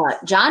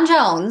 But Jon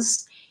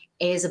Jones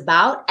is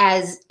about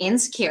as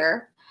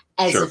insecure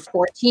as a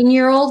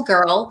 14-year-old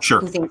girl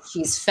who thinks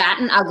she's fat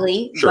and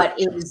ugly, but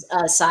is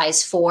a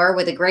size 4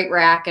 with a great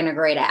rack and a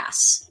great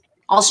ass.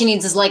 All she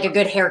needs is like a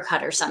good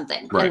haircut or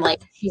something. Right. And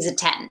like she's a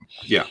 10.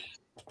 Yeah.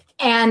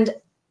 And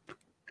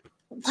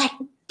like,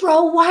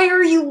 bro, why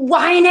are you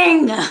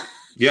whining?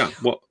 Yeah.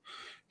 Well,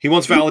 he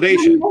wants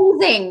validation.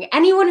 Amazing.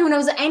 Anyone who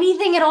knows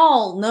anything at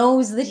all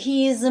knows that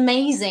he is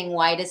amazing.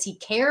 Why does he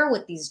care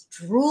what these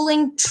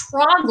drooling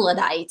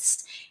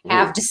troglodytes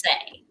have to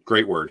say?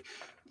 Great word.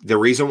 The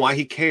reason why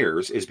he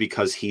cares is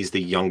because he's the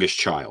youngest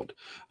child.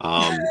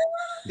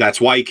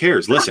 That's why he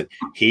cares. Listen,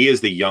 he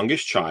is the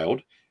youngest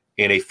child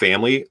in a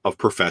family of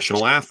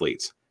professional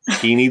athletes.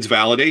 He needs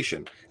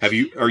validation.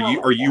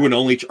 Are you an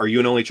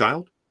only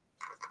child?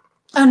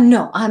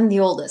 No, I'm the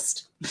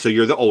oldest. So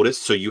you're the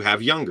oldest. So you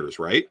have youngers,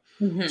 right?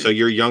 Mm-hmm. So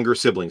your younger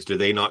siblings, do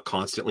they not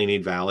constantly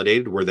need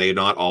validated? Were they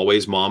not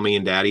always mommy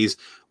and daddy's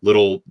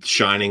little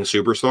shining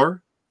superstar?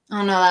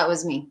 Oh, no, that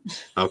was me.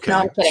 Okay. No,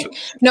 I'm kidding.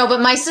 No,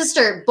 but my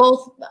sister,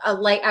 both,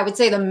 like, I would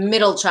say the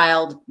middle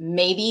child,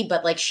 maybe,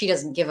 but like, she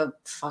doesn't give a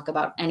fuck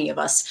about any of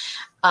us.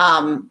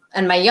 And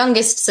my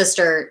youngest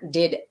sister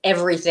did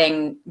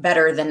everything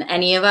better than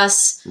any of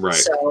us. Right.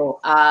 So,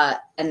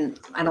 and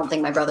I don't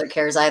think my brother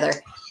cares either.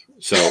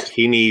 So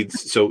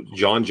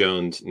Jon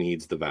Jones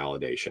needs the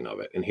validation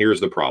of it. And here's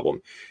the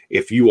problem.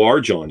 If you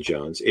are Jon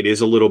Jones, it is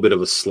a little bit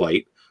of a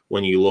slight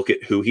when you look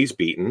at who he's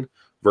beaten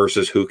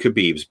versus who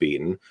Khabib's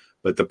beaten.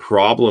 But the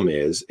problem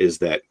is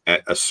that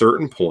at a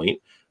certain point,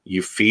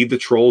 you feed the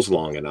trolls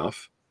long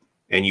enough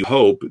and you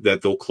hope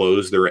that they'll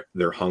close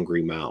their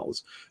hungry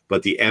mouths.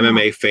 But the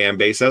MMA fan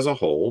base as a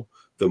whole,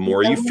 the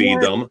more you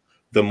feed them,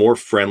 the more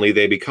friendly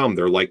they become.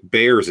 They're like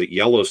bears at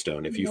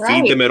Yellowstone. If you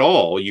feed them at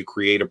all, you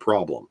create a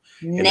problem.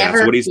 And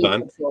that's what he's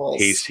done.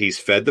 He's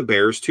fed the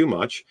bears too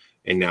much,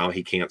 and now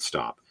he can't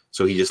stop.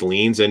 So he just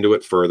leans into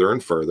it further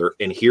and further.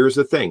 And here's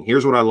the thing.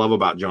 Here's what I love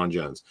about Jon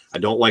Jones. I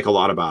don't like a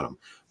lot about him,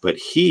 but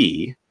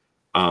he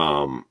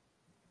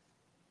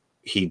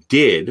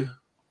did,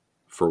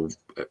 for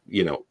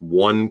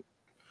one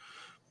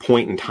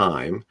point in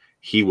time,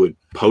 he would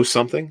post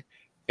something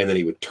and then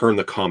he would turn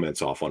the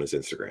comments off on his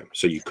Instagram,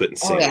 so you couldn't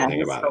say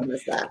anything about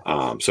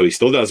it. So he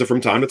still does it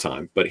from time to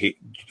time, but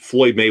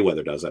Floyd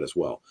Mayweather does that as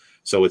well.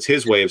 So it's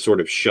his way of sort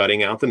of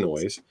shutting out the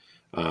noise.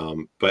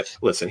 But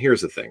listen,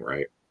 here's the thing,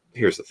 right?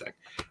 Here's the thing.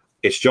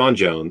 It's John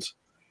Jones.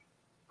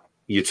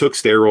 You took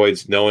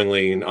steroids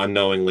knowingly and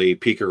unknowingly,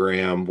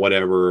 picogram,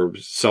 whatever,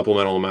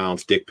 supplemental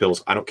amounts, dick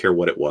pills. I don't care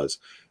what it was.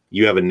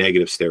 You have a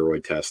negative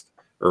steroid test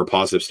or a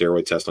positive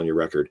steroid test on your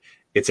record.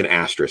 It's an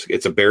asterisk.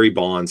 It's a Barry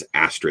Bonds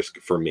asterisk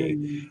for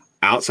me.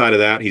 Outside of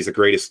that, he's the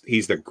greatest.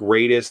 He's the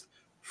greatest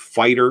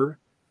fighter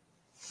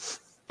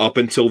up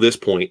until this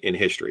point in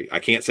history. I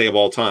can't say of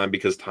all time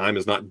because time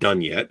is not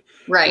done yet.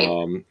 Right.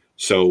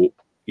 So,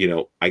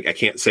 I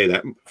can't say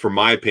that. For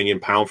my opinion,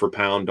 pound for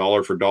pound,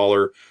 dollar for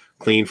dollar,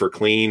 clean for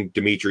clean,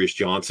 Demetrius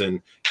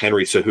Johnson,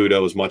 Henry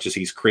Cejudo, as much as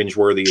he's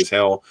cringeworthy as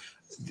hell,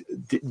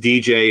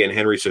 DJ and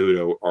Henry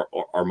Cejudo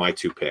are my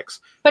two picks.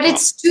 But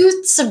it's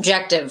too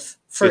subjective.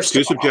 It's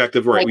too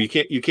subjective, right? You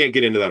can't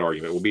get into that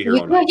argument. We'll be here.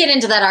 You can't get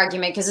into that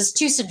argument because it's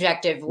too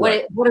subjective.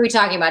 What are we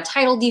talking about?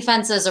 Title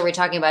defenses? Are we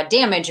talking about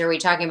damage? Are we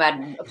talking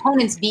about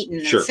opponents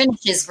beaten or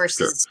finishes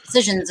versus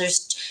decisions?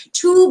 There's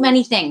too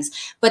many things.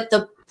 But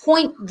the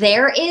point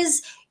there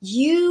is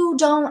you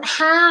don't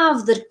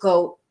have the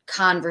GOAT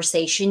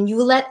conversation.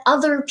 You let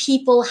other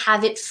people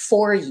have it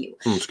for you.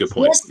 That's a good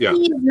point. Yes,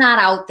 he's not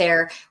out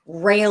there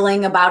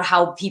railing about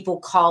how people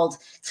called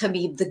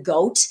Khabib the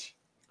GOAT.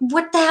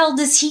 What the hell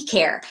does he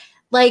care?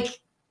 Like,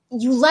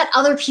 you let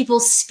other people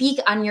speak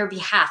on your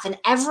behalf. And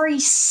every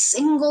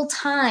single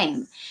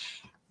time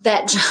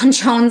that John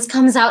Jones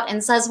comes out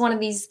and says one of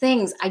these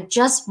things, I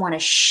just want to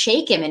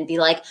shake him and be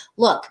like,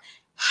 look,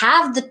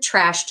 have the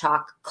trash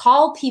talk,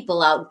 call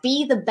people out,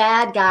 be the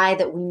bad guy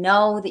that we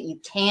know that you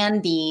can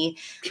be.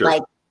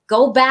 Like,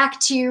 go back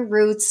to your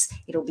roots.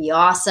 It'll be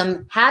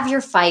awesome. Have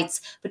your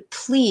fights. But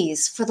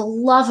please, for the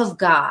love of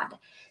God,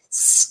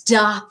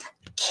 stop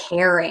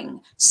caring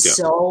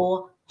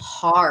so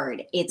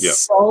hard.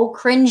 It's so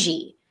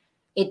cringy.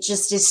 It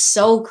just is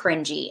so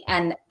cringy.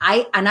 And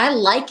I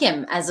like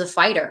him as a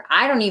fighter.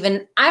 I don't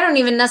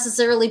even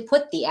necessarily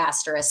put the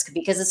asterisk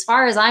because as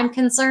far as I'm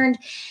concerned,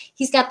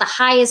 he's got the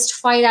highest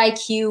fight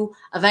IQ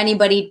of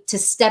anybody to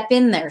step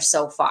in there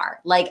so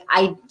far. Like,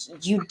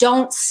 you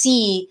don't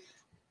see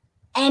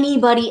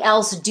anybody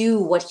else do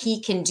what he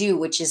can do,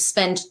 which is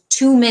spend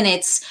 2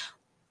 minutes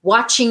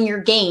watching your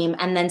game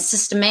and then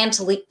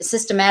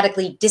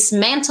systematically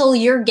dismantle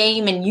your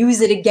game and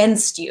use it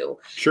against you.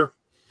 Sure.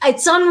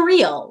 It's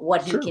unreal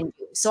what he can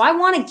do. So I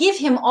want to give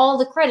him all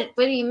the credit,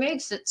 but he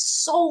makes it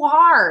so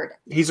hard.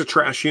 He's a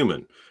trash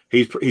human.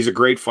 He's a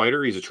great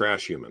fighter. He's a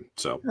trash human.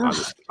 So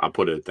I'll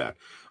put it at that.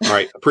 All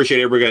right.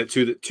 Appreciate everybody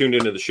that tuned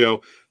into the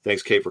show.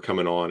 Thanks, Kate, for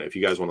coming on. If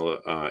you guys want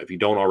to, if you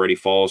don't already,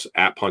 follow us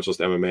at Punchlist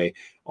MMA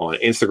on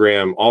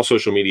Instagram, all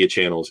social media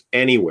channels,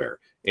 anywhere,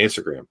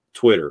 Instagram,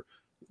 Twitter,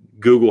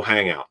 Google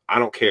Hangout. I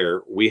don't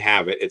care. We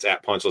have it. It's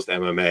at Punchlist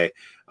MMA.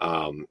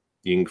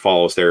 You can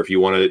follow us there. If you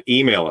want to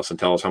email us and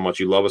tell us how much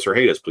you love us or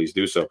hate us, please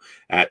do so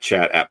at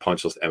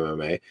chat@Punchlist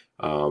MMA.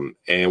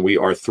 And we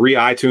are 3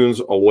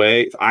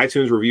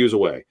 iTunes reviews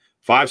away.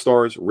 5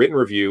 stars, written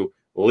review,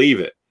 leave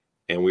it.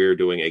 And we are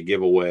doing a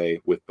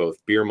giveaway with both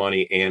Beer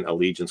Money and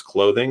Allegiance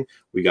clothing.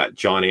 We got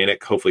Jon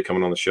Anik hopefully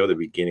coming on the show the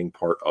beginning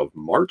part of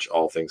March,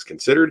 all things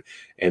considered.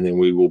 And then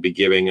we will be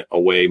giving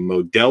away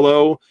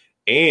Modelo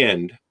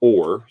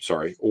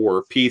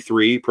or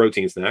P3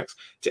 protein snacks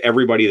to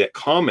everybody that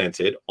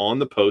commented on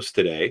the post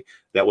today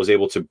that was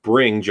able to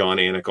bring Jon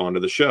Anik onto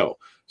the show.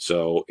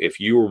 So if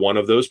you were one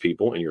of those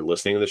people and you're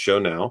listening to the show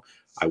now,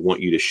 I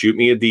want you to shoot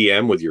me a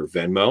DM with your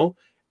Venmo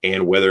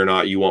and whether or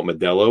not you want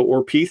Modelo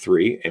or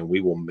P3, and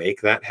we will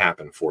make that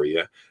happen for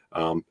you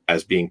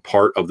as being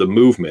part of the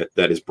movement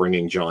that is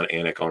bringing Jon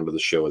Anik onto the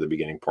show at the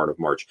beginning part of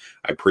March.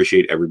 I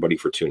appreciate everybody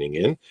for tuning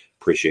in.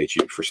 Appreciate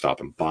you for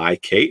stopping by,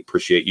 Kate.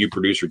 Appreciate you,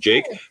 producer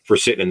Jake, for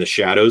sitting in the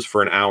shadows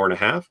for an hour and a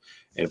half.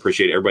 And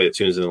appreciate everybody that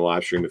tunes in the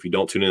live stream. If you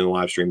don't tune in the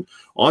live stream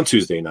on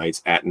Tuesday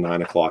nights at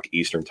 9 o'clock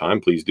Eastern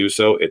time, please do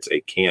so. It's a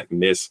can't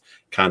miss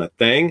kind of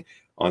thing.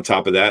 On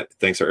top of that,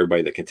 thanks to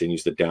everybody that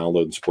continues to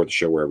download and support the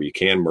show wherever you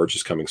can. Merch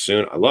is coming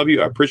soon. I love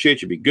you. I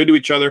appreciate you. Be good to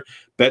each other.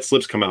 Bet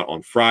slips come out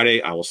on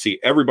Friday. I will see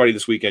everybody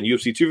this weekend.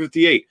 UFC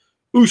 258,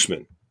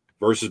 Usman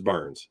versus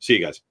Burns. See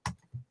you guys.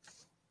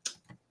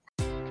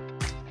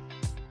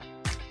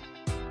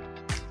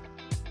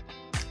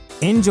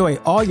 Enjoy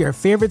all your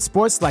favorite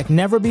sports like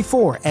never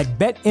before at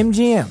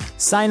BetMGM.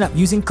 Sign up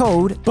using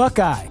code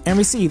Buckeye and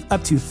receive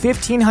up to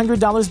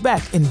 $1,500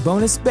 back in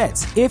bonus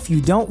bets if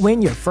you don't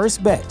win your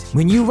first bet.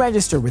 When you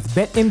register with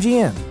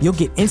BetMGM, you'll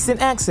get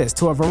instant access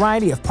to a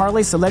variety of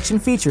parlay selection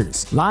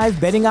features, live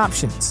betting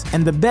options,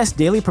 and the best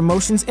daily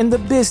promotions in the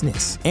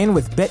business. And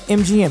with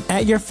BetMGM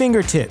at your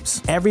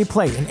fingertips, every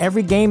play and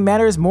every game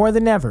matters more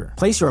than ever.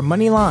 Place your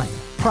money line,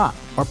 prop,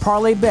 or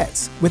parlay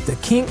bets with the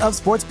king of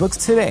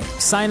sportsbooks today.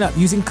 Sign up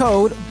using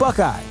code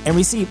Buckeye and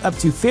receive up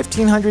to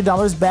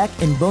 $1,500 back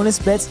in bonus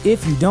bets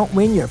if you don't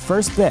win your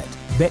first bet.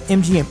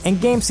 BetMGM and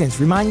GameSense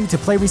remind you to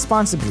play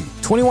responsibly.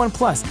 21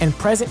 plus and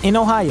present in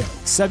Ohio,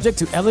 subject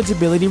to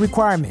eligibility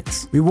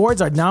requirements.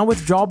 Rewards are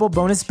non-withdrawable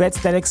bonus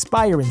bets that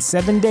expire in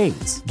 7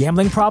 days.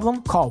 Gambling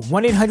problem? Call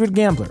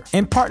 1-800-GAMBLER.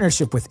 In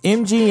partnership with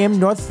MGM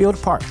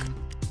Northfield Park.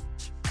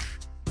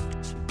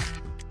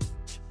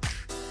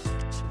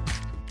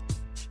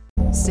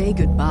 Say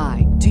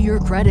goodbye to your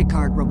credit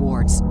card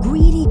rewards.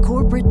 Greedy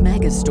corporate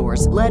mega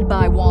stores, led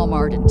by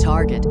Walmart and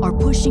Target, are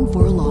pushing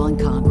for a law in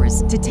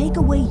Congress to take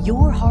away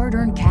your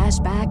hard-earned cash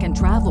back and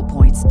travel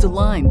points to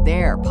line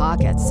their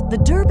pockets. The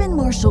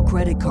Durbin-Marshall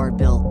credit card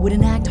bill would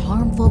enact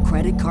harmful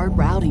credit card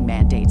routing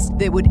mandates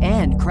that would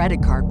end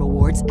credit card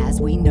rewards as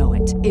we know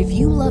it. If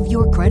you love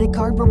your credit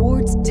card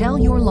rewards, tell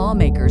your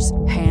lawmakers,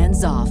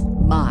 hands off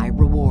my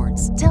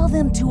rewards. Tell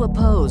them to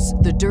oppose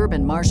the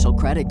Durbin-Marshall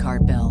credit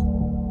card bill.